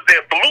that was their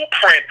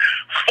blueprint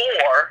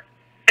for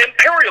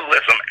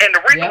imperialism. And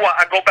the reason why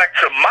I go back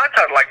to my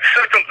title, like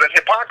Systems and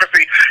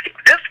Hypocrisy,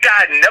 this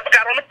guy never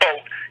got on a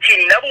boat. He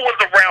never was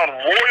around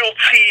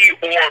royalty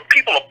or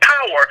people of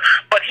power,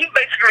 but he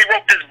basically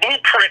wrote this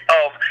blueprint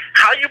of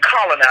how you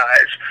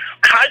colonize,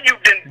 how you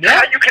can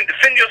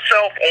defend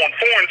yourself on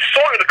foreign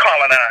soil to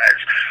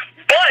colonize.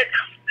 But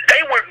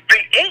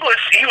the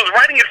English, he was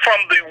writing it from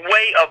the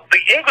way of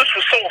the English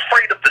was so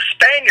afraid of the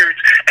Spaniards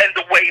and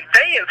the way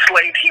they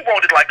enslaved. He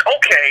wrote it like,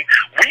 okay,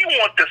 we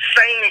want the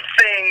same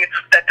thing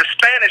that the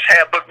Spanish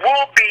have, but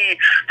we'll be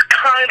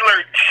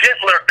kinder,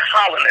 gentler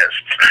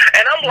colonists.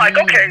 And I'm like,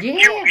 okay,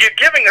 you're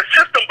giving a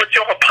system, but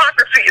your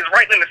hypocrisy is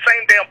writing in the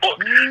same damn book.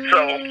 So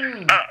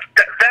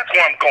that's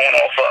what I'm going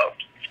off of.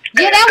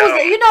 Yeah, that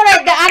was, you know,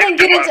 that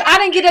I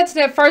didn't get into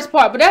that first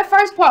part, but that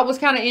first part was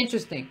kind of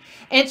interesting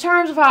in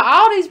terms of how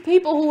all these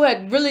people who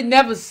had really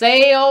never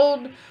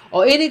sailed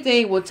or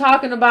anything were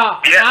talking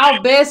about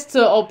how best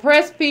to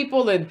oppress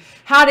people and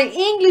how the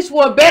English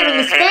were better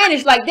than the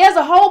Spanish. Like, there's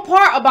a whole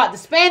part about the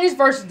Spanish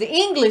versus the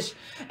English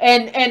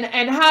and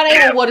how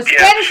they were, well, the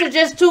Spanish are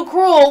just too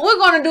cruel. We're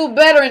going to do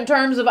better in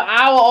terms of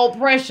our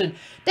oppression.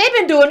 They've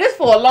been doing this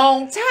for a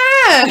long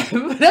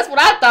time. That's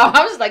what I thought.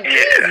 I was like,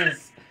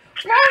 Jesus.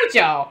 What's wrong with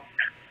y'all?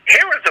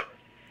 Here is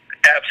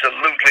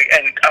absolutely,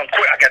 and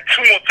quick, I got two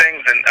more things,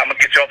 and I'm going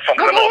to get you off the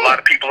phone because I know a lot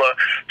of people are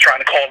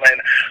trying to call in.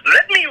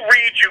 Let me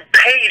read you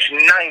page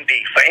 90.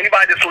 For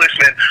anybody that's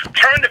listening,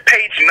 turn to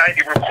page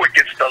 90 real quick.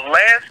 It's the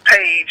last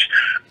page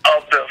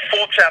of the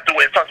full chapter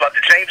where it talks about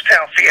the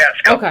Jamestown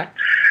fiasco. Okay.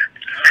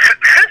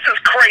 This is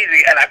crazy,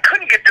 and I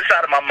couldn't get this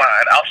out of my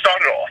mind. I'll start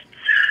it off.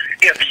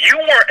 If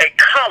you were a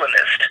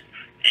colonist,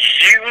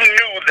 you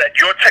knew that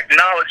your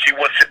technology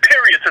was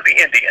superior to the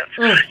Indians.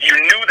 You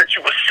knew that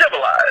you were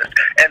civilized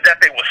and that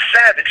they were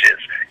savages.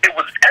 It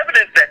was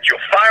evident that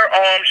your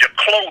firearms, your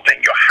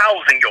clothing, your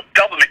housing, your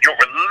government, your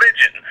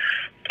religion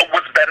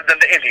was better than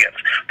the Indians.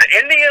 The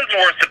Indians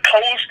were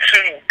supposed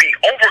to be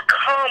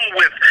overcome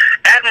with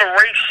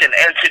admiration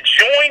and to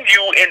join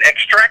you in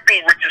extracting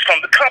riches from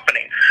the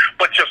company.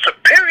 But your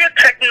superior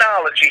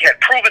technology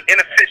had proven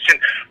inefficient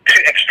to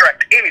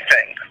extract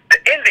anything. The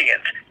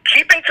Indians,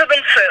 keeping to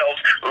themselves,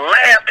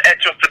 laughed at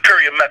your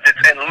superior methods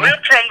and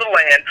lived from the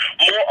land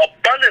more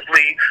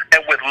abundantly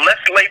and with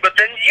less labor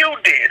than you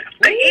did.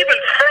 They even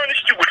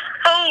furnished you with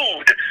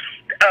food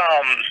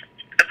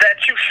that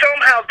you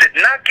somehow did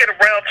not get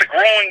around to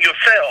growing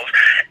yourselves.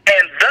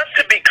 And thus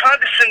to be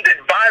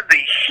condescended by the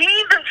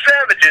heathen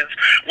savages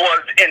was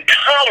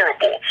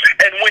intolerable.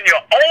 And when your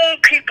own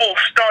people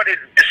started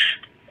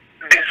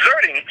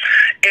deserting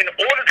in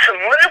order to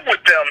live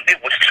with them,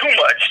 it was too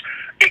much.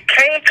 It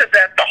came to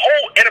that the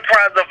whole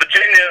enterprise of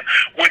Virginia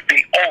would be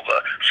over.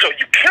 So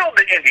you killed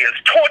the Indians,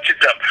 tortured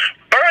them,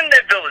 burned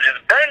their villages,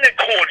 burned their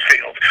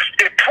cornfields.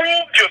 It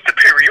proved your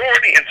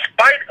superiority in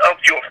spite of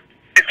your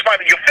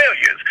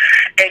failures.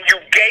 And you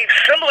gave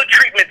similar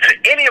treatment to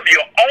any of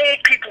your own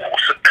people who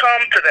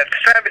succumbed to that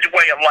savage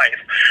way of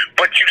life.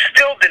 But you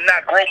still did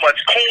not grow much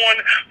corn.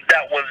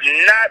 That was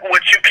not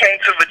what you came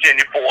to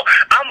Virginia for.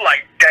 I'm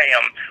like,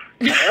 damn.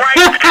 Right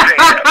there.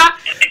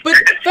 But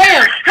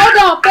fam, hold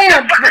on,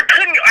 fam. I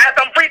couldn't, as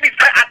I'm reading these,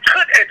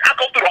 I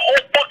go through the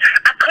whole book.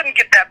 I couldn't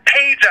get that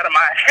page out of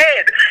my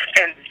head.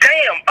 And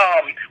damn,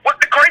 what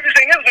the crazy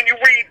thing is, when you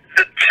read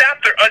the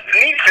chapter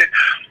underneath it,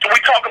 we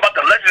talk about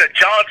the legend of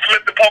John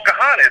Smith and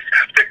Pocahontas,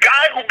 the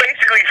guy who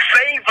basically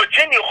saved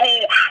Virginia, who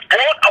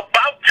brought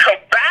about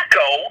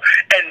tobacco,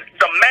 and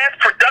the mass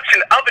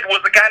production of it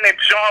was a guy named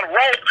John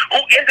Rose,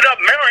 who ended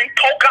up marrying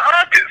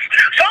Pocahontas.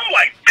 So I'm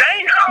like,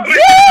 damn.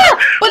 Yeah,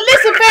 but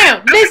listen, fam,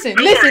 listen.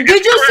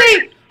 Did you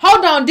see?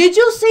 Hold on. Did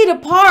you see the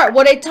part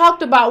where they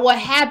talked about what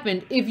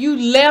happened if you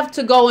left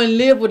to go and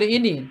live with an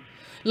Indian?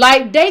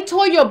 Like, they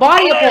tore your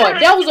body apart.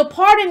 There was a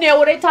part in there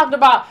where they talked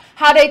about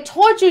how they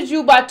tortured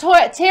you by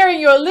tearing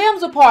your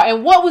limbs apart.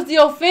 And what was the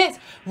offense?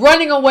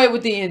 Running away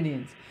with the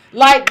Indians.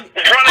 Like,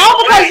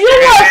 all because you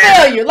were a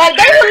failure. Like,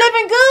 they were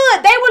living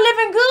good. They were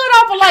living good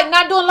off of, like,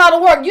 not doing a lot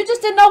of work. You just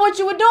didn't know what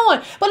you were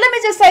doing. But let me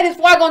just say this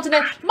before I go into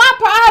that.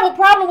 I have a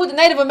problem with the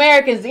Native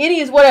Americans, the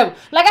Indians, whatever.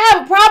 Like, I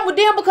have a problem with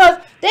them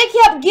because they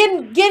kept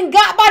getting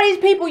got by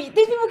these people. These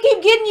people keep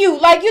getting you.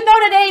 Like, you know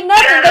that they ain't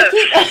nothing. They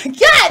keep,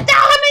 God,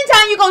 how many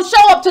times you gonna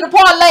show up to the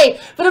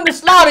parlay for them to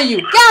slaughter you?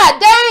 God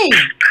dang.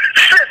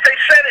 Sis, they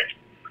said it.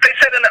 They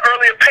said in the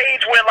earlier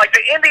page where, like,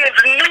 the Indians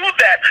knew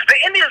that. The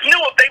Indians knew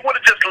if they would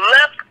have just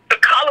left the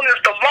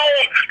colonists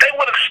alone, they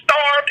would have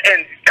starved and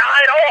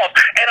died off.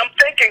 And I'm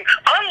thinking,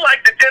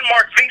 unlike the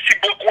Denmark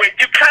Vesey book where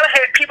you kind of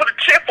had people to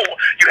cheer for,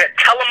 you had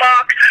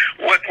Telemark,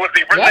 was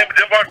the original name of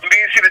Denmark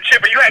Vesey to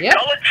cheer for, you had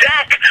Gullah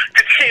Jack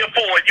to cheer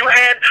for, you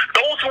had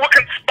those who were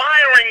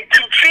conspiring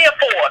to cheer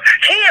for.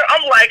 Here,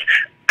 I'm like,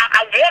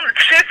 I want to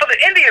cheer for the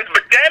Indians,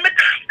 but damn it,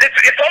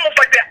 it's almost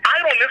like their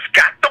idleness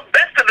got the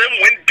best of them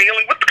when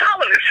dealing with the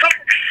colonists. Some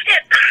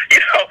shit,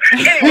 you know.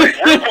 Anyway,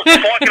 real quick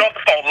before I get off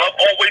the phone, love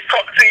always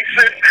talking to you,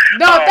 sis.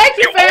 No, thank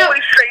you, fam. You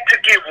always say to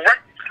give.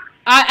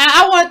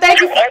 I want to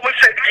thank you. You always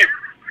say to give.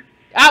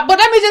 But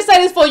let let me just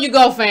say this before you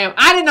go, fam.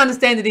 I didn't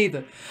understand it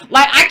either.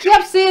 Like, I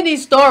kept seeing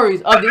these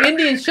stories of the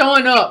Indians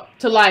showing up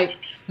to, like,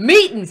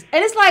 meetings.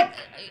 And it's like,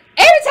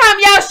 every time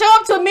y'all show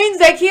up to meetings,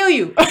 they kill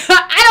you.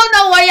 I don't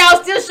know why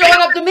y'all still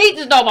showing up to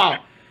meetings no more.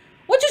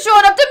 What you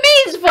showing up to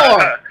meetings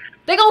for?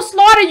 They gonna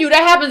slaughter you.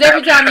 That happens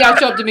every time y'all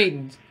show up to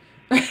meetings.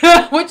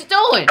 What you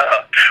doing?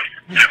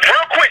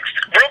 Real quick,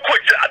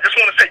 I just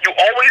want to say, you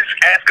always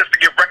ask us to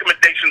give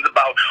recommendations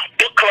about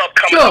book club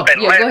coming up. And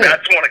I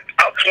just want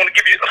to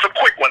give you some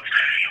quick ones.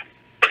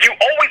 You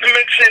always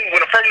mention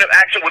when affirmative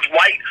action was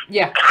white.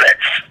 Yeah.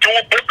 Let's do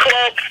a book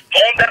club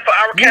on that for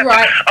our campus.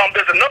 Right.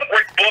 There's another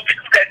great book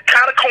that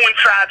kind of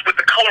coincides with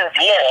The Color of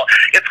Law.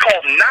 It's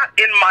called Not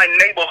in My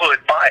Neighborhood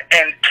by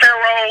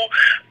Antero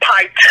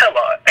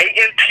Pietila.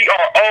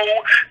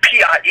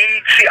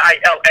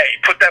 ANTROPIETILA.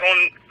 Put that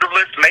on the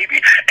list,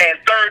 maybe. And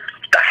third,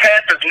 The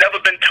Half Has Never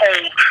Been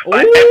Told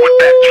by Edward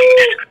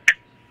Baptiste.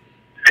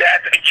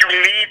 That you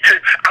need to.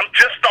 I'm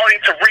just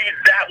starting to read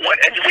that one,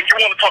 and when you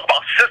want to talk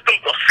about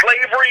systems of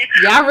slavery,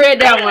 yeah, I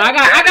read that one.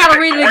 I gotta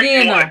read it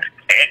again though.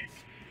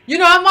 You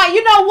know, I'm like,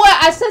 you know what?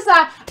 I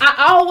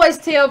always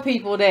tell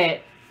people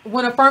that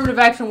when affirmative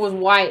action was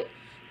white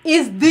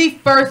is the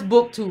first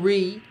book to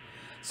read.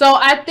 So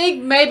I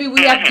think maybe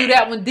we have to do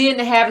that one. Then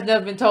The Half Has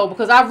Never Been Told,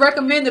 because I've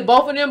recommended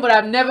both of them, but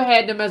I've never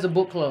had them as a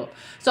book club.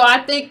 So I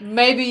think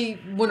maybe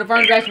when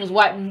affirmative action was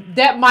white,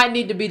 that might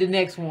need to be the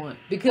next one,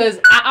 because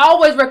I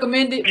always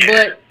recommend it,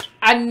 but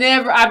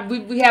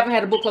we haven't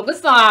had a book club. This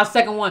is not our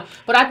second one,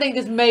 but I think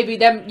this may be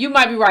that. You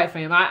might be right,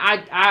 fam.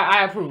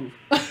 I approve.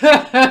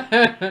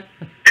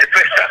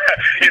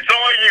 It's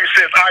on you,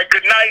 sis. All right,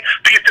 good night.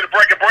 Peace to the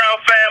Breaker Brown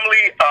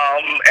family.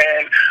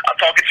 And I'll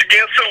talk to you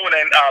again soon.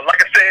 And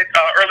like I said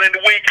earlier in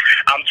the week,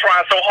 I'm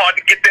trying so hard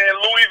to get there in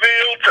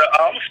Louisville to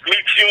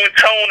meet you and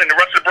Tone and the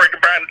rest of the Breaker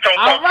Brown and Tone.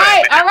 All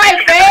right,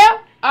 fam.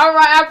 All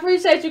right, I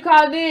appreciate you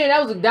calling in.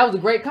 That was a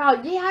great call.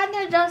 Yeah, I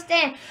never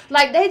understand.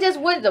 Like, they just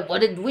went.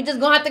 We just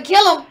gonna have to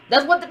kill him.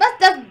 That's what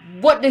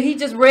he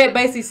just read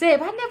basically said.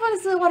 But I never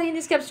understood why he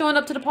just kept showing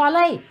up to the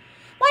parlay.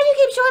 Why you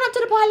keep showing up to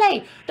the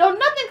parlay? Though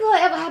nothing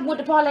could ever happen with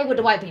the parlay with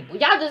the white people.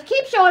 Y'all just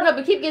keep showing up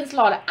and keep getting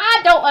slaughtered.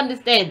 I don't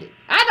understand it.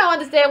 I don't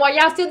understand why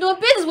y'all still doing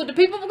business with the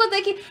people, because they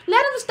keep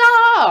let them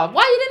starve.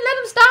 Why you didn't let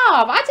them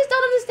starve? I just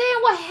don't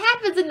understand what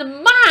happens in the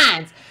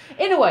minds.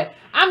 Anyway,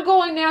 I'm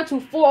going now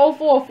to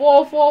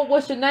 404-404.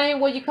 What's your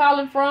name? Where you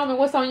calling from? And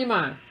what's on your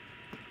mind?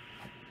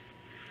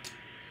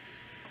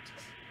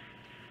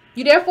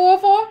 You there,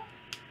 404?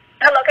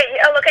 Hello, can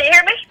you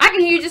hear me? I can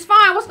hear you just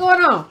fine. What's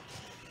going on?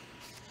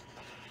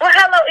 Well,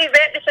 hello,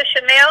 Yvette. This is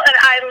Chanel, and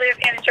I live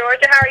in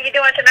Georgia. How are you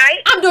doing tonight?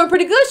 I'm doing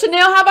pretty good,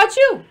 Chanel. How about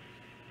you?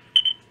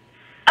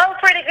 Oh,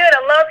 pretty good. I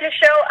love your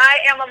show. I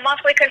am a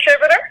monthly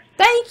contributor.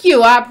 Thank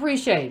you. I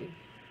appreciate it.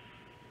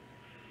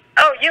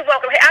 Oh, you're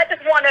welcome. I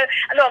just want to,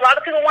 I know a lot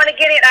of people want to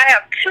get in. I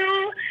have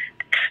two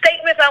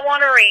statements I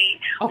want to read.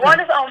 Okay. One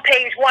is on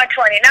page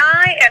 129,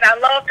 and I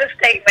love the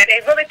statement.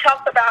 It really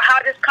talks about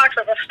how this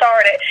country was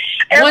started.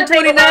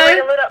 129?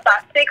 A little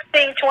about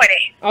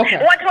 1620. Okay.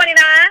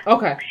 129?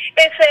 Okay.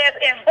 It says,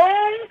 in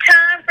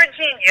boom-time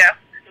Virginia,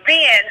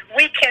 then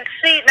we can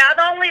see not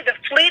only the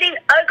fleeting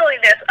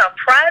ugliness of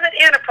private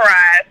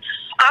enterprise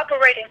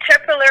operating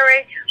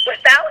temporarily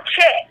without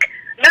check,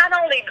 not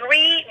only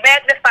greed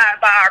magnified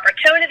by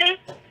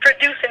opportunity,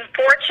 producing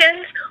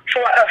fortunes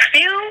for a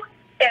few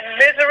and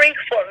misery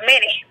for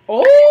many.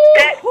 Oh.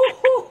 That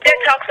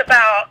talks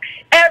about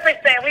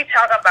everything. We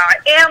talk about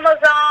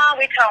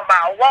Amazon. We talk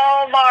about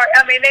Walmart.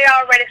 I mean, they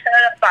already set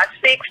up by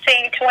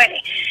 1620.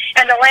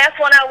 And the last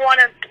one I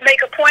want to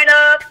make a point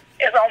of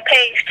is on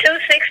page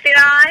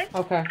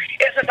 269. Okay.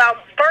 It's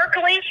about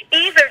Berkeley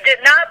either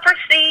did not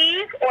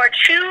perceive or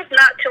choose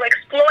not to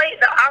exploit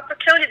the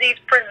opportunities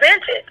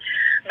presented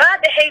by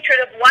the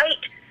hatred of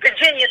white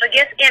Virginians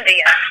against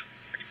Indians.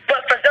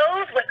 But for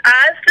those with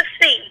eyes to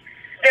see,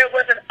 there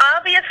was an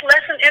obvious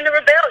lesson in the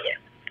rebellion.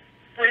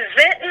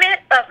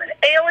 Resentment of an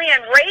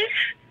alien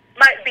race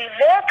might be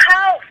more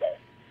powerful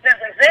than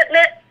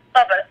resentment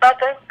of an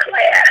upper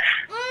class.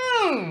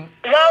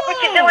 Love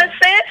what you're doing,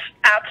 sis.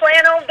 I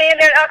plan on being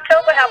there in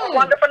October. Have a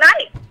wonderful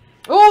night.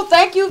 Oh,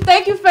 thank you,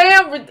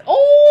 fam.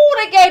 Oh,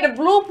 they gave the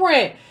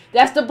blueprint.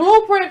 That's the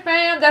blueprint,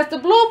 fam. That's the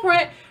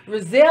blueprint.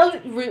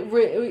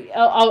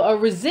 A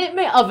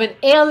resentment of an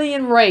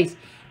alien race.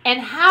 And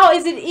how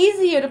is it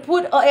easier to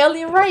put an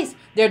alien race?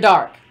 They're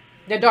dark.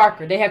 They're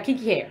darker. They have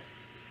kinky hair.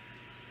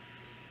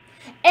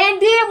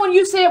 And then when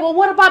you said, well,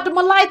 what about the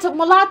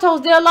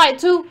mulattoes? They're light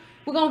too.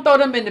 We're going to throw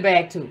them in the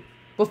bag too.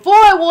 Before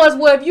it was,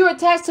 well, if you're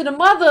attached to the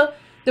mother,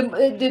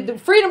 the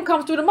freedom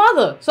comes through the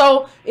mother.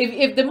 So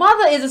if the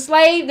mother is a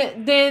slave,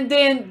 then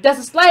that's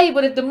a slave.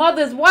 But if the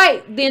mother is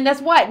white, then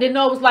that's white. Then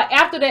no, it was like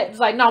after that, it's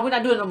like, no, we're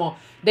not doing it no more.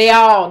 They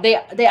all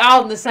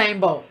in the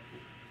same boat.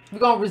 We're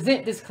going to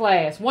resent this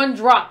class. One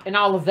drop and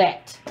all of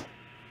that.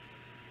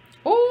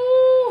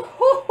 Ooh,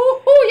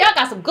 y'all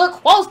got some good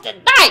quotes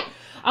tonight.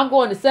 I'm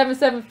going to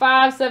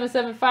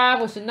 775-775.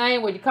 What's your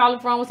name? Where you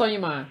calling from? What's on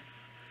your mind?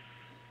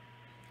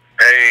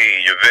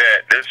 Hey,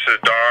 Yvette. This is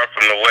Dar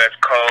from the West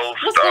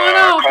Coast. What's going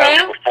on,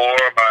 fam? Before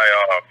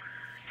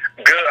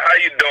Good. How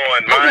you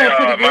doing?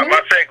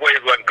 My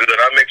segues wasn't good.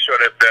 I'll make sure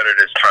they're better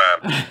this time.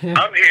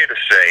 I'm here to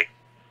say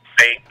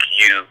thank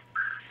you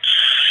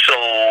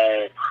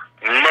so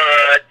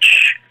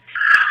much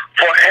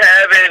for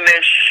having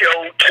this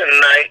show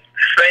tonight.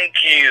 Thank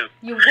you.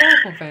 You're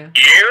welcome, fam.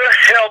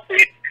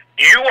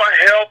 You are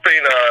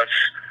helping us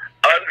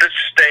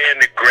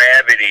understand the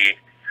gravity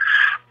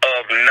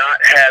of not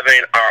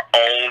having our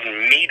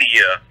own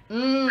media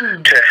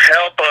to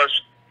help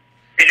us.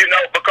 You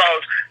know,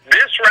 because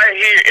this right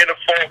here in the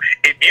form,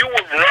 if you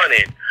were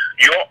running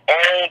your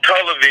own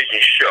television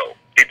show,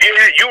 if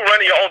you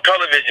running your own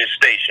television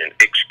station,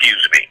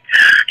 excuse me,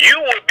 you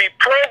would be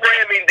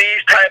programming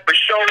these type of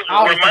shows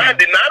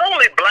reminding not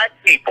only black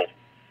people,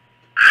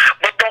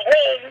 but the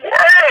whole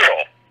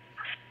world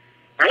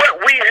what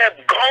we have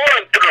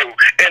gone through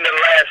in the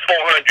last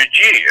 400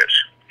 years.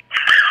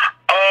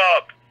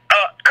 I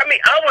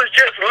mean, I was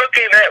just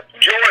looking at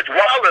George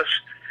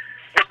Wallace.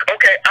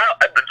 Okay,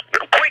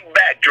 quick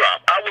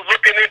backdrop. I was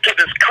looking into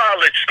this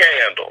college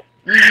scandal.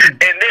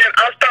 And then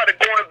I started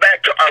going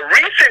back to a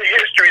recent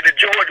history, the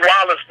George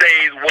Wallace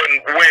days,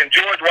 when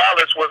George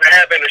Wallace was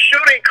having a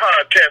shooting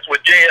contest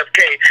with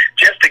JFK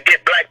just to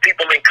get black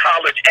people in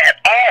college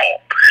at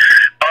all.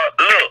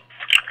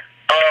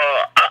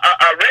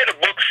 I read a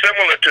book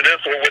similar to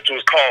this one, which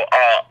was called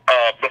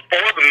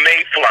Before the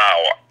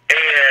Mayflower.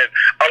 And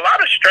a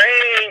lot of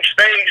strange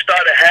things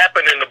started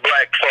happening to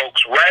black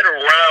folks right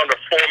around the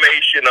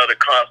formation of the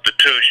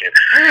Constitution.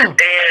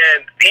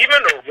 And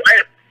even the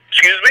right,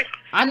 excuse me?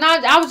 I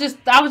was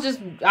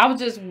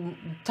just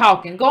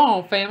talking. Go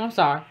on, fam. I'm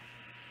sorry.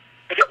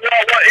 Well,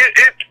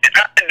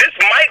 this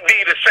might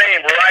be the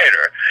same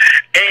writer.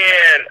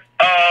 And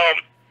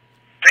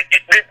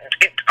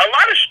a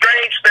lot of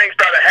strange things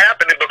started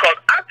happening because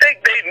I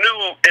think they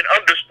knew and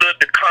understood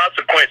the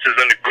consequences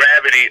and the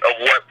gravity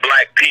of what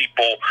black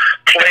people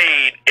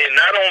played in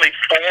not only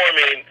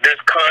forming this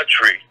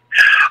country,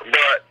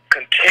 but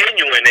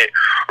continuing it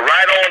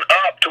right on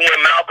up to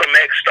when Malcolm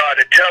X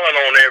started telling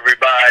on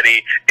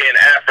everybody in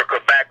Africa,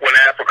 back when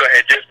Africa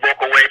had just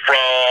broke away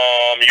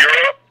from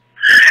Europe.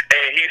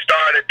 And he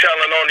started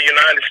telling on the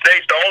United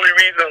States. The only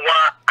reason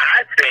why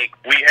I think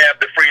we have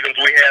the freedoms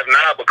we have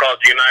now because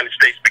the United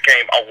States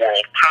became a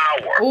world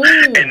power.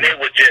 And we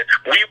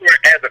were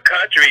as a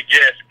country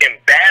just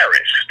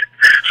embarrassed.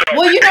 So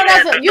well,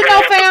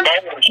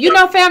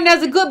 fam,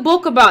 there's a good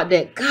book about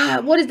that.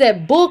 God, what is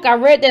that book? I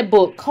read that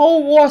book,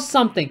 Cold War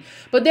something.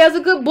 But there's a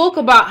good book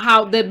about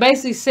how that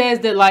basically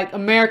says that like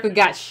America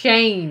got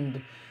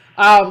shamed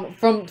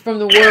from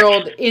the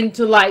world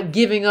into like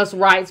giving us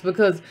rights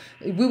because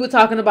we were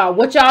talking about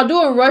what y'all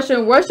do in Russia,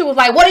 and Russia was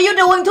like, what are you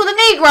doing to the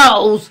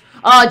Negroes,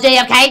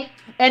 JFK?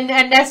 And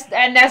that's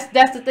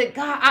the thing.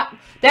 God,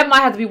 that might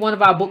have to be one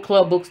of our book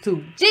club books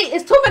too. Gee,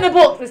 it's too many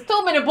books. It's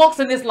too many books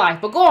in this life.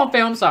 But go on,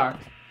 fam. I'm sorry.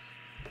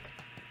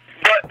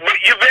 But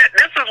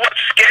this is what's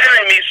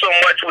scaring me so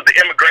much with the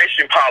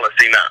immigration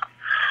policy now.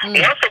 Once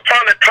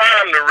upon a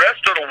time, the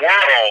rest of the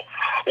world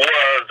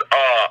was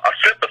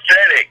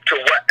sympathetic to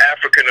what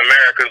African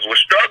Americans were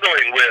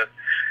struggling with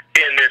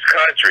in this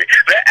country.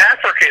 The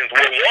Africans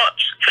were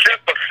once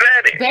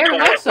sympathetic to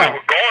what we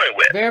were going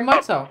with. Very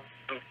much so.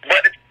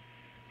 But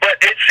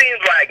it seems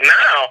like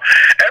now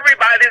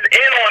everybody's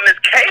in on this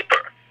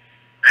caper,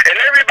 and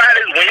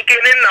everybody's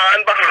winking and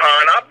nodding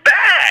behind our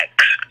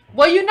backs.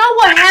 Well, you know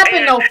what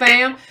happened though,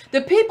 fam? The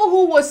people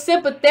who were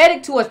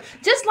sympathetic to us,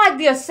 just like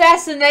the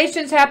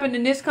assassinations happened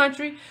in this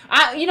country.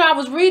 I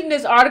was reading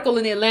this article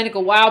in the Atlantic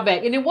a while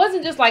back, and it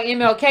wasn't just like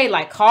MLK,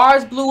 like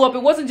cars blew up.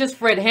 It wasn't just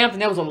Fred Hampton.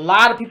 There was a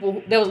lot of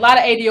people, there was a lot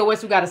of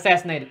ADOS who got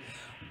assassinated.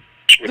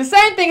 The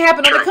same thing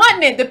happened on the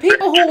continent. The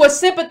people who were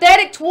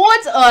sympathetic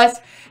towards us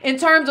in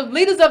terms of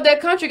leaders of their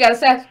country got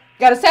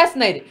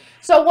assassinated.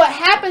 So what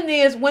happened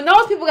is when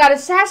those people got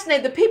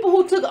assassinated, the people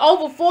who took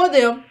over for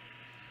them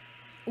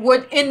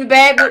were in the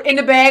bag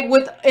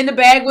with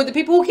the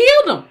people who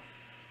killed them.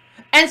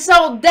 And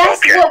so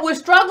that's what we're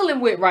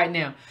struggling with right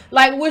now.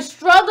 Like we're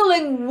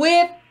struggling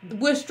with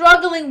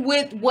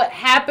what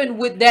happened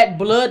with that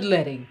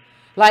bloodletting.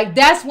 Like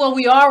that's where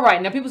we are right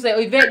now. People say, oh,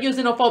 Yvette, you're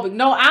xenophobic.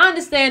 No, I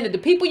understand that the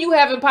people you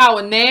have in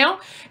power now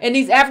in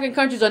these African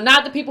countries are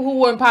not the people who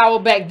were in power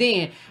back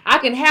then. I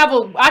can have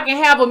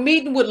a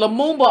meeting with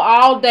Lumumba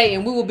all day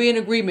and we will be in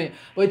agreement.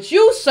 But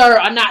you, sir,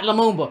 are not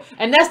Lumumba.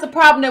 And that's the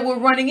problem that we're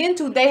running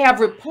into. They have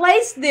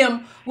replaced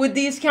them with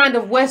these kind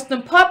of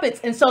Western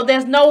puppets. And so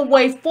there's no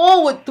way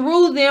forward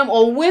through them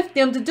or with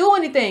them to do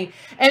anything.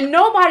 And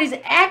nobody's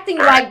acting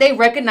like they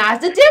recognize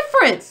the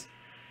difference.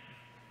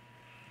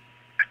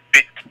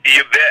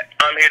 Yvette,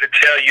 I'm here to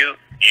tell you,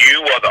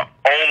 you are the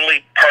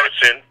only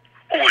person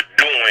who is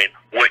doing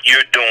what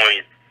you're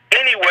doing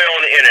anywhere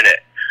on the internet.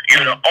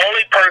 You're the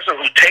only person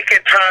who's taking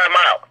time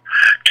out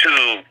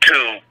to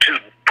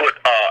put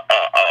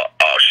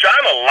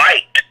shine a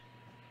light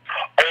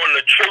on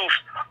the truth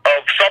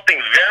of something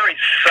very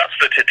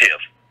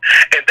substantive,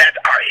 and that's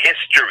our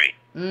history.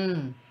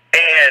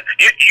 And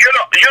you're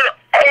the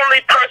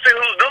only person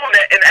who's doing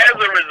that, and as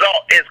a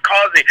result, it's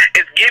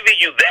giving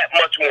you that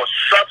much more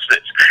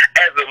substance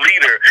as a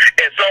leader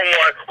and someone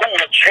someone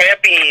who will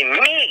champion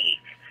me.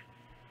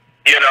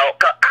 You know,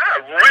 'cause I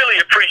really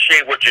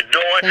appreciate what you're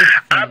doing.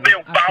 I've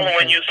been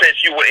following you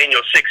since you were in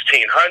your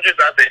 1600s.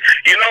 I said,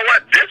 you know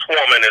what? This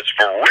woman is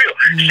for real.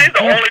 She's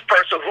the only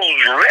person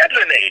who's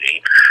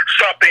resonating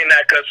something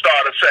that could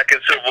start a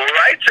second civil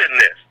rights in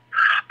this.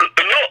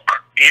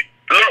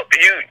 Look,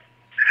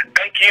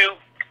 thank you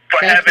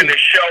for having this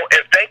show,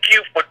 and thank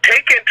you for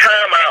taking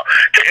time out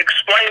to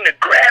explain the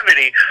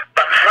gravity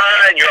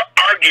behind your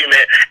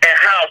argument and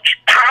how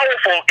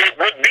powerful it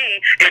would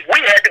be if we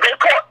had to go to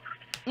court.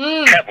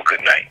 Have a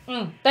good night.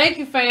 Thank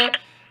you, fam.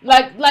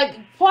 Like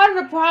part of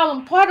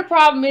the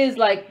problem is,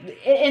 like,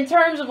 in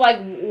terms of, like,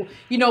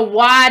 you know,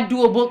 why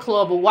do a book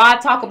club, or why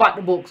talk about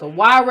the books, or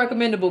why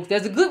recommend the books.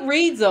 There's a good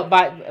reads up,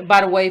 by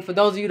the way, for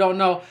those of you who don't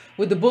know,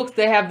 with the books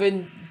that have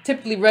been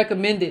typically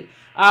recommended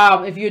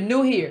if you're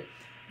new here.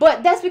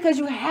 But that's because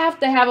you have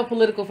to have a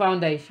political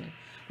foundation.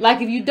 Like,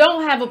 if you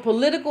don't have a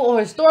political or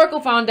historical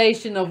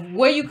foundation of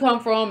where you come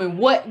from and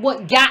what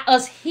got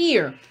us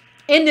here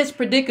in this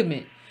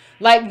predicament,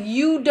 like,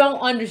 you don't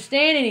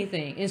understand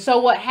anything. And so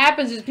what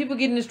happens is people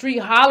get in the street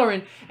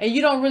hollering, and you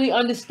don't really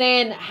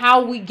understand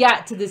how we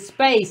got to this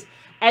space.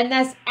 And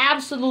that's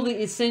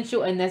absolutely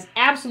essential, and that's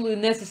absolutely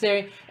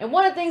necessary. And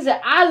one of the things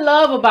that I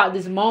love about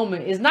this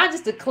moment is not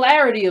just the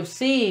clarity of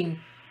seeing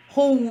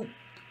who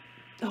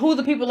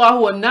the people are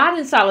who are not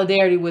in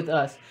solidarity with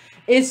us,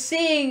 is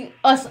seeing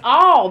us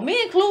all,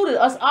 me included,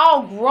 us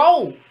all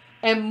grow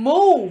and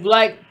move.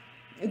 Like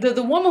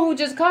the woman who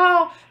just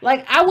called,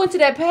 like, I went to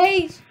that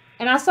page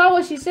and I saw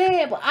what she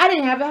said, but I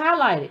didn't have it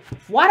highlighted.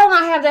 Why don't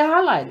I have that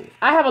highlighted?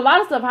 I have a lot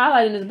of stuff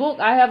highlighted in this book.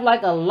 I have,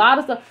 like, a lot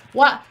of stuff.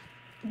 Why?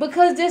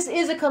 Because this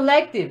is a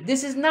collective.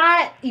 This is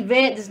not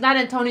Yvette. This is not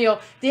Antonio.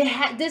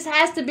 This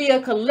has to be a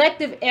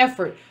collective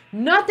effort.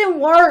 Nothing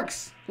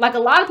works. Like, a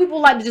lot of people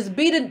like to just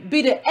be the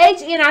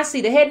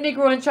HNIC, the head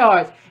Negro in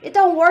charge. It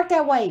don't work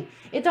that way.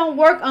 It don't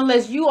work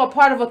unless you are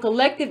part of a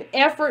collective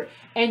effort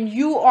and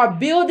you are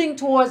building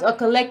towards a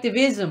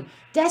collectivism.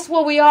 That's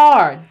what we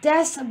are.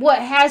 That's what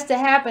has to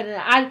happen.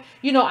 And I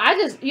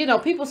just,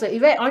 people say,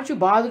 Yvette, aren't you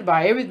bothered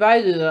by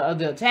everybody,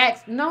 the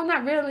attacks? No,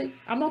 not really.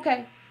 I'm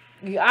okay.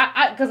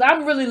 Because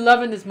I'm really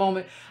loving this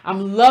moment.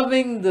 I'm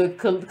loving the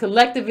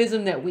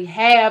collectivism that we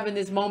have in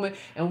this moment,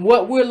 and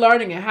what we're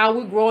learning, and how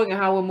we're growing, and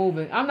how we're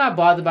moving. I'm not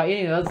bothered by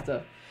any of the other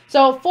stuff.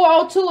 So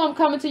 402, I'm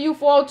coming to you.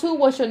 402,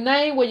 what's your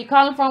name? Where you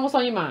calling from? What's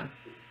on your mind?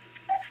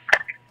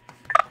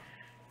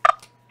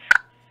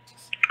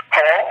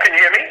 Hello, can you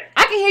hear me?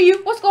 I can hear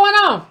you. What's going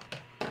on?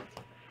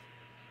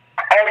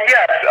 Oh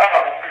yes,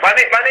 my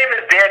name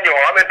is Daniel.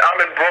 I'm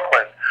in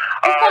Brooklyn.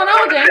 What's going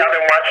on, Daniel? I've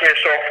been watching your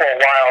show for a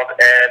while,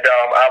 and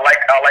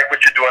I like what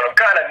you're doing. I'm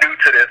kind of new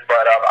to this,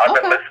 but I've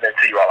been listening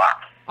to you a lot.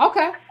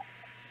 Okay.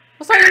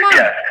 What's on your mind?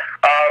 Yes.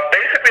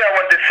 Basically, I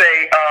wanted to say,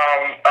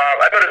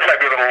 I know this might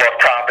be a little off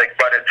topic,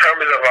 but in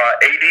terms of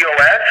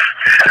ADOS,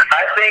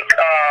 I think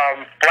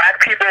black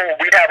people,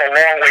 we have a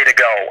long way to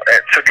go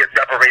to get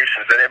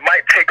reparations, and it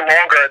might take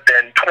longer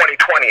than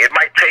 2020. It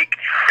might take,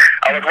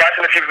 I was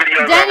watching a few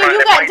videos. Daniel,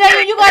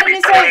 you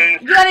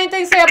got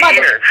anything to say about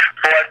this?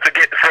 For us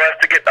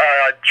to get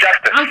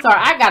justice. I'm sorry,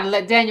 I gotta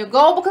let Daniel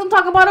go because I'm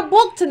talking about a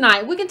book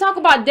tonight. We can talk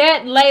about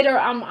that later.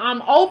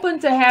 I'm open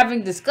to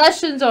having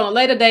discussions on a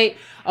later date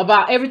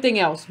about everything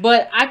else,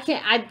 but I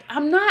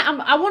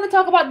want to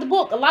talk about the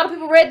book. A lot of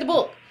people read the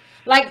book.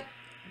 Like,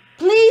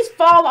 please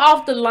fall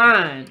off the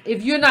line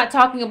if you're not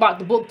talking about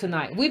the book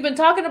tonight. We've been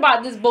talking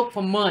about this book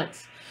for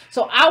months.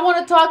 So I want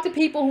to talk to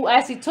people who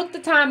actually took the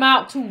time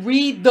out to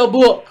read the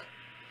book.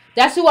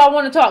 That's who I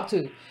want to talk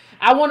to.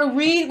 I want to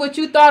read what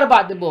you thought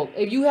about the book.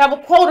 If you have a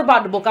quote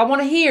about the book, I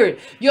want to hear it.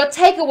 Your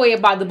takeaway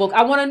about the book,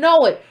 I want to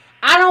know it.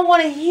 I don't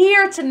want to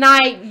hear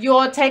tonight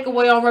your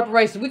takeaway on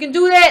reparations. We can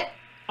do that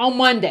on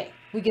Monday.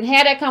 We can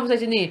have that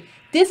conversation then.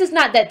 This is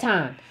not that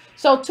time.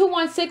 So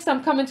 216,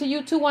 I'm coming to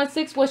you.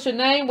 216, what's your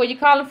name? Where you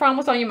calling from?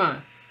 What's on your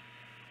mind?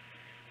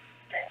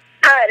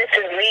 Hi, this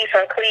is Lee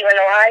from Cleveland,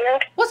 Ohio.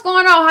 What's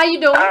going on? How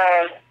you doing?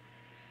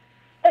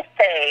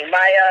 Hey,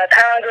 my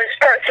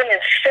congressperson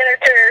is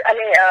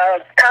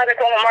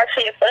Congresswoman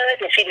Marcia Fudge,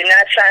 and she did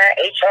not sign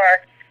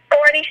H.R.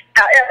 40.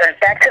 However,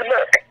 back to the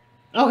book.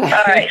 Okay.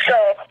 All right, so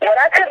what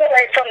I took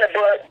away from the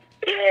book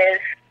is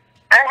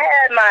I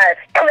had my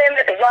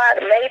Plymouth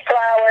Rock,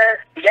 Mayflower,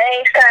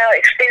 Jamestown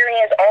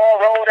experience all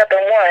rolled up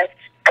in one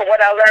for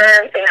what I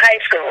learned in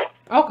high school.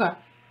 Okay.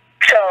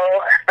 So,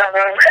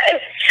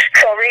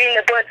 so reading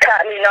the book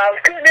taught me,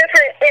 two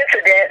different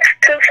incidents,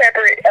 two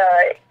separate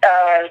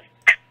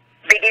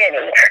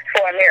beginnings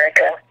for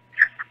America.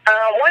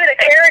 One of the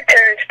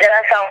characters that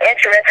I found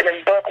interesting in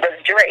the book was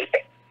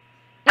Drake.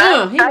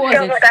 I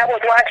felt like I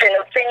was watching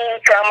a scene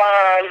from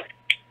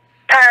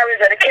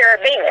Pirates of the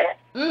Caribbean.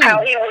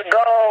 How he would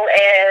go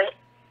and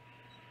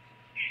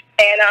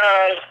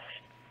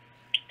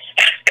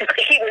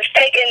he was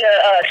taking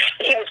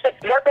he was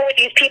working with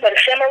these people, the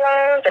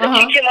Cimarrons and the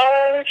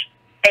Chichamons,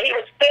 and he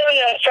was stealing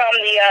them from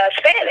the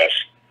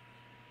Spanish.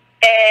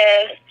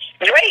 And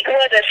Drake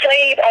was a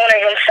slave owner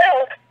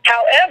himself.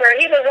 However,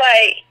 he was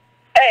like,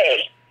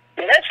 hey,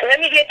 let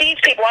me get these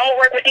people. I'm gonna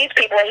work with these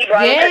people, and he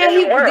brought yeah, them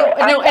to the world.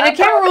 And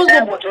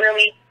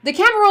the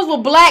Cameroons were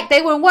black.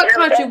 They were in what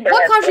country?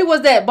 What country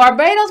was that?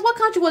 Barbados? What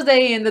country was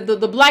they in?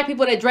 The black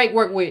people that Drake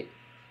worked with?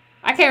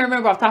 I can't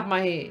remember off the top of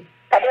my head.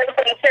 I worked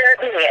for the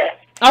Caribbean.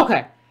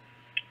 Okay.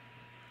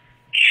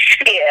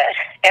 Yeah,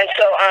 and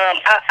so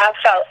I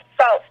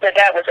felt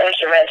that was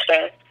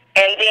interesting,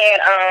 and then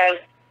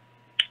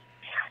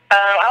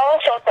I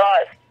also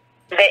thought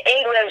that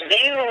England's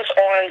views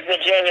on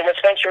Virginia was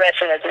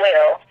interesting as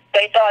well.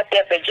 They thought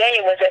that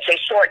Virginia was just a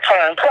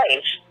short-term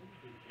place.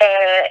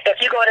 And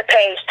if you go to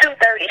page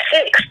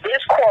 236,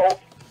 this quote,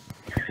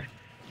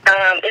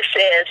 it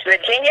says,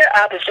 Virginia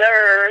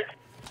observed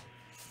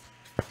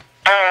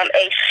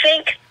a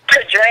sink to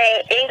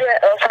drain England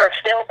of her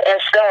filth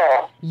and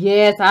scum.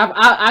 Yes,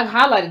 I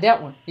highlighted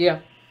that one. Yeah.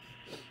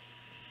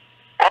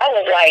 I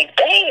was like,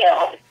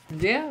 damn.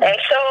 Yeah. And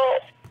so,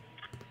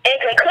 in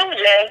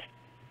conclusion,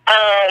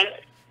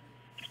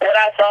 what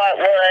I thought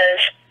was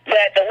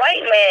that the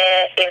white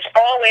man is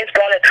always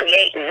going to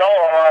create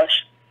laws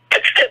to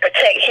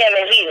protect him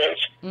and his,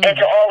 and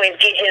to always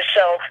get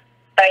himself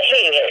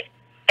ahead.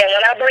 And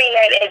when I bring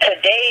that in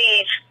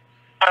today's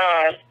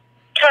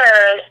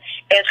terms,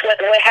 it's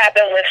what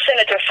happened with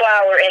Senator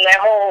Flower and that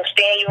whole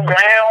stand your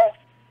ground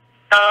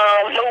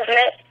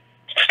movement,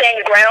 stand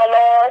your ground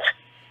laws.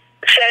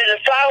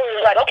 Senator Flower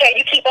was like, okay,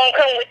 you keep on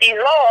coming with these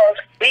laws,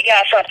 we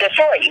got something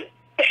for you.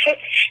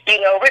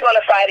 You know, we're going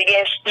to fight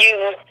against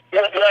you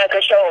with gun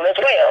control as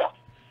well.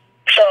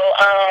 So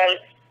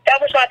that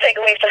was my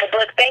takeaway from the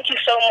book. Thank you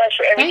so much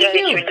for everything that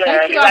you're doing.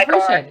 Thank you. I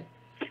appreciate it.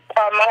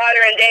 Our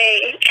modern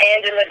day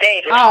Angela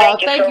Davis. Oh,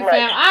 thank you so much,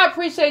 fam. I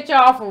appreciate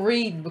y'all for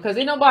reading, because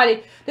ain't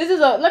nobody.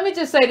 Let me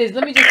just say this.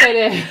 Let me just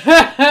say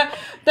that.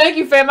 Thank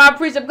you, fam. I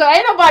appreciate it, because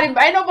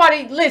ain't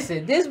nobody.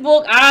 Listen, this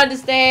book, I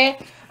understand.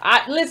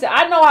 I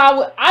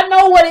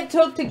know what it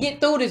took to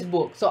get through this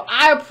book. So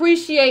I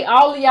appreciate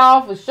all of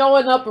y'all for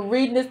showing up and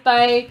reading this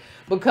thing,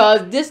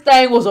 because this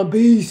thing was a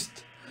beast.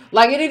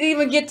 Like, it didn't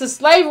even get to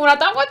slavery when I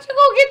thought, what you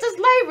gonna get to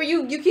slavery?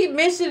 You keep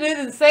mentioning it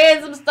and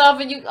saying some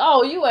stuff, and you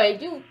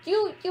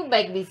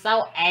make me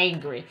so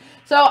angry.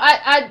 So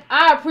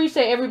I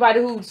appreciate everybody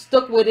who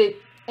stuck with it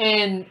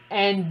and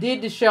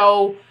did the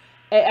show.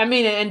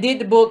 And did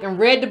the book and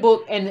read the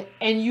book, and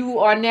you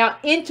are now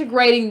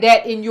integrating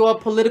that in your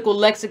political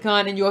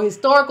lexicon and your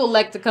historical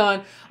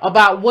lexicon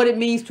about what it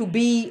means to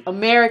be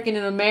American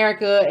in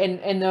America,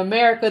 and the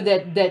America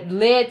that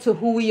led to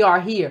who we are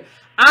here.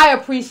 I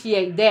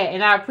appreciate that,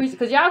 and I appreciate,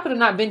 because y'all could have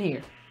not been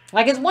here.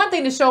 Like, it's one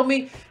thing to show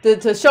me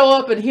to show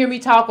up and hear me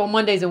talk on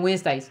Mondays and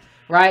Wednesdays,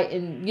 right?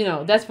 And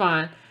that's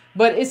fine.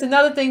 But it's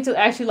another thing to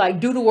actually like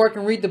do the work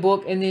and read the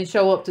book and then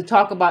show up to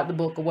talk about the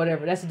book or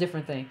whatever. That's a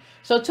different thing.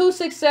 So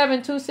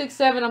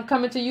 267, I'm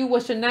coming to you.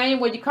 What's your name?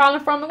 Where you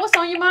calling from? And what's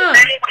on your mind?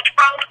 Hey,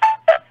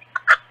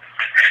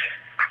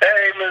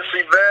 Miss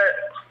Yvette.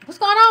 What's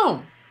going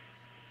on?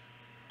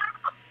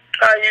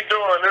 How you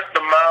doing? This is the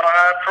Mile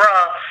High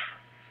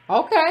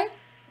Prof. Okay.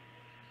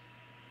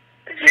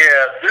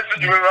 Yeah, this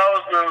is, remember, I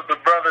was the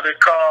brother that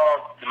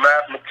called, the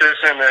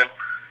mathematician, and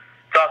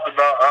talked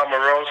about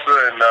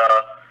Omarosa, and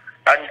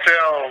I can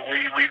tell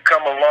we've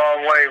come a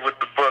long way with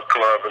the book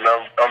club, and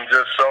I'm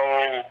just so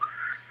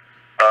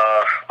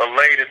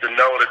elated to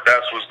know that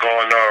that's what's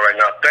going on right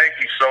now. Thank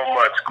you so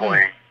much,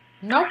 Queen.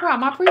 No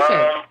problem. I appreciate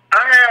it.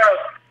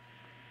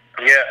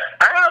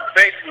 I have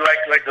basically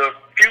like a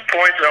few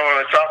points I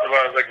want to talk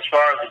about, like as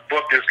far as the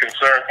book is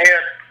concerned,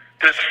 and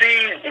to see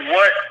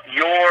what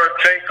your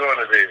take on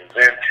it is.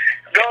 And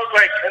it goes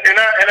like, and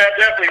I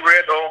definitely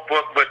read the whole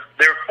book, but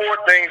there are four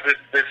things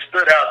that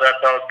stood out that I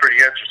thought was pretty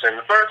interesting.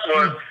 The first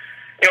was,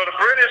 the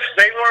British,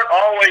 they weren't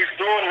always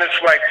doing this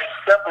like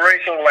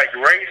separation, like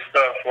race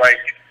stuff,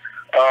 like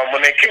when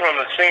they came on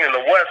the scene in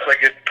the West,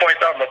 like it points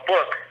out in the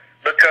book,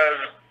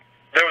 because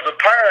there was a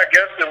pirate, I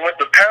guess, that went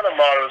to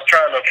Panama that was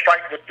trying to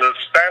fight with the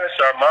Spanish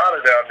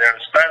Armada down there in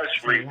the Spanish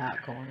fleet.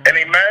 And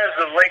he managed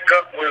to link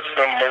up with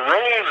some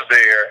Maroons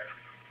there.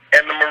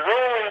 And the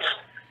Maroons,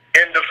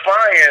 in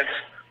defiance,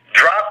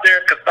 dropped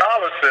their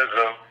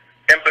Catholicism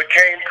and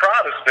became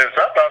Protestants.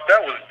 I thought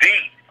that was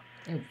deep.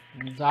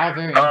 It's all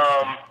very So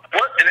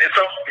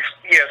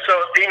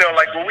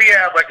like when we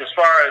have, like, as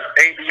far as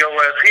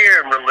ADOS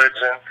here in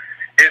religion,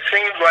 it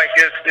seems like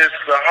it's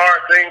a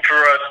hard thing for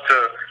us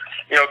to,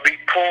 be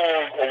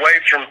pulled away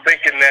from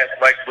thinking that,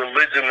 like,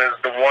 religion is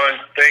the one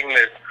thing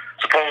that's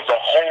supposed to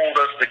hold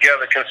us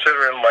together,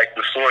 considering, like,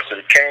 the source that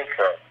it came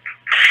from.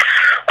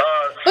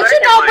 But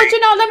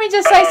let me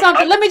just say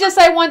something. Let me just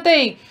say one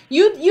thing.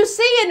 You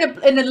see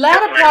in the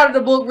latter part of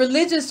the book,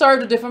 religion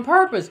served a different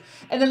purpose.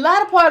 In the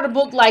latter part of the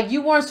book, like,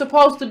 you weren't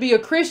supposed to be a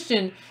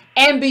Christian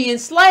and be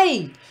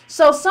enslaved.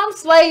 So some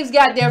slaves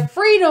got their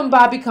freedom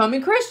by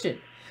becoming Christian.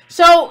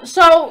 So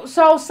some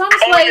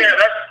slaves,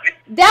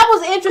 that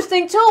was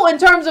interesting too, in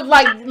terms of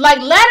like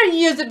latter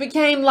years it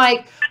became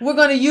like we're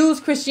going to use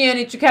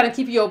Christianity to kind of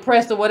keep you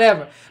oppressed or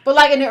whatever. But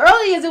like in the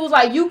early years, it was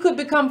like you could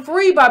become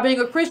free by being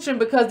a Christian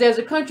because there's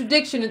a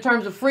contradiction in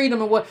terms of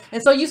freedom and what.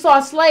 And so you saw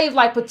slaves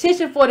like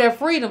petition for their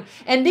freedom.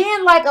 And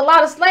then like a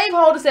lot of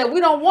slaveholders said, we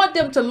don't want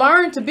them to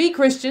learn to be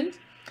Christians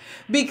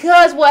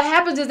because what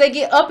happens is they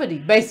get uppity,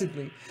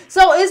 basically.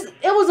 So it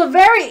was a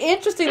very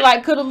interesting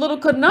like little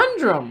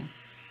conundrum.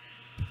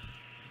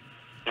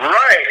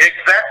 Right,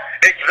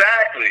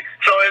 exactly.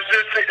 So it's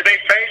just they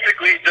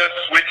basically just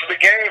switched the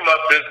game up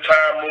as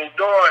time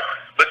moved on,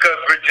 because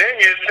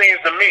Virginia, it seems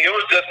to me, it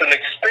was just an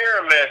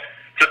experiment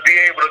to be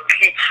able to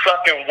keep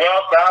sucking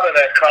wealth out of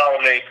that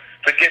colony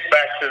to get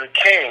back to the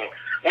king,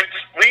 which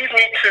leads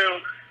me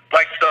to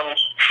like the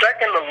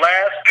second to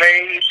last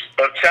page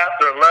of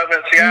chapter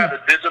 11. See, I have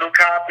a digital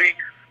copy,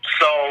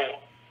 so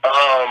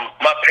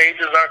my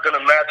pages aren't going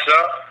to match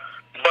up,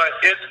 but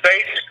it's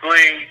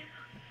basically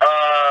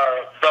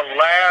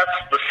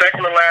the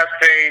second to last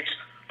page,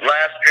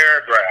 last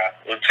paragraph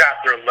of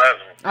chapter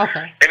 11.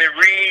 Okay. And it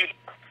reads,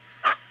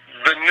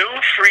 the new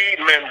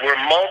freedmen were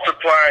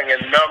multiplying in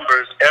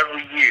numbers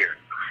every year,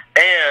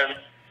 and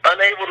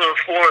unable to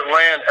afford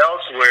land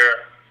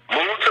elsewhere,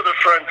 moved to the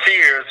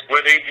frontiers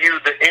where they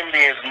viewed the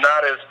Indians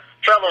not as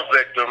fellow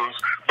victims,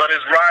 but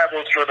as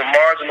rivals for the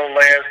marginal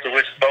lands to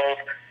which both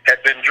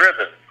had been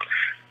driven.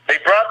 They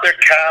brought their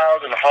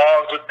cows and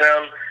hogs with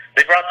them.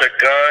 They brought their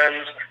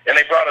guns, and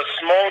they brought a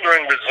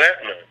smoldering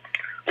resentment,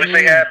 which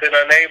they had been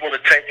unable to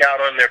take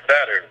out on their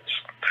betters.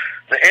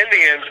 The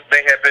Indians,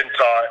 they had been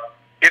taught,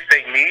 if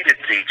they needed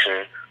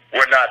teaching,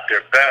 were not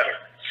their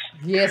betters.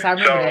 Yes, I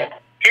remember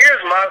that.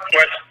 Here's my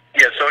question.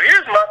 Yeah, so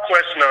here's my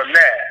question on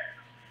that.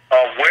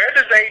 Where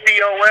does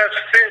ADOS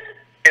fit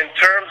in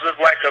terms of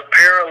like a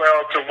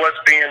parallel to what's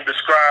being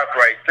described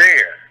right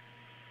there?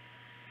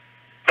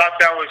 Thought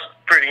that was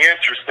pretty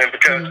interesting,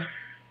 because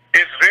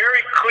it's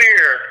very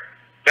clear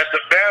that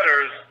the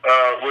betters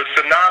was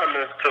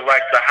synonymous to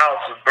like the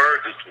House of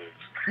Burgesses.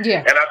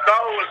 Yeah. And I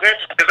thought it was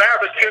interesting because I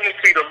have a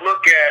tendency to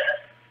look at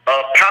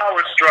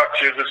power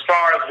structures as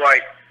far as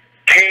like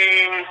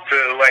kings to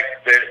like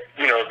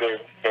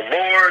the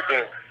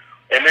lords,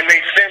 and then they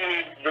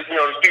send the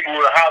people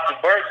with the House of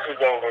Burgesses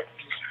over,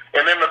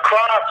 and then the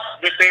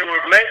crops that they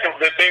were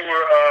making, that they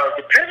were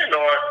dependent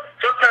on,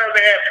 sometimes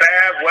they had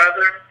bad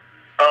weather,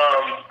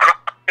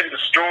 crops getting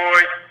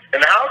destroyed. And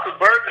the House of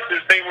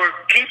Burgesses, they were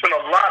keeping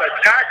a lot of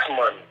tax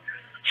money.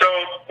 So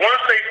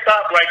once they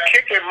stopped like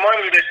kicking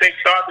money that they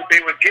thought that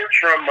they would get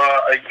from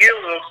a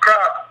yield of those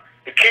crops,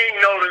 the king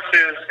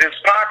noticed his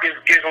pockets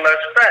getting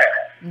less fat.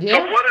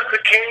 Yeah. So what does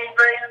the king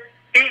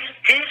think?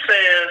 He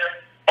says,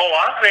 "Oh,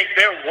 I think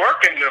they're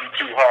working them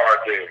too hard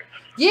there."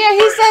 Yeah,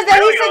 he says that.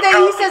 He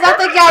says, "I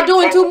think y'all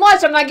doing too much.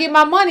 I'm not getting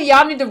my money.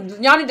 Y'all need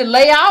to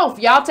lay off.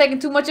 Y'all taking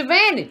too much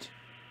advantage."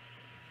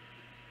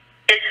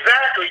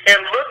 Exactly, and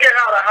look at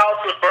how the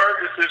House of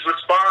Burgesses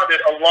responded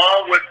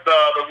along with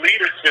the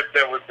leadership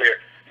that was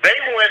there. They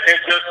went and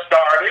just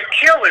started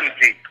killing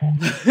people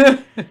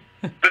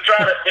to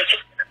try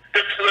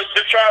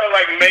to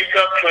like make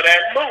up for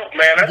that move,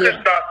 man. I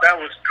just thought that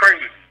was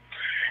crazy.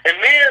 And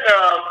then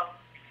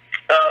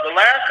the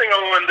last thing I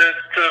wanted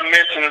to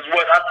mention is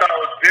what I thought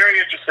was very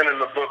interesting in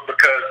the book,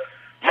 because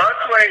my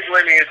slave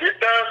lineage, it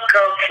does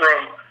come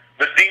from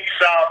the Deep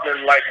South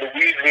and like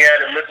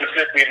Louisiana and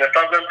Mississippi, and if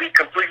I'm going to be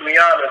completely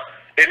honest,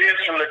 it is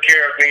from the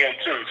Caribbean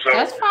too. So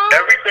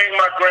everything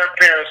my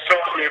grandparents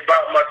told me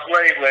about my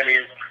slave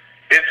lineage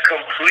is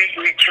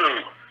completely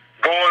true.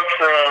 Going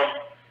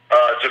from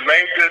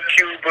Jamaica,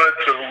 Cuba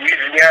to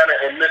Louisiana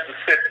and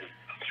Mississippi.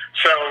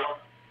 So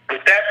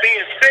with that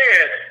being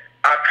said,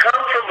 I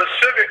come from a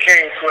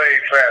sugarcane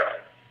slave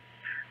family.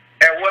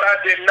 And what I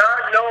did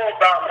not know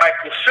about like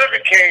the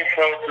sugarcane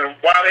folks and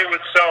why they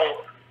were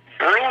so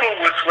brutal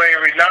with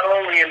slavery, not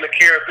only in the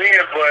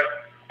Caribbean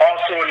but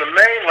also in the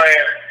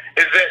mainland,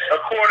 is that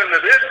according to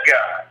this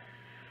guy,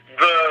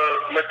 the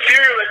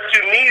material that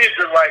you needed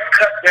to like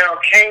cut down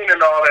cane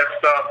and all that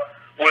stuff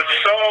was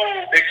so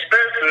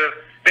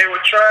expensive, they were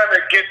trying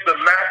to get the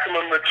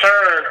maximum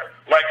return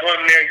like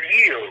on their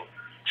yield.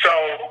 So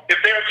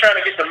if they were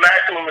trying to get the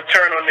maximum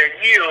return on their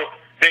yield,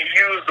 they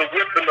used the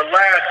whip and the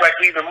lash like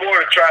even more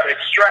to try to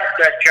extract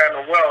that kind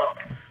of wealth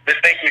that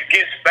they could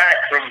get back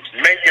from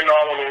making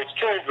all of those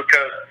tools,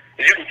 because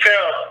as you can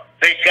tell,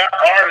 they got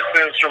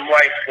artisans from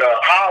like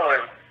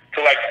Holland to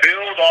like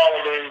build all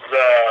of those,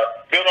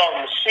 build all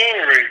the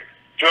machinery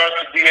for us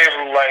to be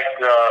able to like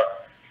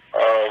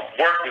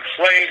work with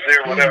slaves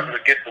there, whatever, to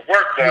get the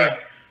work done.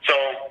 So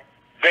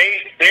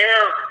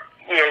their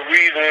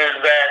reason is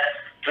that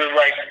to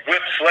like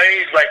whip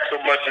slaves like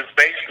so much is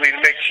basically to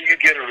make sure you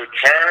get a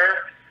return.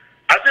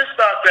 I just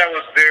thought that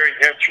was very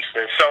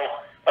interesting. So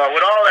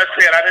with all that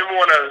said, I didn't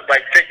want to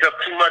like take up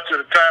too much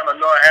of the time. I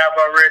know I have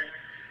already.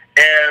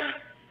 And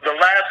the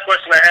last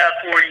question I have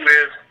for you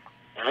is,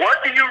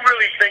 what do you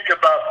really think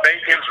about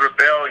Bacon's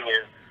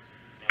rebellion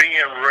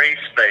being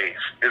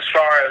race-based as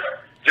far as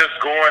just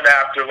going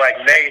after like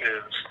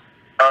natives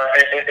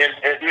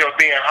and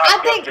being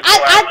hot.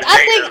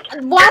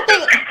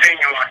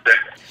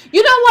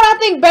 You know what? I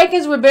think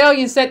Bacon's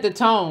Rebellion set the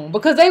tone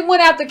because they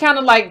went after kind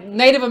of like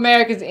Native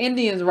Americans,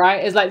 Indians,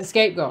 right? As like the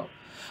scapegoat.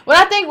 But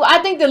I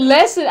think the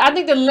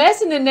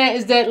lesson in that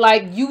is that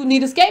like you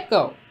need a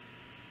scapegoat.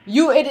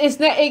 You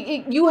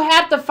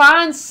have to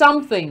find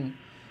something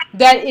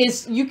that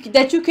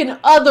you can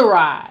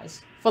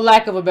otherize, for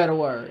lack of a better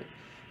word,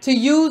 to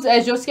use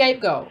as your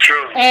scapegoat.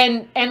 True.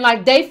 And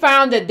like they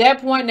found at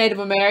that point Native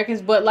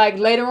Americans, but like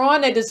later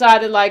on they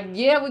decided like,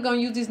 yeah, we're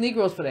gonna use these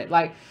Negroes for that.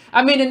 Like,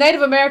 I mean, the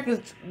Native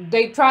Americans,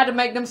 they tried to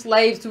make them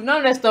slaves too. None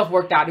of that stuff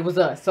worked out. It was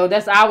us. So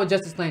that's our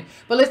justice claim.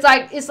 But it's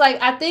like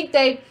I think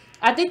they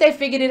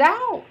figured it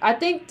out. I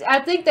think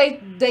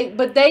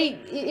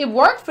it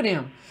worked for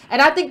them.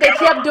 And I think they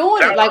kept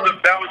doing it. Like,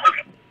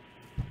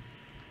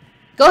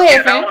 go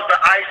ahead, that was the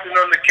icing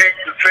on the cake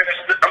to finish.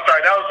 That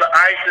was the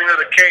icing of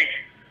the cake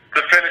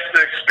to finish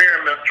the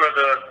experiment for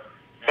the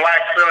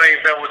black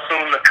slaves that was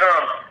soon to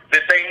come.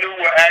 That they knew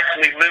were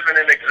actually living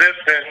in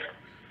existence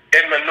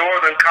in the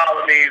northern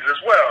colonies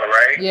as well,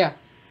 right? Yeah.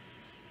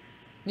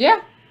 Yeah.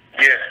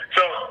 Yeah.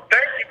 So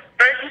thank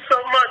you so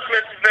much,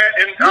 Miss Yvette.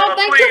 And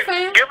thank please you,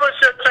 fam. Give us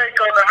your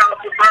take on the House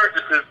of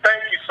Burgesses.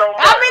 Thank you so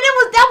much. I mean,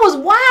 that was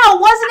wild,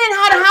 wasn't it?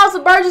 How the House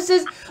of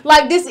Burgesses,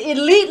 like this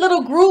elite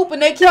little group,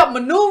 and they kept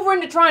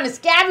maneuvering to trying to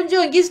scavenge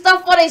you and get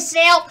stuff for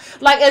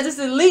themselves. Like as this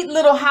elite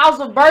little House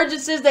of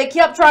Burgesses, they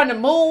kept trying to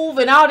move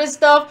and all this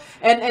stuff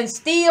and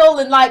steal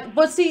and like.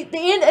 But see, at the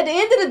end of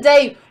the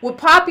day, with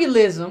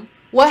populism,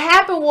 what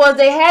happened was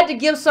they had to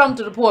give something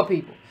to the poor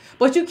people.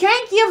 But you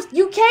can't give,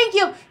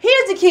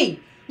 here's the key.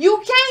 You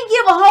can't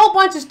give a whole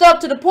bunch of stuff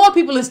to the poor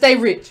people and stay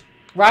rich,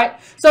 right?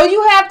 So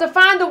you have to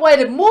find a way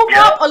to move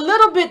up a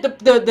little bit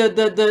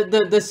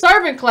the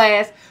servant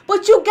class,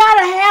 but you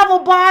gotta have a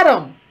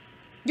bottom.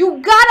 You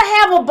gotta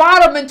have a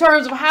bottom in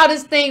terms of how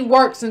this thing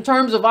works, in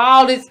terms of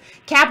all this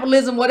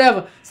capitalism,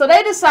 whatever. So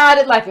they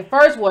decided, like at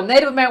first, well,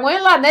 Native American, well,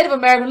 ain't a lot of Native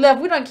Americans left.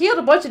 We done killed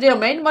a bunch of them,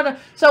 man.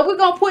 So we're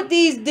gonna put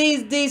these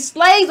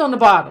slaves on the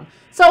bottom.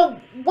 So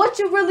what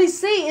you really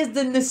see is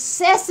the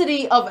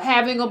necessity of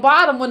having a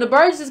bottom. When the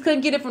Burgesses couldn't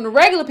get it from the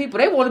regular people,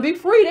 they want to be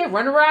free. They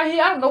run around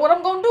here. I don't know what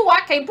I'm gonna do.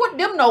 I can't put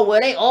them nowhere.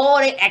 They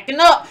acting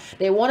up.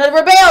 They want a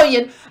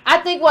rebellion. I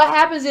think what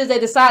happens is they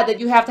decide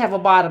that you have to have a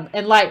bottom,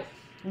 and like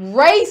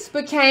race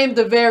became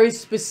the very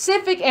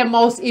specific and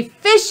most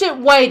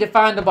efficient way to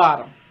find the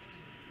bottom.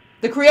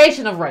 The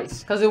creation of race,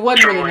 because it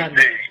wasn't really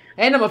nothing.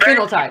 And I'm a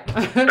phenotype.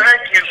 Thank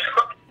you.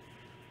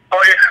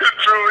 Oh yeah,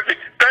 truly.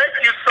 Thank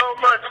you so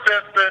much,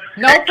 sister.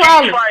 No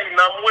problem. Keep fighting.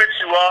 I'm with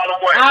you all the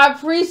way. I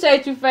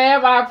appreciate you,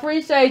 fam. I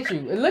appreciate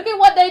you. And look at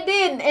what they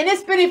did, and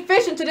it's been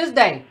efficient to this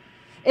day.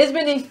 It's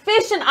been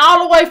efficient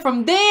all the way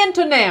from then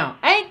to now.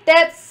 Ain't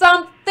that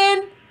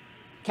something?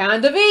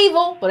 Kind of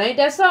evil, but ain't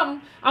that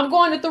something? I'm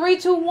going to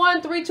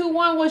 321.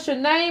 321. What's your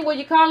name? Where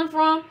you calling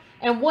from?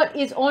 And what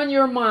is on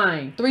your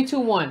mind?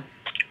 321.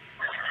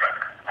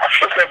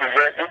 What's up,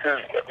 Yvette? This is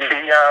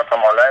Dion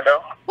from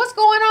Orlando. What's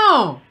going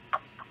on?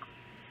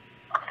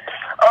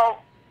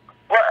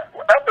 Well,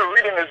 after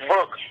reading this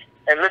book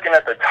and looking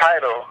at the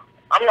title,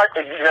 I'm like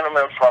the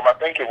gentleman from, I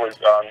think it was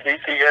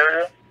D.C.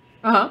 area.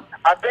 I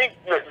think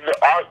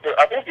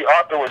the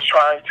author was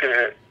trying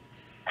to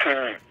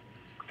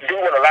do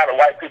what a lot of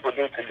white people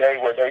do today,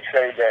 where they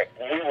say that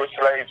we were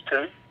slaves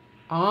too.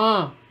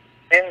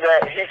 In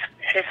that he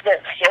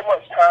spent so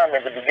much time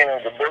at the beginning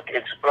of the book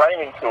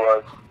explaining to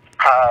us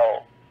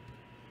how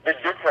the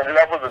different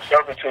levels of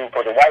servitude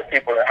for the white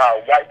people and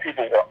how white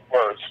people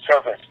were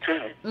servants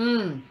too.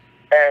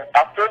 And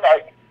I feel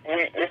like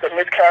it's a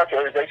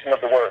mischaracterization of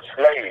the word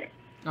slave.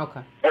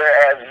 Okay.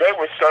 Whereas they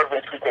were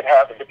servants who could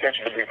have the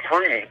potential to be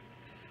free.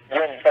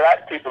 When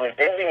black people and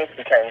Indians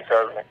became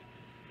servants,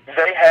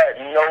 they had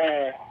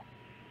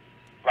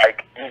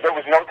there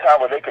was no time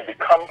where they could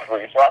become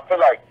free. So I feel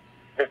like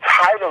the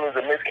title is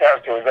a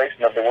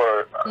mischaracterization of the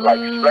word, like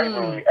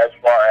slavery, as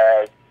far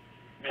as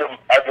the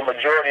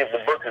majority of the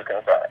book is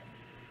concerned.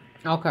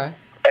 Okay.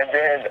 And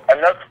then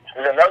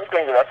another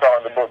thing that I saw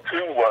in the book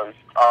too was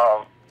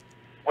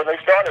when they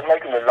started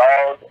making the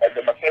laws,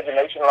 the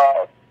miscegenation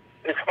laws.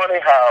 It's funny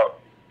how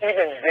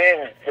even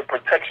then the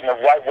protection of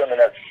white women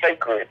as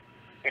sacred,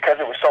 because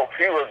it was so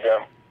few of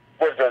them,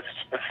 was a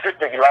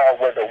specific law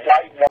where the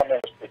white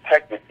woman was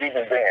protected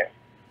even then.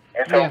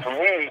 And so for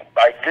me,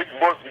 like, this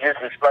book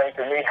just explained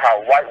to me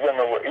how white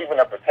women were even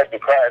a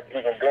protected class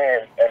even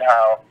then, and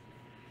how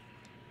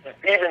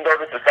even though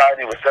the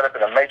society was set up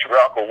in a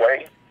matriarchal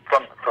way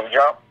from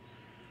jump,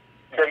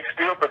 they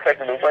still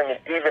protected the women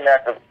even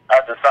as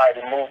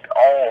society moved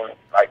on,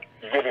 like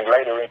getting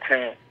later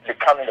into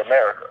becoming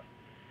America.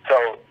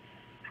 So,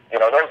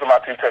 those are my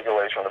two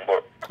takeaways from the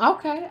book.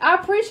 Okay. I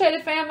appreciate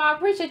it, fam. I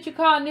appreciate you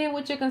calling in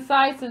with your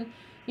concise and,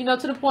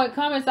 to the point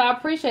comments. I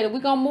appreciate it.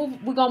 We're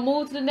gonna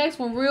move to the next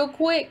one real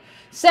quick.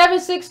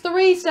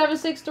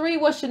 763.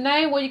 What's your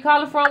name? Where you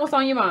calling from? What's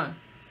on your mind?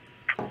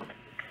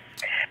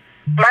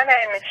 My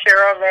name is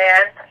Cheryl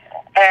Lynn,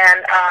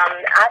 and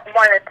I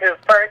wanted to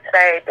first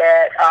say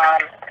that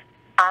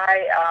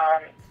I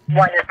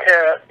wanted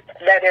to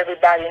let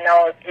everybody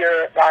know if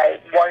you're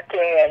like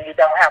working and you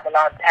don't have a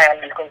lot of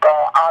time, you can go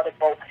on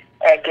Audible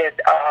and get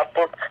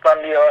books from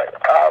your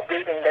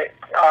reading list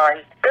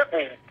on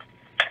Goodreads.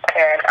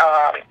 And,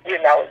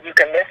 you know, you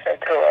can listen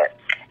to it.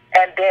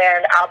 And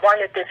then I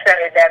wanted to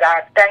say that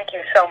I thank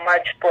you so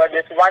much for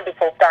this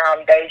wonderful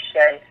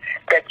foundation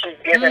that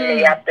you've given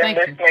me. I've been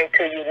listening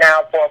to you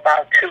now for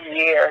about 2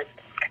 years.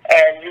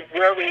 And you've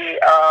really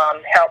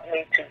helped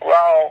me to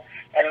grow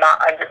in my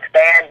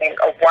understanding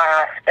of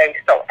why I stay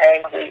so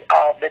angry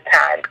all the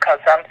time, because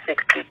I'm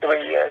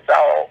 63 years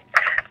old.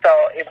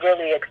 So it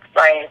really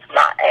explains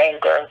my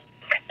anger.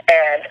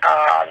 And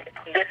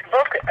this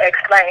book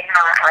explains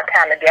how I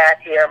kind of got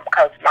here,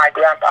 because my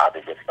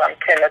grandfather was from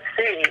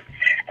Tennessee.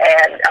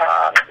 And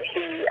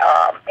he,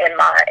 in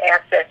my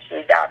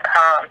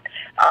Ancestry.com,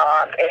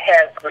 it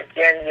has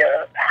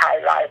Virginia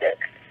highlighted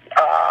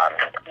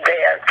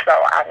there. So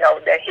I know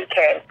that he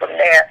came from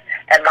there.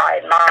 And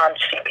my mom,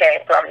 she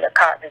came from the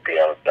cotton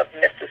fields of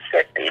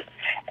Mississippi.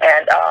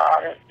 And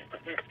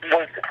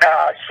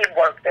she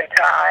worked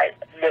until I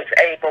was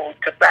able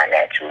to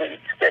financially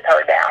sit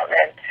her down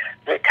and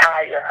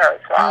retire her.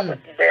 So I was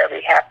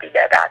very happy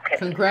that I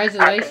can do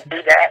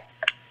that.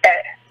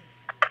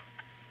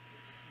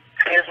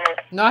 Excuse me?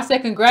 No, I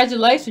said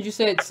congratulations. You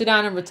said sit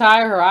down and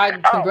retire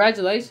her.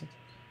 Congratulations.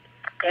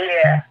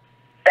 Yeah,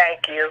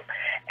 thank you.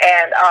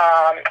 And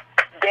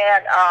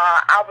then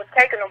I was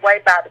taken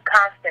away by the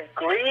constant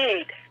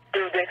greed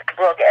through this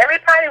book.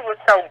 Everybody was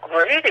so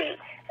greedy.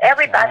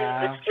 Everybody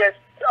was just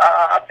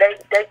they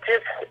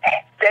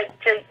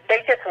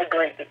just were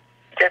greedy.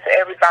 Just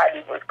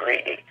everybody was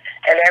greedy,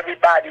 and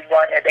everybody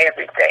wanted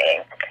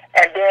everything.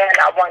 And then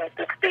I wanted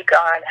to speak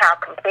on how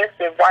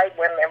complicit white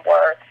women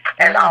were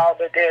in all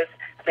of this,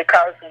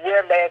 because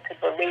we're led to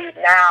believe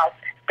now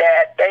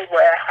that they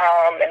were at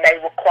home and they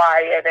were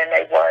quiet and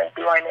they weren't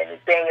doing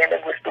anything, and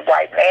it was the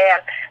white man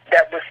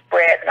that was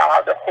spreading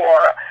all the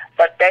horror.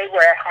 But they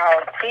were at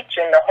home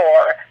teaching the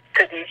horror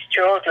to these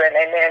children,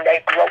 and then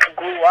they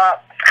grew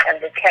up and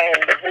became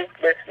the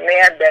ruthless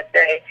men that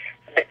they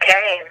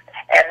became.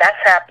 And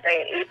that's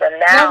happening even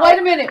now. Now, wait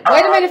a minute,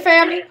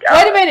 family.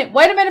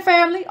 Wait a minute,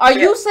 family. Are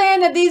you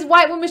saying that these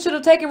white women should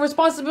have taken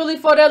responsibility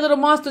for their little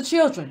monster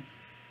children?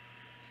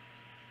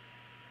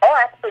 Oh,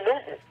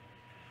 absolutely.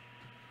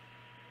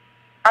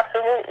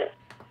 Absolutely.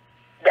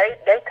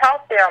 They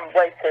taught them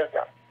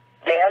racism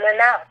then and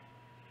now.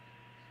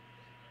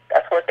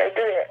 That's what they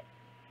did.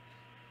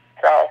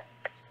 So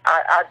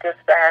I just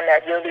found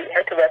that really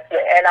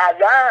interesting. And I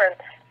learned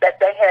that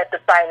they had the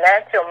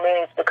financial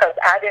means, because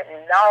I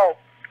didn't know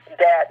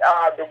that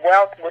the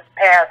wealth was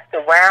passed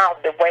around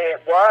the way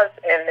it was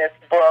in this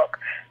book.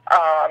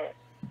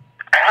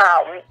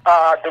 How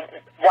the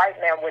white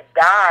man would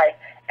die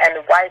and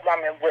the white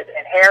woman would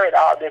inherit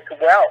all this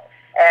wealth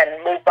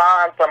and move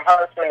on from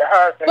husband to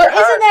husband. But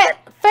isn't that,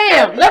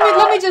 fam?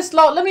 Let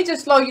me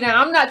just slow you down.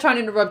 I'm not trying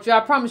to interrupt you.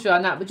 I promise you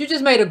I'm not. But you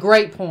just made a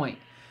great point.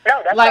 No,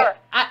 that's like right.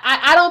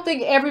 I don't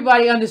think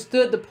everybody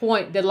understood the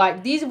point that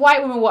like these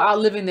white women were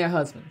outliving their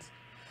husbands,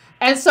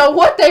 and so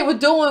what they were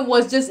doing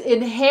was just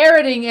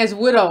inheriting as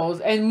widows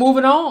and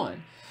moving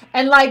on.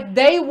 And like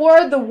they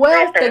were the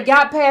wealth that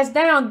got passed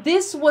down.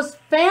 This was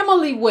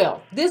family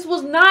wealth. This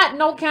was not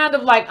no kind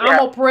of like I'm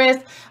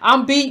oppressed,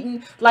 I'm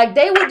beaten. Like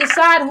they would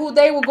decide who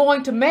they were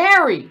going to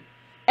marry.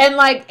 And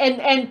like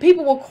and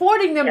people were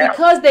courting them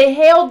because they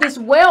held this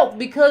wealth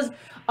because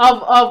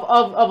of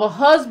a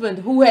husband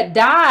who had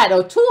died,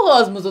 or 2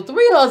 husbands or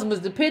 3 husbands,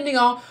 depending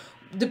on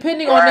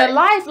their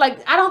life. Like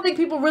I don't think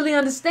people really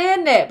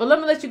understand that. But let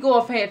me let you go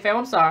off ahead, fam.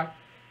 I'm sorry.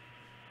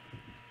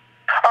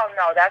 Oh,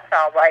 no, that's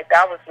all right.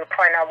 That was the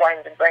point I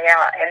wanted to bring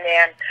out. And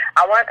then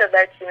I wanted to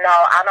let you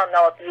know, I don't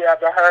know if you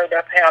ever heard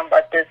of him,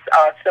 but this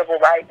civil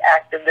rights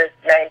activist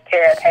named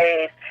Ted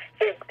Hayes,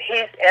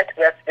 he's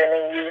interested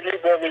in you. He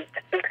really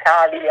speaks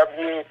highly of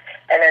you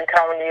and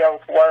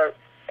Antonio's work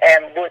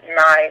and wouldn't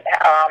mind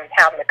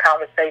having a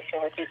conversation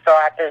with you. So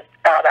I just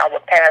thought I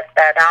would pass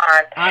that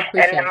on.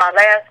 And then my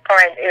last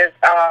point is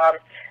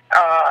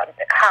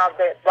how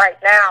that right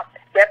now,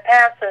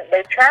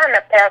 they're trying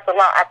to pass a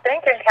law, I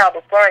think in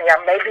California,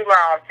 I may be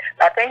wrong,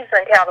 but I think it's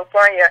in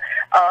California,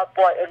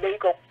 for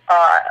illegal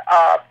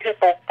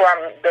people from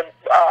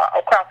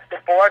across the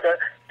border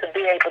to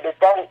be able to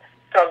vote,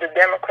 so the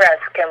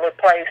Democrats can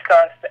replace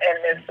us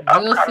in this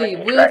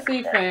upcoming election. We'll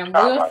see, fam.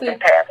 We'll see.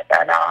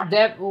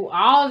 That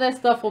all of that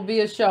stuff will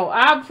be a show.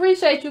 I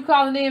appreciate you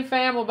calling in,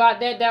 fam, about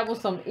that. That was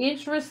some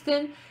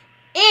interesting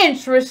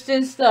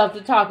stuff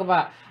to talk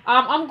about.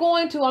 I'm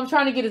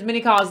trying to get as many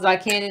calls as I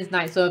can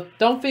tonight. So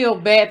don't feel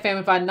bad, fam,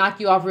 if I knock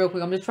you off real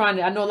quick. I'm just trying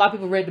to, I know a lot of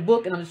people read the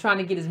book, and I'm just trying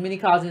to get as many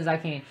calls in as I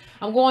can.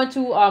 I'm going to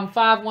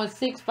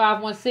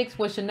 516-516.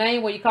 What's your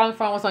name? Where you calling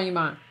from? What's on your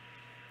mind?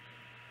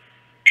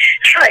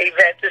 Hi,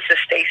 Yvette. This is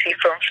Stacy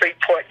from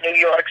Freeport, New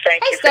York.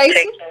 Thank you for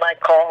taking my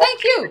call.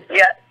 Thank you.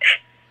 Yeah.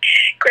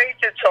 Great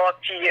to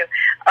talk to you.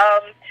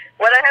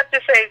 What I have to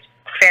say is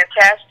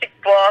fantastic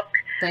book.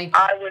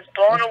 I was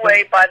blown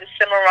away by the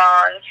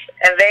Cimarrons,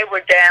 and they were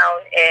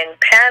down in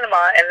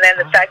Panama, and then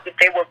the fact that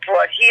they were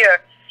brought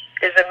here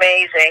is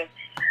amazing.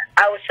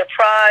 I was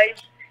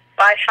surprised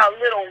by how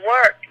little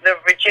work the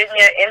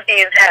Virginia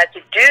Indians had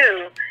to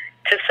do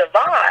to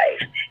survive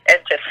and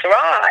to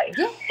thrive.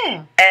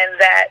 Yeah. And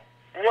that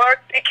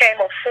work became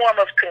a form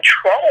of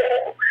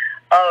control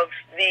of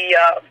the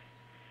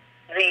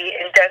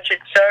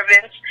indentured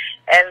servants,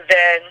 and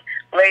then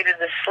later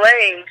the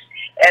slaves,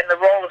 and the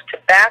role of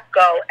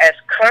tobacco as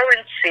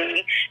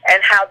currency,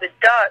 and how the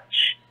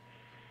Dutch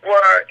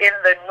were in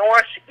the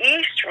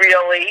northeast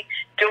really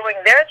doing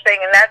their thing,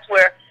 and that's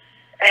where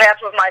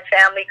half of my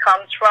family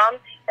comes from,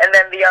 and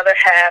then the other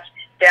half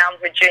down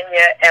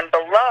Virginia and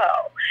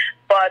below.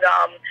 But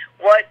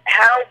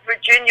how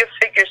Virginia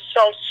figures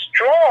so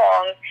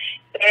strong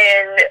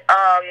in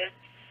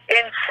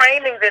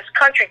framing this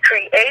country,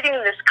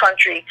 creating this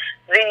country,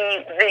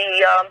 the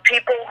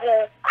people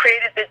who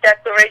created the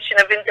Declaration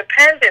of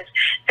Independence,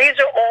 these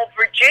are all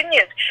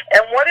Virginians.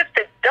 And what if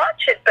the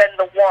Dutch had been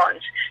the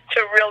ones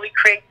to really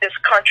create this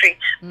country?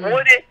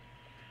 Would it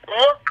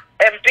look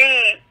and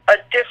be a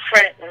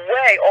different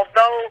way?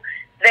 Although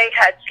they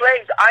had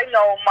slaves, I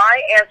know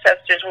my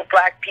ancestors were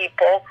black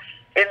people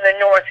in the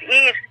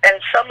Northeast, and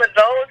some of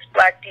those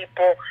black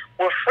people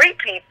were free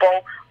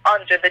people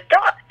under the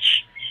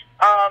Dutch.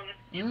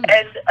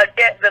 And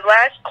again, the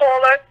last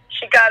caller,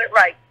 she got it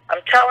right.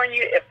 I'm telling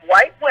you, if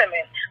white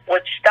women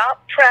would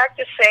stop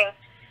practicing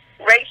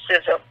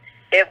racism,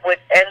 it would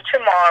end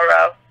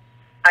tomorrow.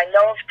 I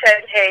know of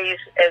Ted Hayes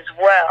as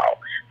well,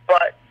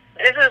 but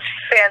this is a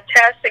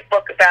fantastic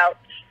book about,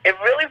 it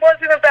really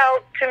wasn't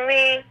about, to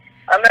me,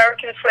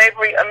 American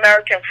slavery,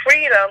 American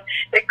freedom.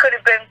 It could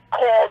have been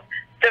called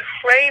The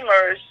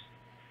Framers,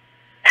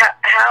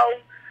 how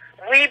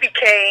we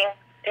became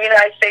the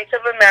United States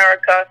of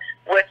America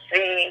with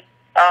the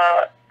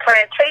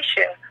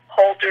plantation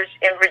holders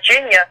in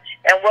Virginia,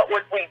 and what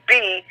would we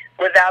be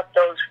without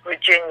those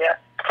Virginia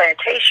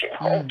plantation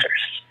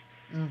holders?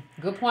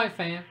 Good point,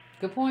 fam.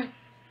 Good point.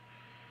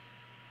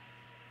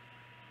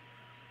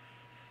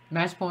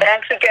 Match point.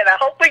 Thanks again. I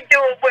hope we do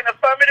it when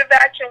affirmative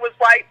action was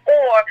white,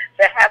 or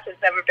the half has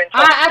never been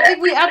told.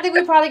 I think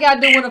we probably got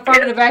to do when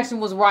affirmative action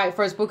was white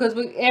first, because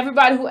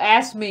everybody who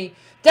asked me,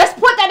 just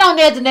put that on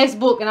there as the next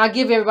book, and I'll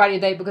give everybody a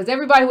date, because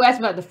everybody who asked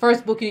me about the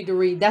first book you need to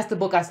read, that's the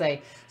book I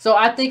say. So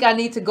I think I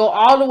need to go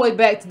all the way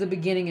back to the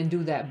beginning and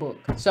do that book.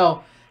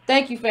 So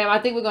thank you, fam. I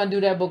think we're gonna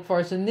do that book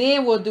first, and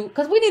then we'll do,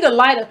 because we need a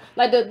lighter,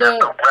 like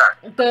the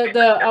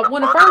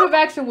when affirmative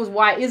action was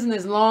white isn't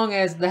as long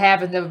as the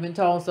half has never been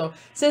told. So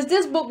since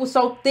this book was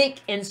so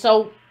thick and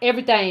so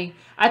everything,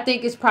 I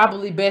think it's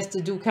probably best to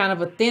do kind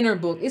of a thinner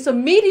book. It's a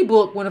meaty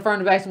book when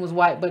affirmative action was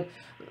white, but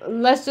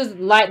let's just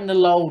lighten the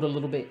load a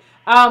little bit.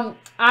 I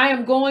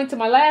am going to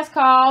my last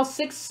call,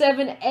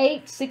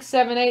 678.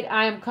 678.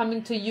 I am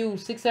coming to you.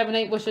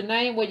 678. What's your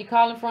name? Where you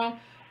calling from?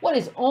 What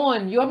is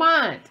on your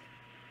mind?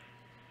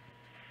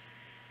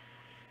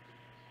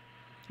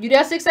 You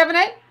there,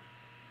 678?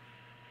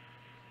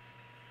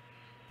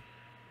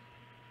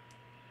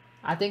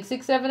 I think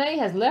 678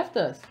 has left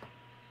us.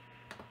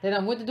 Then I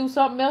went to do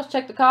something else.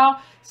 Check the call.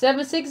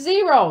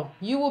 760.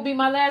 You will be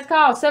my last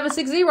call.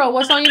 760.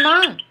 What's on your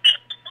mind?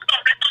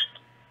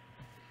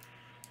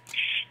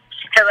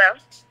 Hello?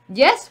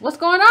 Yes, what's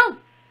going on?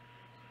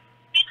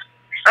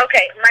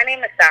 Okay, my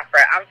name is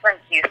Safra. I'm from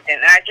Houston,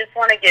 and I just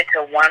want to get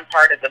to one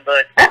part of the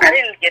book. Okay. I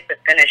didn't get to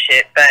finish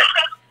it, but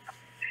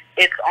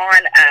it's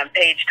on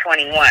page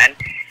 21,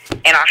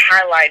 and I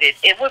highlighted,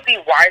 it would be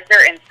wiser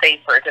and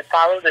safer to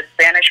follow the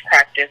Spanish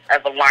practice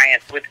of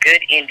alliance with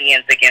good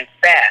Indians against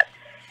bad,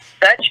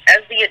 such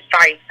as the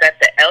advice that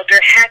the elder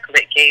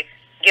Hakluyt gave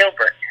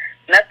Gilbert.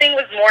 Nothing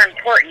was more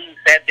important, he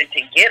said, than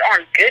to get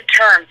on good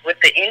terms with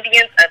the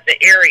Indians of the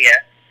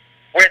area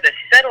where the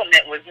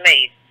settlement was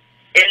made.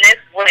 In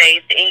this way,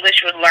 the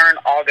English would learn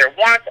all their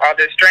wants, all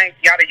their strengths,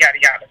 yada, yada,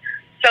 yada.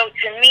 So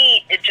to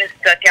me, it just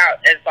stuck out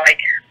as like,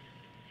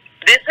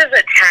 this is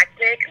a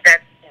tactic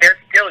that they're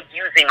still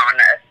using on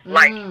us.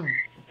 Like,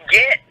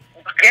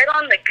 get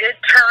on the good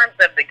terms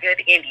of the good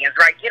Indians,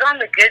 right? Get on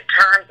the good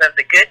terms of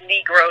the good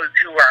Negroes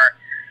who are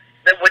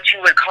what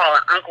you would call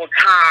an Uncle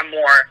Tom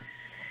or,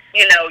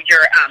 you know,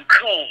 your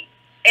coon.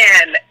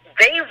 And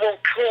they will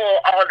pull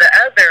all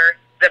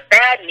the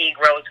bad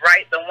Negroes,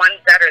 right? The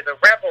ones that are the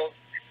rebels,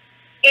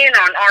 in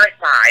on our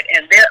side,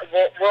 and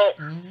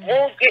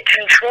we'll get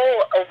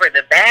control over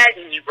the bad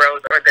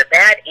Negroes or the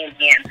bad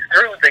Indians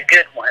through the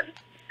good ones,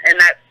 and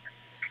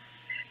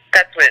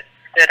that's what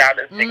stood out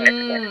as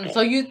significant.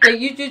 So you're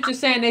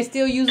just saying they're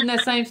still using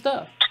that same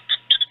stuff?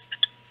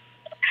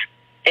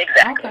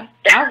 Exactly.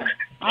 Okay. All right.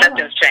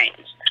 Nothing's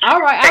changed. All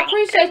right. I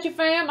appreciate you,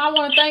 fam. I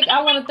want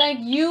to thank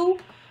you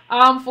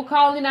for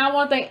calling in. I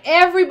want to thank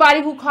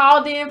everybody who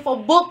called in for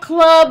book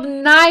club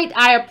night.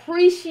 I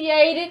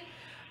appreciate it.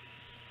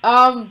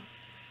 I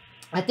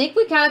think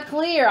we kind of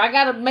clear. I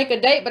got to make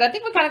a date, but I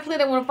think we're kind of clear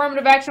that when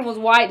affirmative action was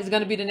white is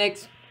going to be the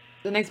next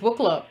book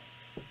club.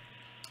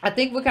 I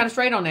think we're kind of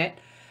straight on that.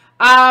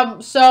 I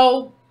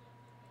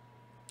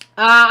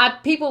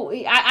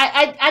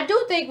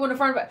do think when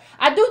affirmative,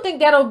 I do think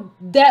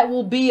that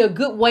will be a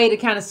good way to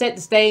kind of set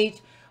the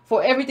stage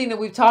for everything that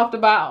we've talked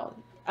about.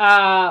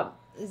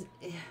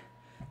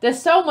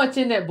 there's so much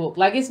in that book.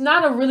 Like, it's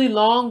not a really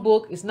long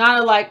book. It's not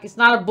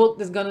a book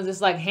that's gonna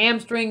just like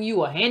hamstring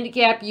you or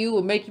handicap you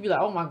or make you be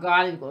like, oh my God,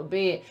 I need to go to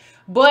bed.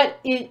 But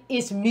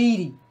it's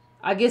meaty.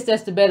 I guess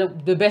that's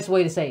the best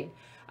way to say it.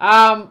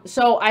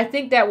 So I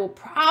think that will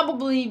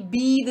probably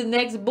be the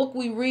next book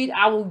we read.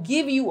 I will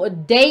give you a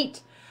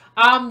date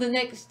the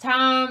next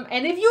time.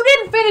 And if you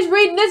didn't finish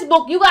reading this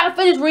book, you got to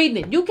finish reading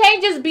it. You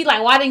can't just be like,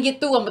 well, I didn't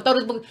get through, I'm gonna throw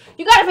this book.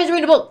 You got to finish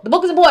reading the book. The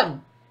book is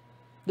important.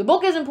 The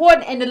book is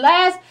important. And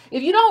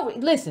if you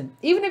don't listen,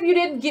 even if you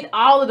didn't get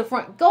all of the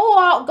front,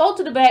 go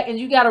to the back, and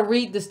you got to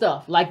read the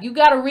stuff. Like, you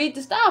got to read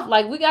the stuff.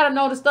 Like, we got to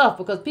know the stuff,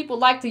 because people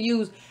like to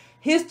use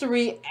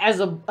history as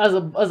a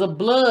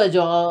bludge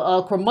or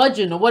a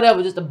curmudgeon or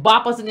whatever, just to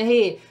bop us in the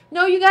head.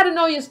 No, you got to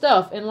know your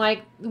stuff. And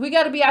like, we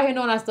got to be out here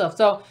knowing our stuff.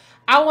 So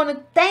I want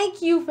to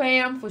thank you,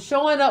 fam, for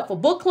showing up for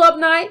book club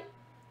night.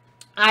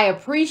 I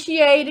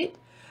appreciate it.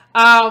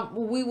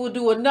 We will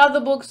do another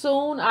book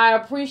soon. I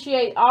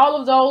appreciate all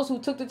of those who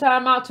took the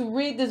time out to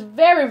read this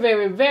very,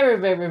 very, very,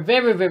 very,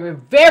 very, very,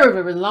 very,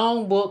 very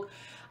long book.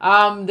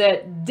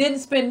 That didn't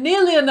spend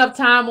nearly enough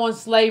time on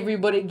slavery,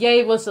 but it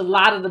gave us a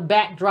lot of the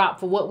backdrop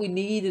for what we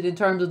needed in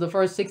terms of the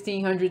first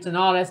 1600s and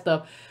all that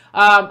stuff.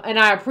 And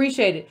I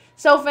appreciate it.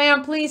 So,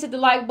 fam, please hit the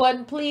like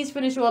button. Please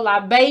finish your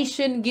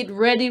libation. Get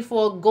ready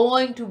for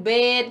going to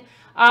bed.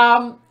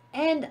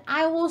 And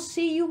I will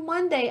see you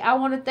Monday. I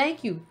want to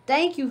thank you.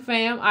 Thank you,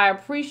 fam. I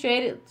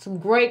appreciate it. Some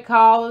great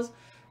callers.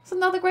 It's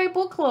another great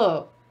book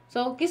club.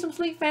 So get some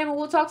sleep, fam, and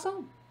we'll talk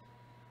soon.